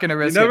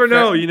 You never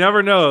know. You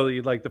never know.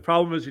 Like the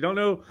problem is you don't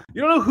know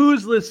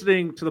who's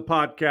listening to the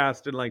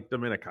podcast in like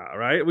Dominica,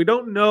 right? We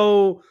don't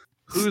know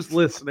who's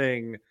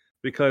listening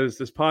because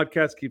this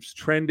podcast keeps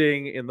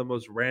trending in the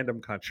most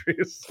random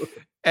countries.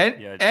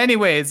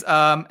 Anyways,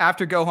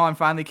 after Gohan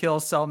finally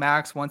kills Cell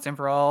Max once and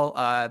for all,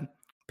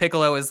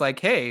 Piccolo is like,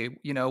 hey,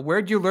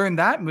 where'd you learn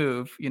that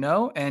move?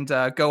 And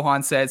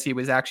Gohan says he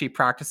was actually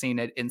practicing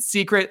it in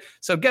secret.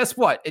 So guess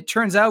what? It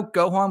turns out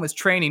Gohan was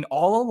training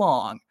all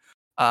along.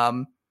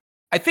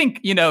 I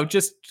think,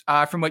 just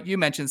from what you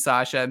mentioned,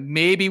 Sasha,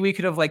 maybe we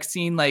could have like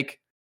seen like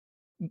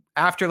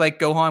after like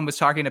Gohan was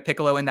talking to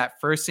Piccolo in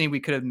that first scene, we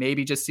could have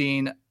maybe just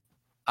seen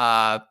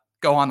Gohan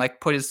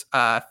like put his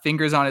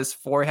fingers on his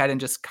forehead and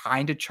just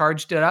kind of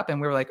charged it up. And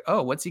we were like,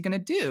 oh, what's he going to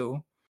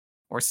do?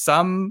 Or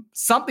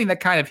something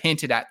that kind of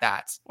hinted at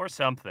that. Or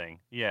something.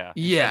 Yeah.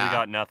 Yeah. So we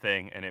got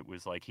nothing, and it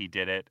was like he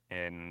did it,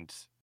 and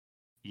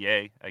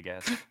yay, I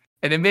guess.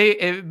 And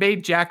it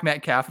made Jack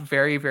Metcalf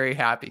very, very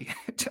happy.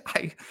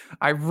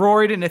 I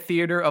roared in a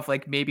theater of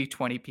like maybe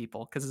 20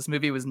 people because this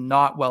movie was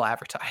not well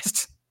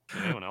advertised.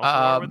 Did anyone else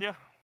roar with you?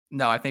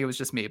 No, I think it was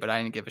just me, but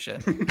I didn't give a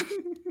shit.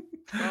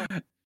 Well,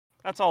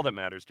 that's all that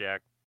matters,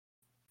 Jack.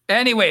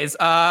 Anyways,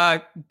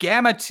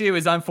 Gamma 2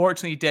 is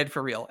unfortunately dead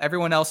for real.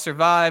 Everyone else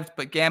survived,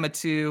 but Gamma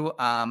 2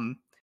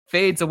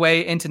 fades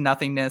away into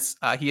nothingness.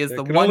 He is there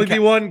the can one. Only be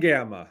one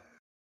Gamma.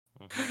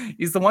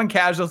 He's the one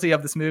casualty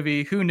of this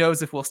movie. Who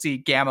knows if we'll see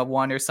Gamma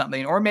 1 or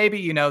something, or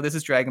maybe this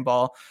is Dragon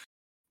Ball.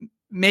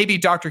 maybe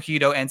Dr.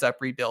 Hito ends up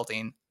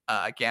rebuilding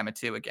Gamma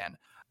 2 again.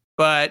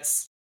 But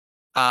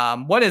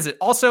what is it?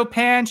 Also,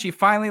 Pan, she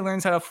finally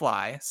learns how to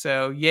fly.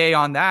 So yay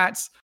on that.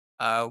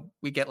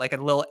 We get like a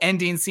little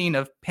ending scene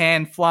of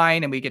Pan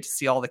flying, and we get to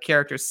see all the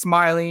characters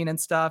smiling and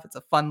stuff. It's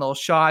a fun little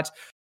shot.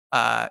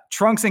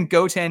 Trunks and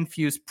Goten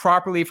fuse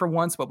properly for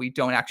once, but we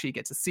don't actually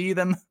get to see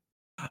them.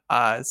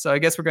 So I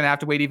guess we're going to have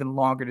to wait even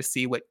longer to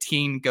see what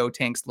Teen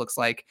Gotenks looks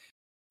like.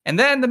 And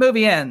then the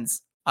movie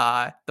ends.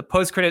 The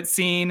post-credit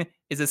scene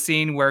is a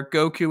scene where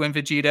Goku and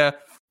Vegeta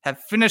have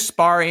finished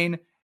sparring,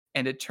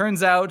 and it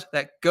turns out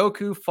that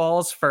Goku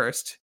falls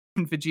first,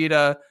 and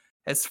Vegeta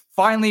has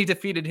finally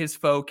defeated his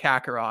foe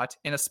Kakarot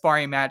in a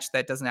sparring match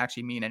that doesn't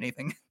actually mean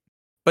anything.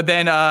 But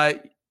then,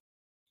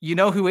 you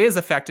know who is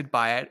affected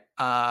by it?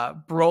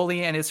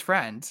 Broly and his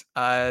friend.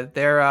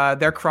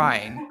 They're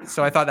crying,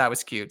 so I thought that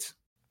was cute.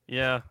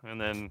 Yeah, and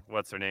then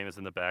what's her name is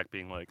in the back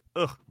being like,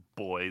 ugh,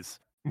 boys.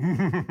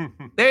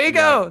 There you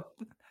go.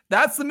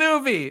 That's the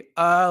movie.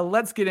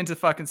 Let's get into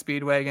fucking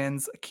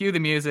Speedwagons. Cue the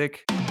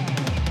music.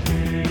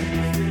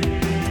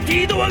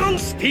 Speedwagon,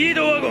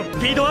 Speedwagon,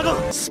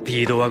 Speedwagon,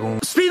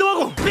 Speedwagon, Speedwagon,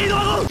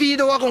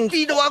 Speedwagon,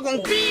 Speedwagon,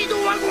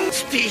 Speedwagon,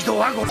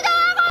 Speedwagon,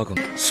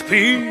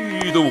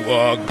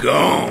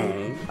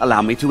 Speedwagon.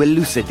 Allow me to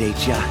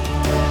elucidate ya.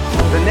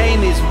 The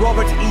name is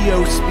Robert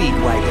E.O.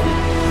 Speedwagon.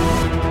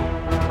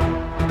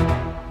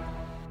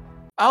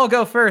 I'll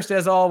go first,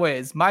 as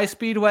always. My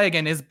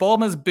Speedwagon is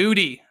Bulma's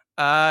booty.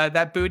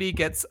 That booty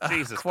gets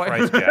Jesus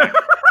Christ, Jack.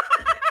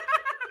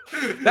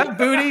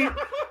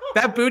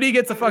 That booty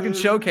gets a fucking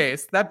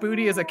showcase. That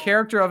booty is a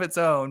character of its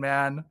own,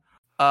 man.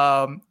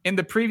 In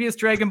the previous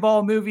Dragon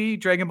Ball movie,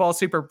 Dragon Ball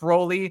Super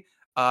Broly,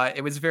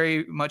 it was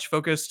very much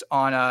focused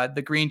on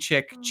the green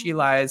chick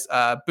Chilai's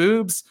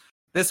boobs.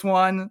 This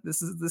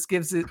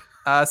gives it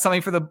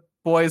something for the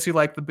boys who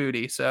like the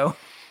booty. So.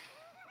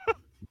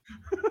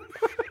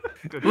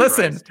 Good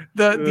Listen, Christ.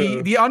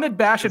 the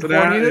unabashed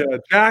horniness.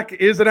 Jack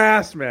is an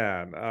ass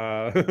man.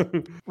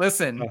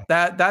 Listen,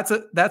 that's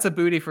a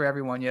booty for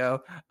everyone,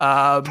 yo.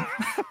 Throw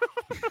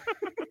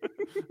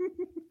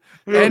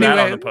that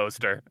on the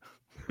poster.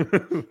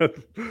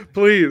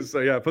 Please,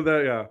 put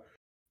that. Yeah,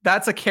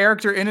 that's a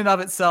character in and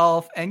of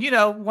itself. And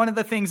one of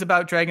the things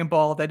about Dragon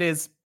Ball that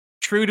is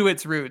true to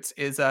its roots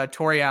is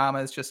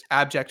Toriyama's just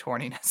abject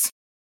horniness.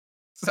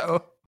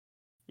 So,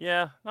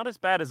 yeah, not as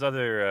bad as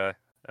other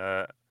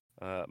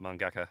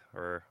mangaka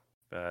or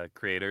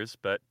creators,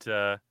 but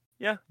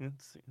yeah,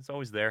 it's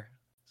always there.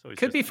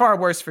 Could be far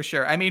worse for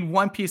sure. I mean,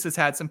 One Piece has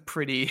had some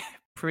pretty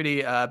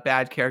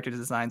bad character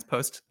designs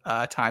post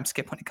time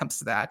skip when it comes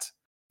to that.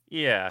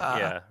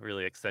 Yeah,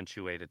 really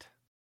accentuated.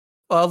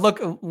 Well, look,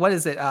 what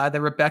is it? The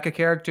Rebecca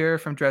character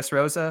from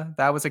Dressrosa.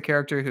 That was a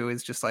character who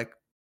is just like,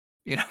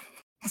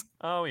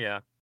 Oh yeah,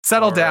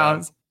 settle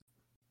down.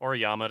 Or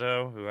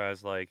Yamato, who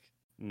has like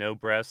no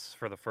breasts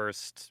for the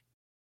first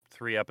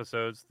 3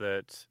 episodes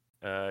that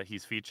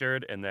he's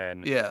featured, and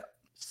then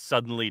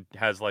suddenly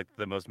has like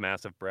the most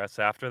massive breasts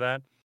after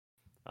that.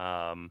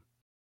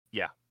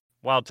 Yeah,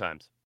 wild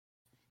times.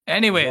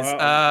 Anyways,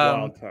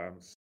 wild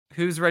times.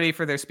 Who's ready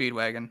for their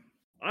Speedwagon?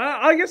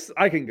 I guess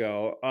I can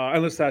go,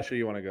 unless Sasha,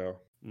 you want to go.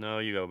 No,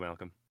 you go,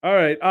 Malcolm. All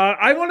right.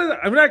 I'm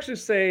gonna actually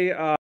say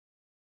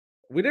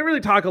we didn't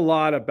really talk a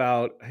lot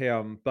about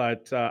him,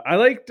 but I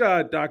liked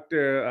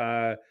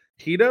Dr.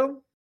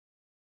 Hito.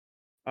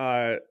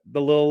 The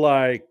little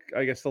the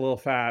little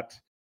fat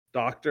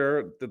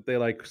doctor that they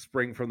like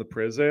spring from the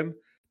prison.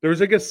 There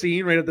was like a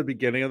scene right at the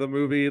beginning of the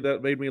movie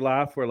that made me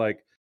laugh where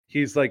like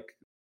he's like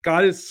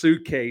got his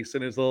suitcase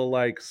and his little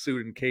like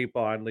suit and cape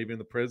on leaving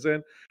the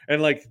prison,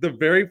 and like the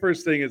very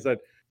first thing is that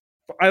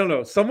I don't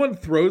know, someone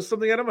throws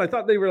something at him. I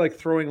thought they were like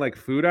throwing like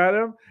food at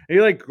him, and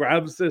he like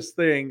grabs this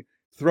thing,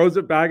 throws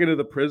it back into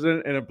the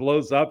prison, and it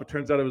blows up. It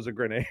turns out it was a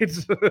grenade.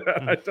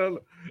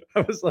 That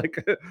was like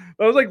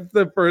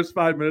the first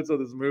 5 minutes of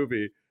this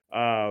movie.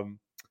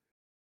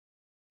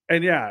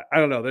 And yeah, I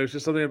don't know. There's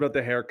just something about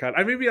the haircut.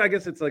 I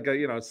guess it's like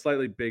a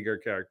slightly bigger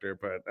character,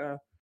 but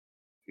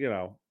we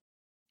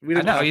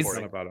didn't talk more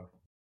about him.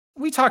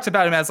 We talked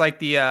about him as like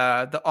the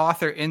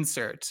author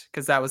insert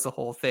because that was the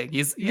whole thing.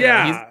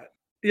 Yeah,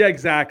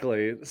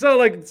 exactly. So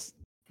like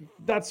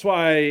that's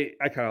why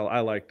I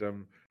liked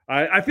him.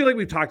 I feel like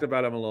we've talked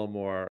about him a little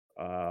more.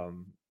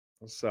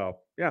 So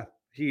yeah,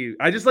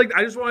 I just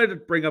wanted to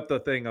bring up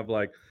the thing of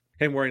like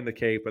him wearing the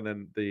cape and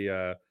then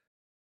the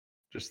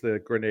just the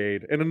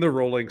grenade and then the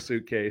rolling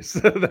suitcase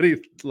that he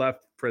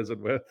left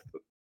prison with.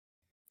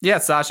 Yeah,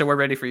 Sasha, we're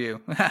ready for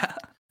you.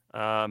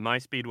 My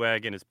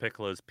Speedwagon is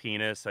Piccolo's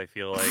penis. I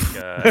feel like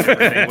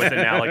everything was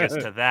analogous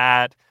to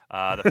that.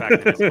 The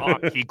fact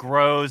that he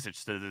grows,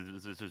 it's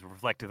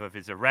reflective of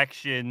his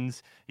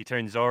erections. He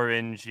turns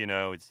orange.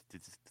 It's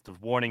the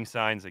warning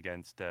signs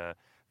against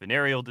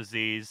venereal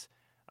disease.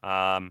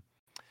 Yeah,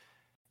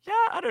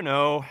 I don't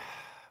know.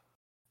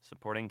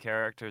 Supporting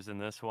characters in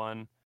this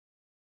one.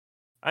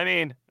 I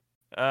mean,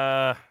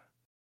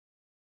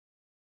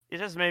 it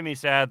just made me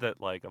sad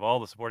that, like, of all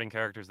the supporting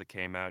characters that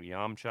came out,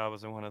 Yamcha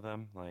wasn't one of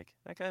them. Like,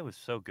 that guy was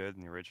so good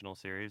in the original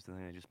series, and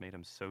then they just made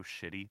him so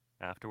shitty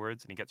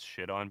afterwards, and he gets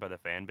shit on by the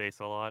fan base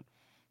a lot,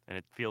 and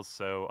it feels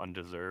so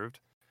undeserved.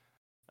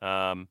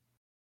 I'm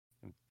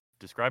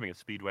describing a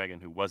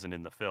Speedwagon who wasn't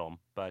in the film,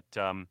 but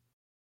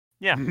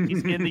yeah,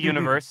 he's in the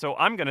universe, so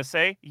I'm gonna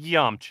say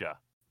Yamcha.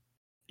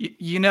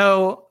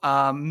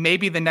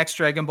 Maybe the next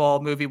Dragon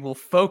Ball movie will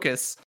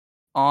focus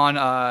on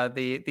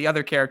the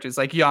other characters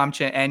like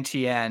Yamcha and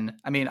Tien.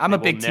 I mean, I'm a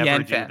big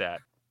Tien fan.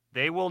 That.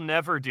 They will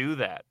never do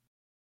that.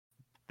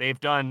 They've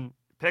done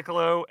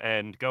Piccolo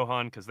and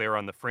Gohan because they were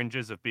on the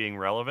fringes of being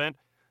relevant,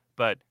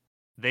 but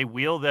they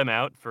wheel them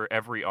out for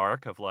every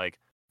arc of like,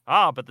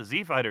 but the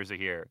Z Fighters are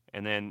here,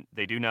 and then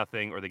they do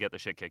nothing or they get the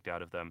shit kicked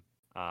out of them.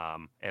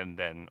 And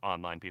then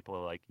online people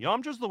are like,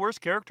 Yamcha's the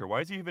worst character.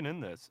 Why is he even in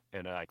this?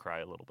 And I cry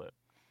a little bit.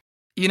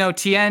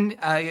 Tien,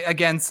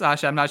 again,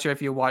 Sasha, I'm not sure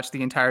if you watched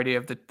the entirety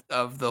of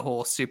the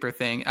whole Super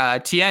thing.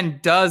 Tien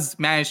does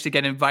manage to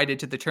get invited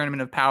to the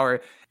Tournament of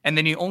Power, and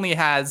then he only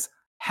has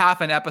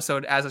half an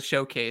episode as a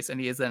showcase, and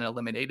he is then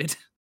eliminated.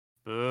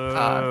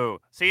 Boo.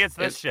 See, it's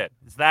this shit.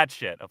 It's that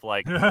shit of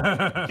like,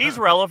 he's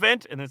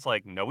relevant, and it's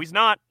like, no, he's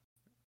not.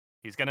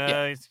 He's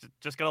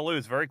just gonna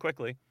lose very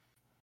quickly.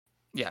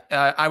 Yeah,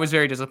 I was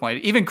very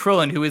disappointed. Even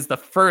Krillin, who is the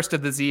first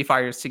of the Z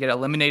Fighters to get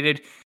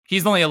eliminated,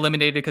 he's only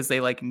eliminated because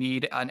they like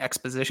need an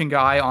exposition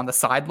guy on the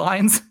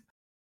sidelines.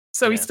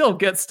 So he still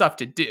gets stuff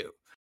to do.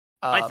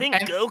 I think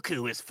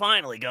Goku is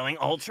finally going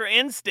Ultra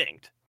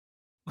Instinct.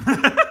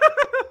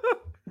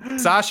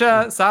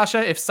 Sasha,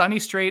 if Sunny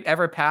Straight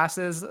ever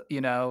passes,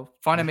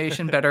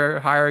 Funimation better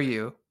hire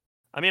you.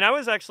 I mean, I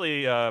was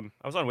actually I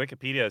was on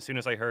Wikipedia as soon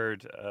as I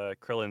heard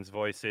Krillin's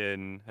voice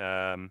in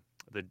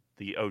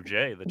the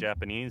OJ, the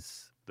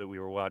Japanese that we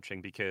were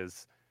watching,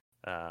 because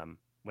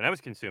when I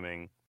was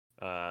consuming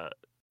Dragon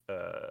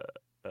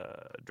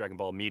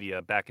Ball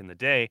media back in the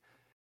day,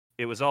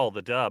 it was all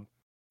the dub.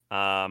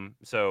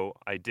 So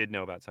I did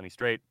know about Sunny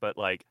Straight, but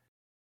like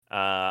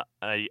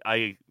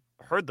I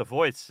heard the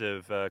voice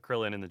of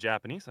Krillin in the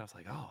Japanese, and I was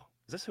like, oh,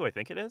 is this who I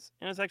think it is?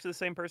 And it's actually the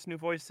same person who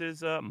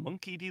voices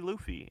Monkey D.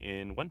 Luffy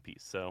in One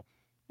Piece. So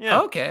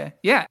yeah. Okay.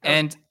 Yeah.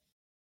 And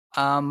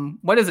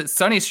what is it?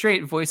 Sunny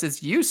Straight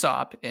voices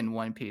Usopp in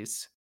One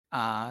Piece.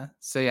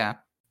 So yeah.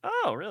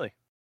 Oh, really?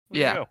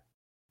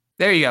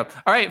 There you go.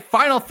 All right.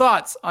 Final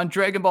thoughts on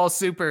Dragon Ball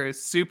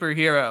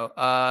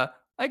Superhero.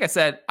 Like I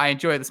said, I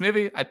enjoy this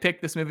movie. I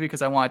picked this movie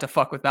because I wanted to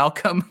fuck with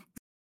Malcolm.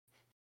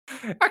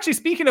 Actually,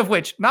 speaking of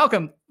which,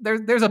 Malcolm,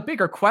 there's a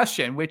bigger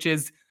question, which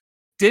is,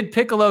 did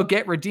Piccolo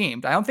get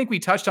redeemed? I don't think we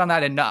touched on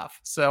that enough.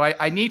 So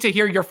I need to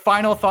hear your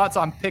final thoughts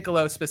on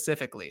Piccolo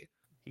specifically.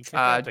 He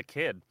kidnapped a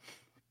kid.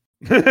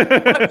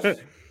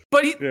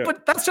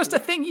 But that's just a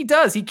thing he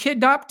does. He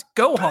kidnapped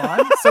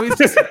Gohan, so he's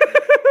just...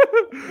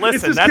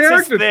 Listen,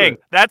 that's his thing.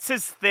 That's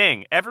his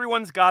thing.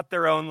 Everyone's got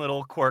their own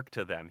little quirk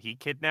to them. He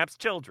kidnaps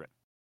children.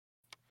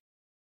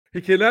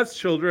 He kidnaps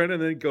children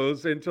and then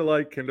goes into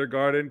like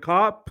kindergarten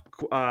cop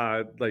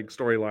like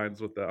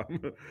storylines with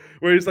them,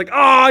 where he's like,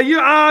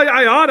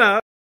 I oughta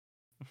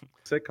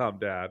sitcom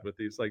dad with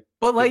these like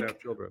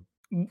kidnapped children.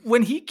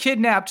 When he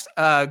kidnapped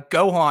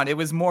Gohan, it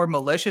was more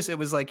malicious. It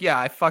was like, yeah,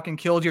 I fucking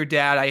killed your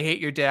dad. I hate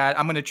your dad.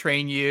 I'm going to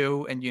train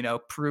you and,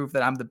 prove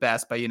that I'm the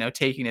best by,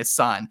 taking his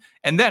son.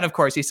 And then, of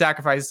course, he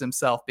sacrifices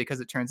himself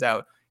because it turns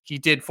out he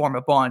did form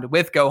a bond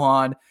with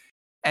Gohan.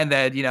 And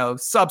then,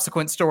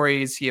 subsequent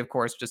stories, he, of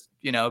course, just,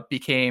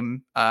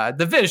 became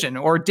the Vision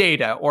or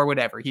Data or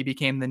whatever. He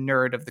became the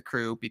nerd of the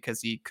crew because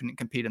he couldn't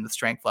compete in the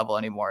strength level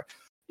anymore.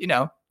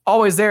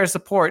 Always there to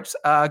support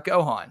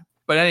Gohan.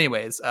 But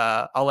anyways,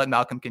 I'll let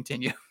Malcolm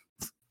continue.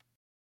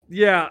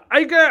 Yeah,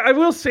 I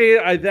will say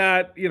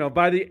that,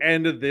 by the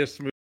end of this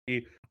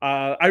movie,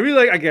 I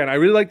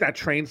really like that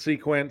train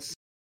sequence.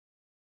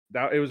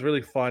 That it was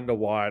really fun to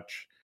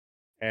watch.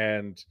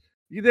 And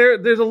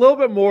there's a little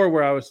bit more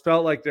where I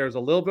felt like there's a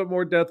little bit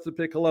more depth to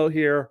Piccolo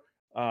here.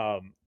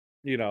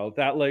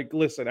 That like,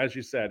 listen, as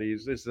you said,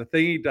 it's the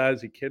thing he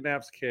does. He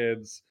kidnaps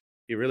kids.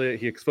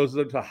 He exposes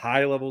them to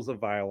high levels of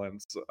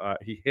violence.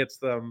 He hits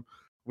them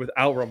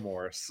without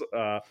remorse.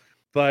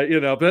 But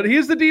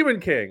he's the Demon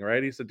King,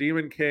 right? He's the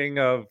Demon King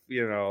of,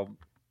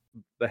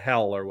 the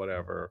hell or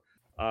whatever.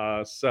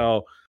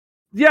 So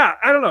yeah,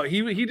 I don't know.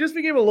 He just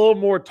became a little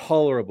more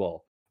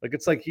tolerable. Like,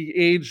 it's like he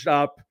aged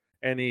up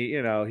and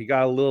he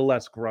got a little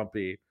less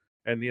grumpy,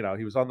 and he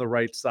was on the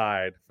right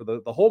side for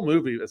the whole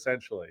movie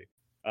essentially,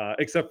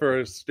 except for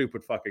his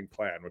stupid fucking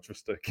plan, which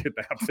was to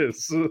kidnap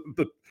his.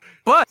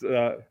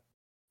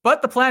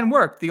 But the plan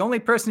worked. The only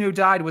person who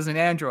died was an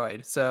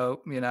android,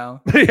 so Yeah,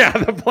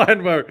 the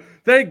plan worked.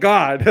 Thank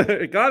God,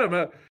 it got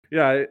him.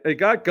 It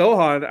got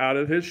Gohan out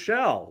of his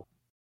shell.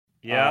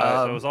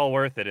 Yeah, so it was all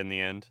worth it in the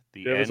end.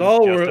 The ends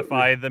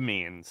justify the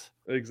means.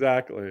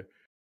 Exactly.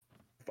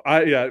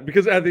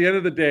 Because at the end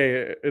of the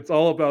day, it's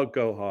all about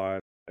Gohan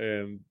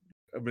and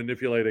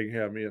manipulating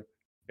him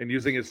and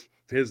using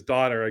his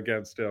daughter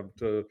against him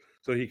so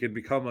he can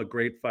become a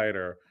great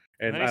fighter.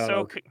 And then he's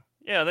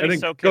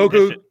so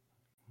Goku.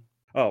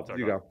 Oh, sorry,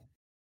 you go.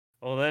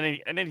 Well, then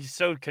he's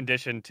so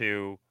conditioned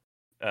to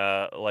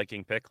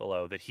liking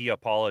Piccolo that he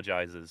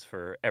apologizes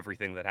for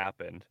everything that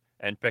happened,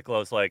 and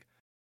Piccolo's like,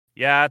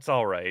 "Yeah, it's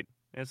all right."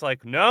 And it's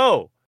like,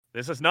 "No,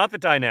 this is not the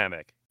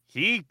dynamic.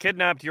 He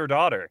kidnapped your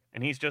daughter,"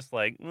 and he's just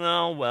like,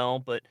 "No, well,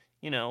 but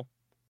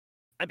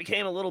I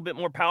became a little bit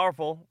more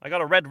powerful. I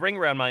got a red ring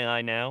around my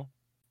eye now."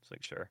 It's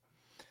like, sure.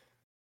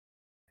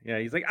 Yeah,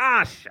 he's like,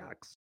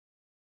 shucks.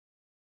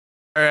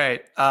 All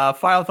right.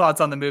 Final thoughts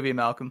on the movie,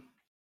 Malcolm.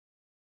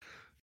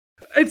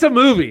 It's a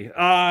movie.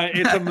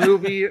 It's a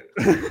movie.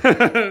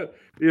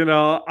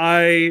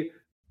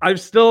 I'm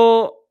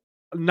still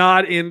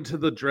not into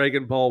the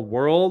Dragon Ball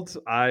world.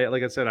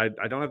 Like I said,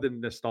 I don't have the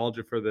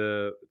nostalgia for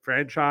the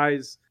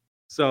franchise.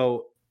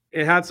 So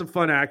it had some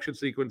fun action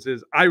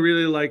sequences. I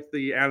really like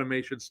the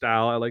animation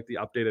style. I like the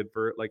updated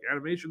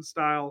animation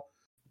style.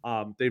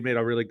 They made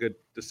a really good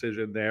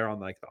decision there on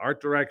like the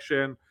art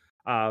direction.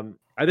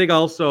 I think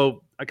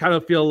also I kind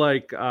of feel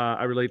like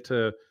I relate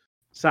to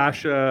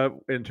Sasha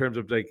in terms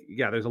of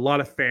there's a lot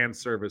of fan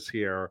service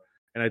here,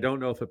 and I don't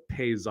know if it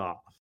pays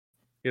off.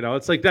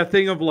 It's like that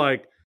thing of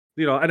and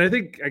I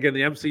think again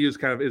the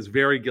MCU is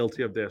very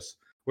guilty of this,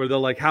 where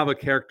they'll have a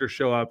character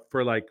show up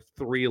for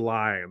 3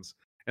 lines,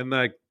 and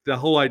the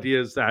whole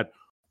idea is that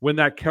when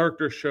that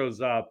character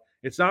shows up,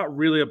 it's not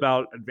really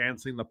about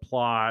advancing the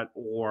plot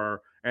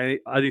or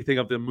anything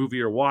of the movie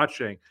you're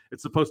watching.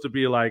 It's supposed to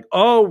be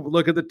oh,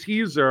 look at the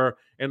teaser,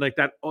 and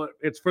that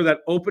it's for that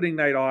opening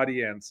night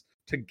audience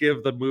to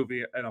give the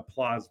movie an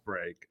applause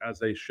break as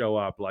they show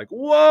up.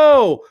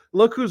 Whoa,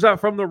 look who's out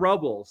from the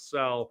rubble.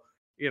 So,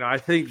 I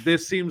think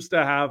this seems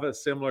to have a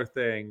similar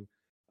thing.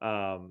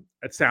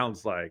 It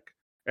sounds like,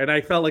 and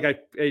I felt like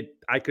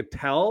I could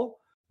tell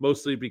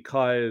mostly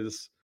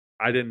because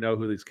I didn't know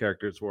who these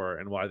characters were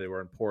and why they were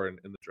important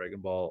in the Dragon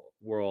Ball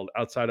world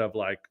outside of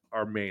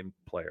our main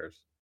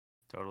players.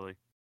 Totally.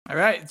 All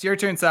right, it's your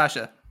turn,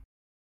 Sasha.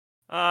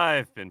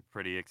 I've been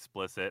pretty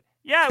explicit.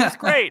 Yeah, it was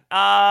great.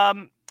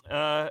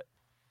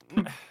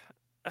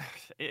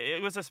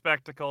 It was a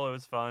spectacle. It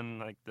was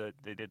fun.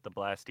 They did the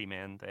Blasty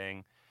Man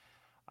thing.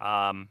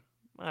 I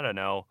don't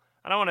know.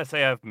 I don't want to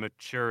say I've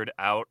matured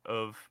out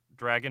of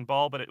Dragon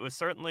Ball, but it was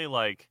certainly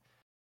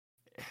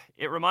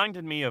it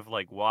reminded me of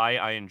why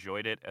I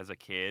enjoyed it as a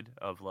kid.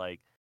 Of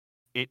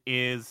it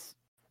is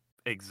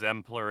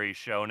exemplary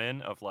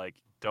shonen. Of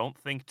don't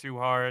think too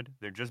hard.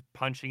 They're just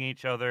punching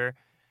each other.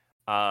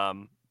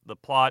 The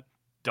plot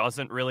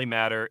doesn't really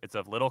matter. It's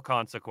of little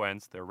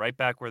consequence. They're right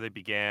back where they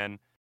began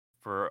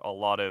for a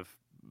lot of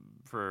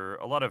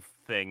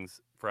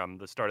things from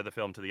the start of the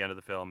film to the end of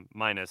the film,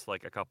 minus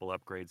a couple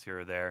upgrades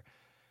here or there.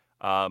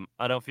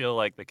 I don't feel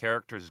like the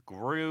characters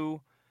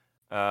grew.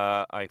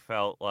 I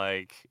felt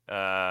like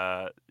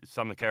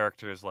some of the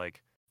characters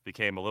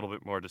became a little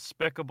bit more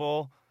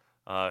despicable,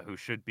 who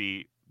should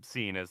be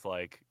seen as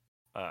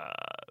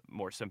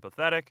more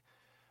sympathetic,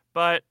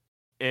 but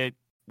it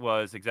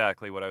was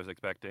exactly what I was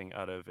expecting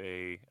out of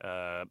a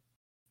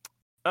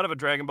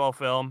Dragon Ball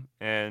film,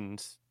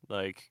 and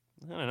I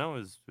don't know,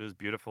 it was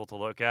beautiful to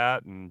look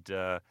at, and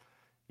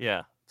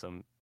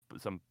some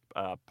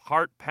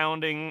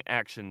heart-pounding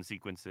action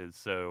sequences.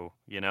 So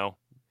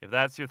if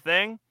that's your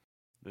thing,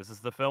 this is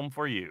the film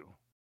for you.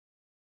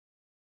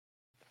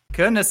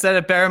 Couldn't have said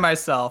it better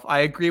myself. I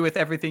agree with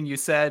everything you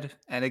said,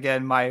 and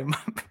again, my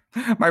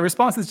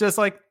response is just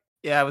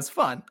yeah, it was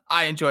fun.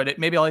 I enjoyed it.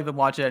 Maybe I'll even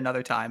watch it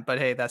another time, but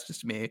hey, that's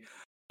just me.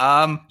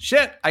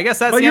 Shit, I guess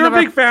that's. But you're a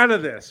big fan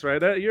of this, right?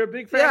 You're a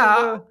big fan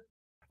of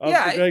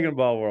the Dragon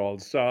Ball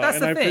world, so I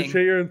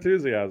appreciate your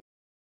enthusiasm.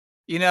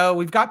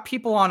 We've got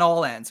people on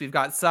all ends. We've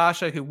got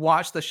Sasha, who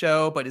watched the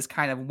show but is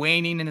kind of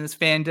waning in his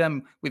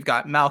fandom. We've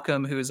got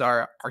Malcolm, who's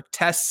our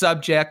test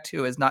subject,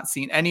 who has not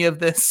seen any of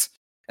this,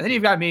 and then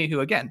you've got me,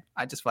 who again,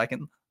 I just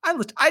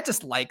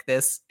like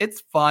this. It's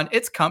fun.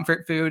 It's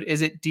comfort food.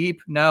 Is it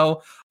deep?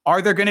 No.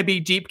 Are there going to be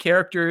deep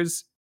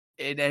characters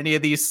in any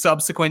of these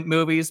subsequent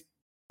movies?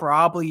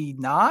 Probably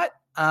not.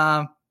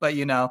 But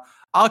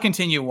I'll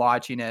continue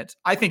watching it.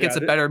 I think it's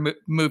a better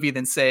movie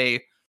than,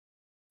 say,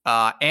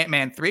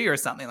 Ant-Man 3 or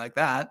something like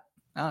that.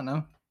 I don't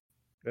know.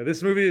 Yeah,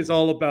 this movie is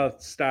all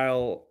about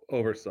style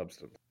over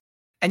substance.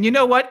 And you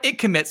know what? It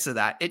commits to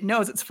that. It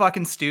knows it's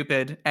fucking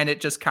stupid, and it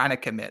just kind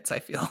of commits, I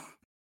feel.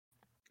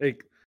 It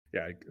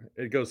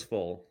goes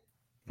full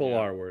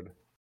R word.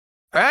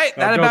 All right,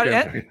 that about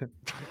it.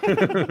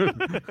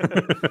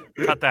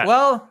 Cut that.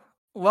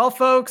 Well,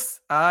 folks,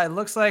 it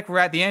looks like we're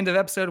at the end of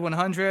episode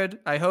 100.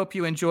 I hope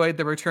you enjoyed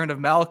the return of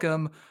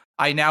Malcolm.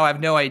 I now have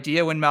no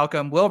idea when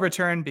Malcolm will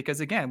return because,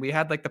 again, we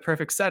had the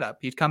perfect setup.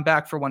 He'd come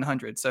back for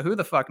 100, so who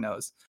the fuck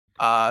knows?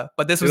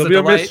 But this was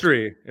a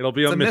mystery. It'll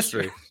be a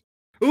mystery.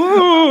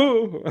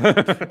 Ooh!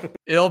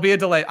 It'll be a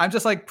delay. I'm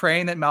just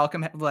praying that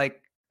Malcolm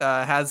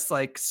has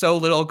so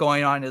little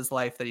going on in his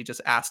life that he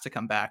just asked to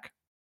come back.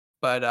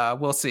 But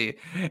we'll see.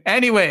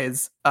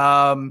 Anyways,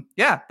 that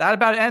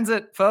about ends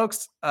it,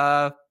 folks.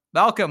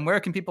 Malcolm, where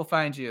can people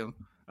find you?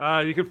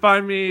 You can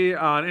find me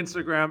on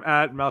Instagram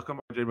at Malcolm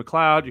RJ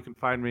McLeod. You can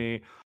find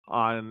me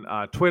on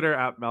Twitter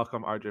at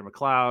Malcolm RJ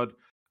McLeod.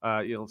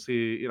 You'll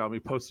see, me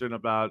posting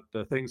about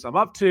the things I'm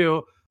up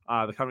to,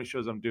 the comedy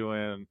shows I'm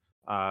doing,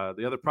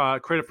 the other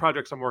creative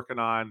projects I'm working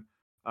on.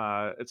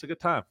 It's a good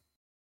time.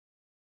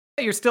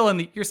 You're still in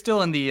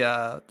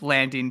the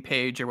landing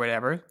page or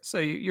whatever, so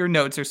your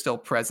notes are still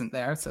present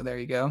there. So there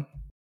you go.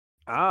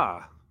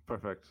 Ah,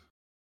 perfect.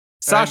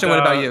 Sasha, what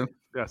about you?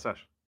 Yeah,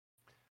 Sasha.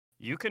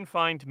 You can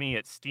find me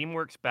at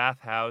Steamworks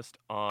Bathhouse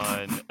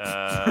on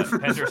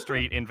Pender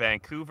Street in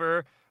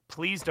Vancouver.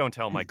 Please don't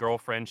tell my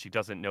girlfriend. She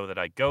doesn't know that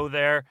I go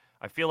there.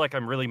 I feel like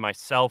I'm really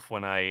myself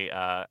when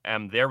I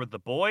am there with the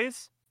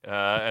boys,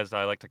 as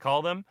I like to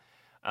call them.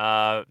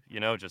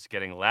 Just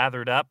getting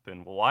lathered up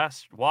and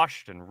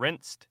washed and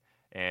rinsed,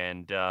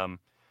 and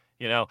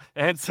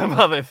and some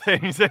other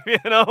things. If you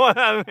know what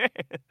I mean?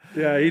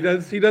 Yeah, he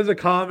does a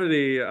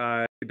comedy.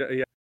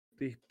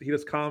 He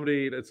does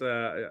comedy. It's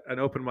an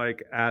open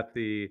mic at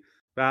the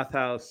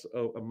Bathhouse.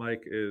 Oh, a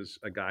mic is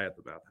a guy at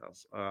the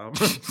Bathhouse.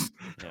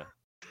 Yeah.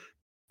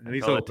 And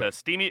he's call open. it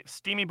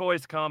Steamy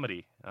Boys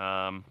Comedy.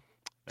 Oh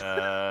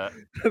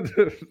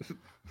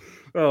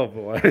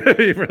boy,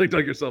 you really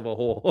dug yourself a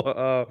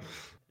hole.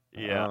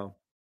 Yeah.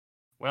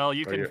 Well,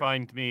 you can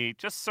find me.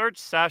 Just search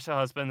Sasha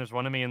Husband. There's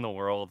one of me in the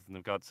world, and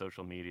they've got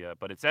social media.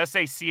 But it's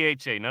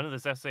SACHA. None of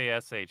this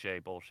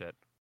SASHA bullshit.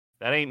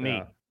 That ain't me.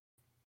 Yeah.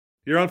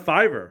 You're on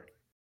Fiverr.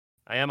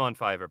 I am on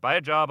Fiverr. Buy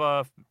a job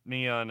off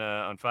me on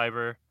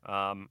Fiverr.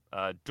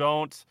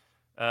 Don't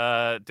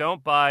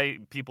buy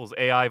people's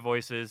AI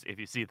voices if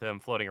you see them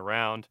floating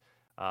around.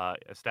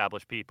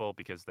 Established people,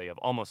 because they have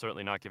almost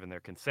certainly not given their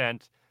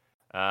consent.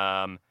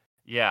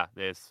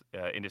 This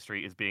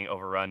industry is being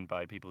overrun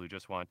by people who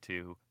just want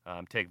to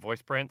take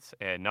voice prints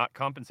and not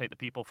compensate the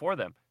people for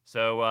them.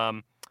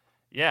 So,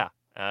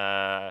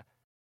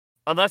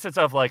 unless it's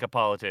of like a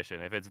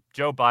politician. If it's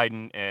Joe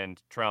Biden and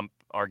Trump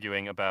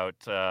arguing about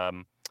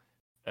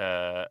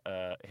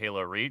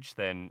Halo Reach,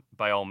 then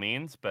by all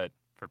means. But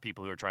for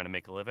people who are trying to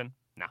make a living,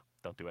 no,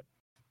 don't do it.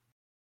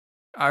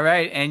 All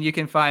right, and you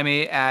can find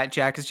me at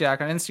Jack is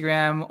Jack on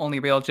Instagram, Only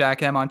Real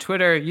Jack M on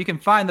Twitter. You can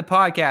find the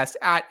podcast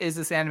at Is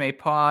This Anime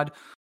Pod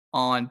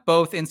on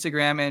both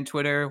Instagram and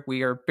Twitter.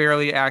 We are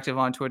barely active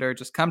on Twitter.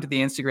 Just come to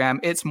the Instagram.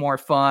 It's more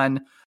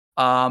fun.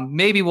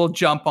 Maybe we'll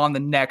jump on the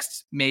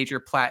next major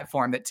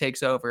platform that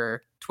takes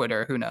over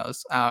Twitter. Who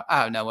knows? I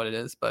don't know what it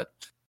is, but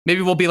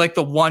maybe we'll be like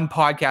the one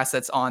podcast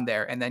that's on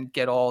there and then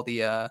get all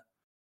the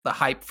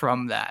hype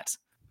from that.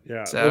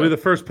 Yeah, so, we'll be the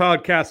first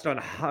podcast on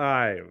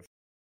Hive.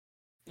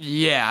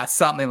 Yeah,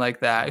 something like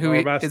that.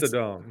 Or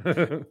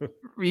Mastodon.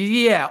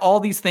 Yeah, all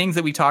these things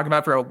that we talk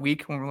about for a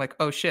week when we're like,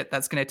 oh shit,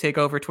 that's going to take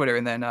over Twitter.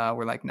 And then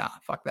we're like, nah,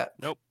 fuck that.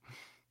 Nope.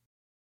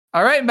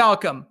 All right,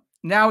 Malcolm,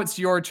 now it's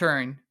your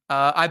turn.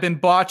 I've been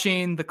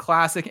botching the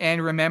classic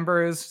and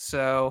remembers,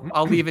 so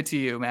I'll leave it to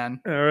you, man.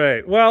 All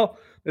right. Well,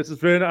 this has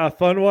been a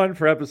fun one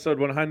for episode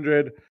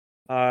 100.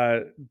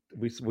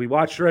 We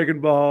watched Dragon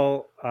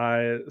Ball,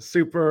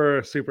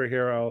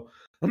 superhero.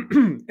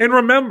 And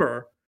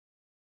remember,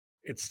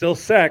 it's still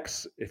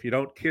sex if you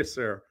don't kiss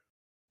her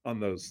on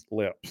those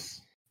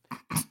lips.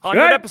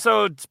 100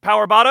 episodes,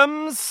 Power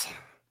Bottoms.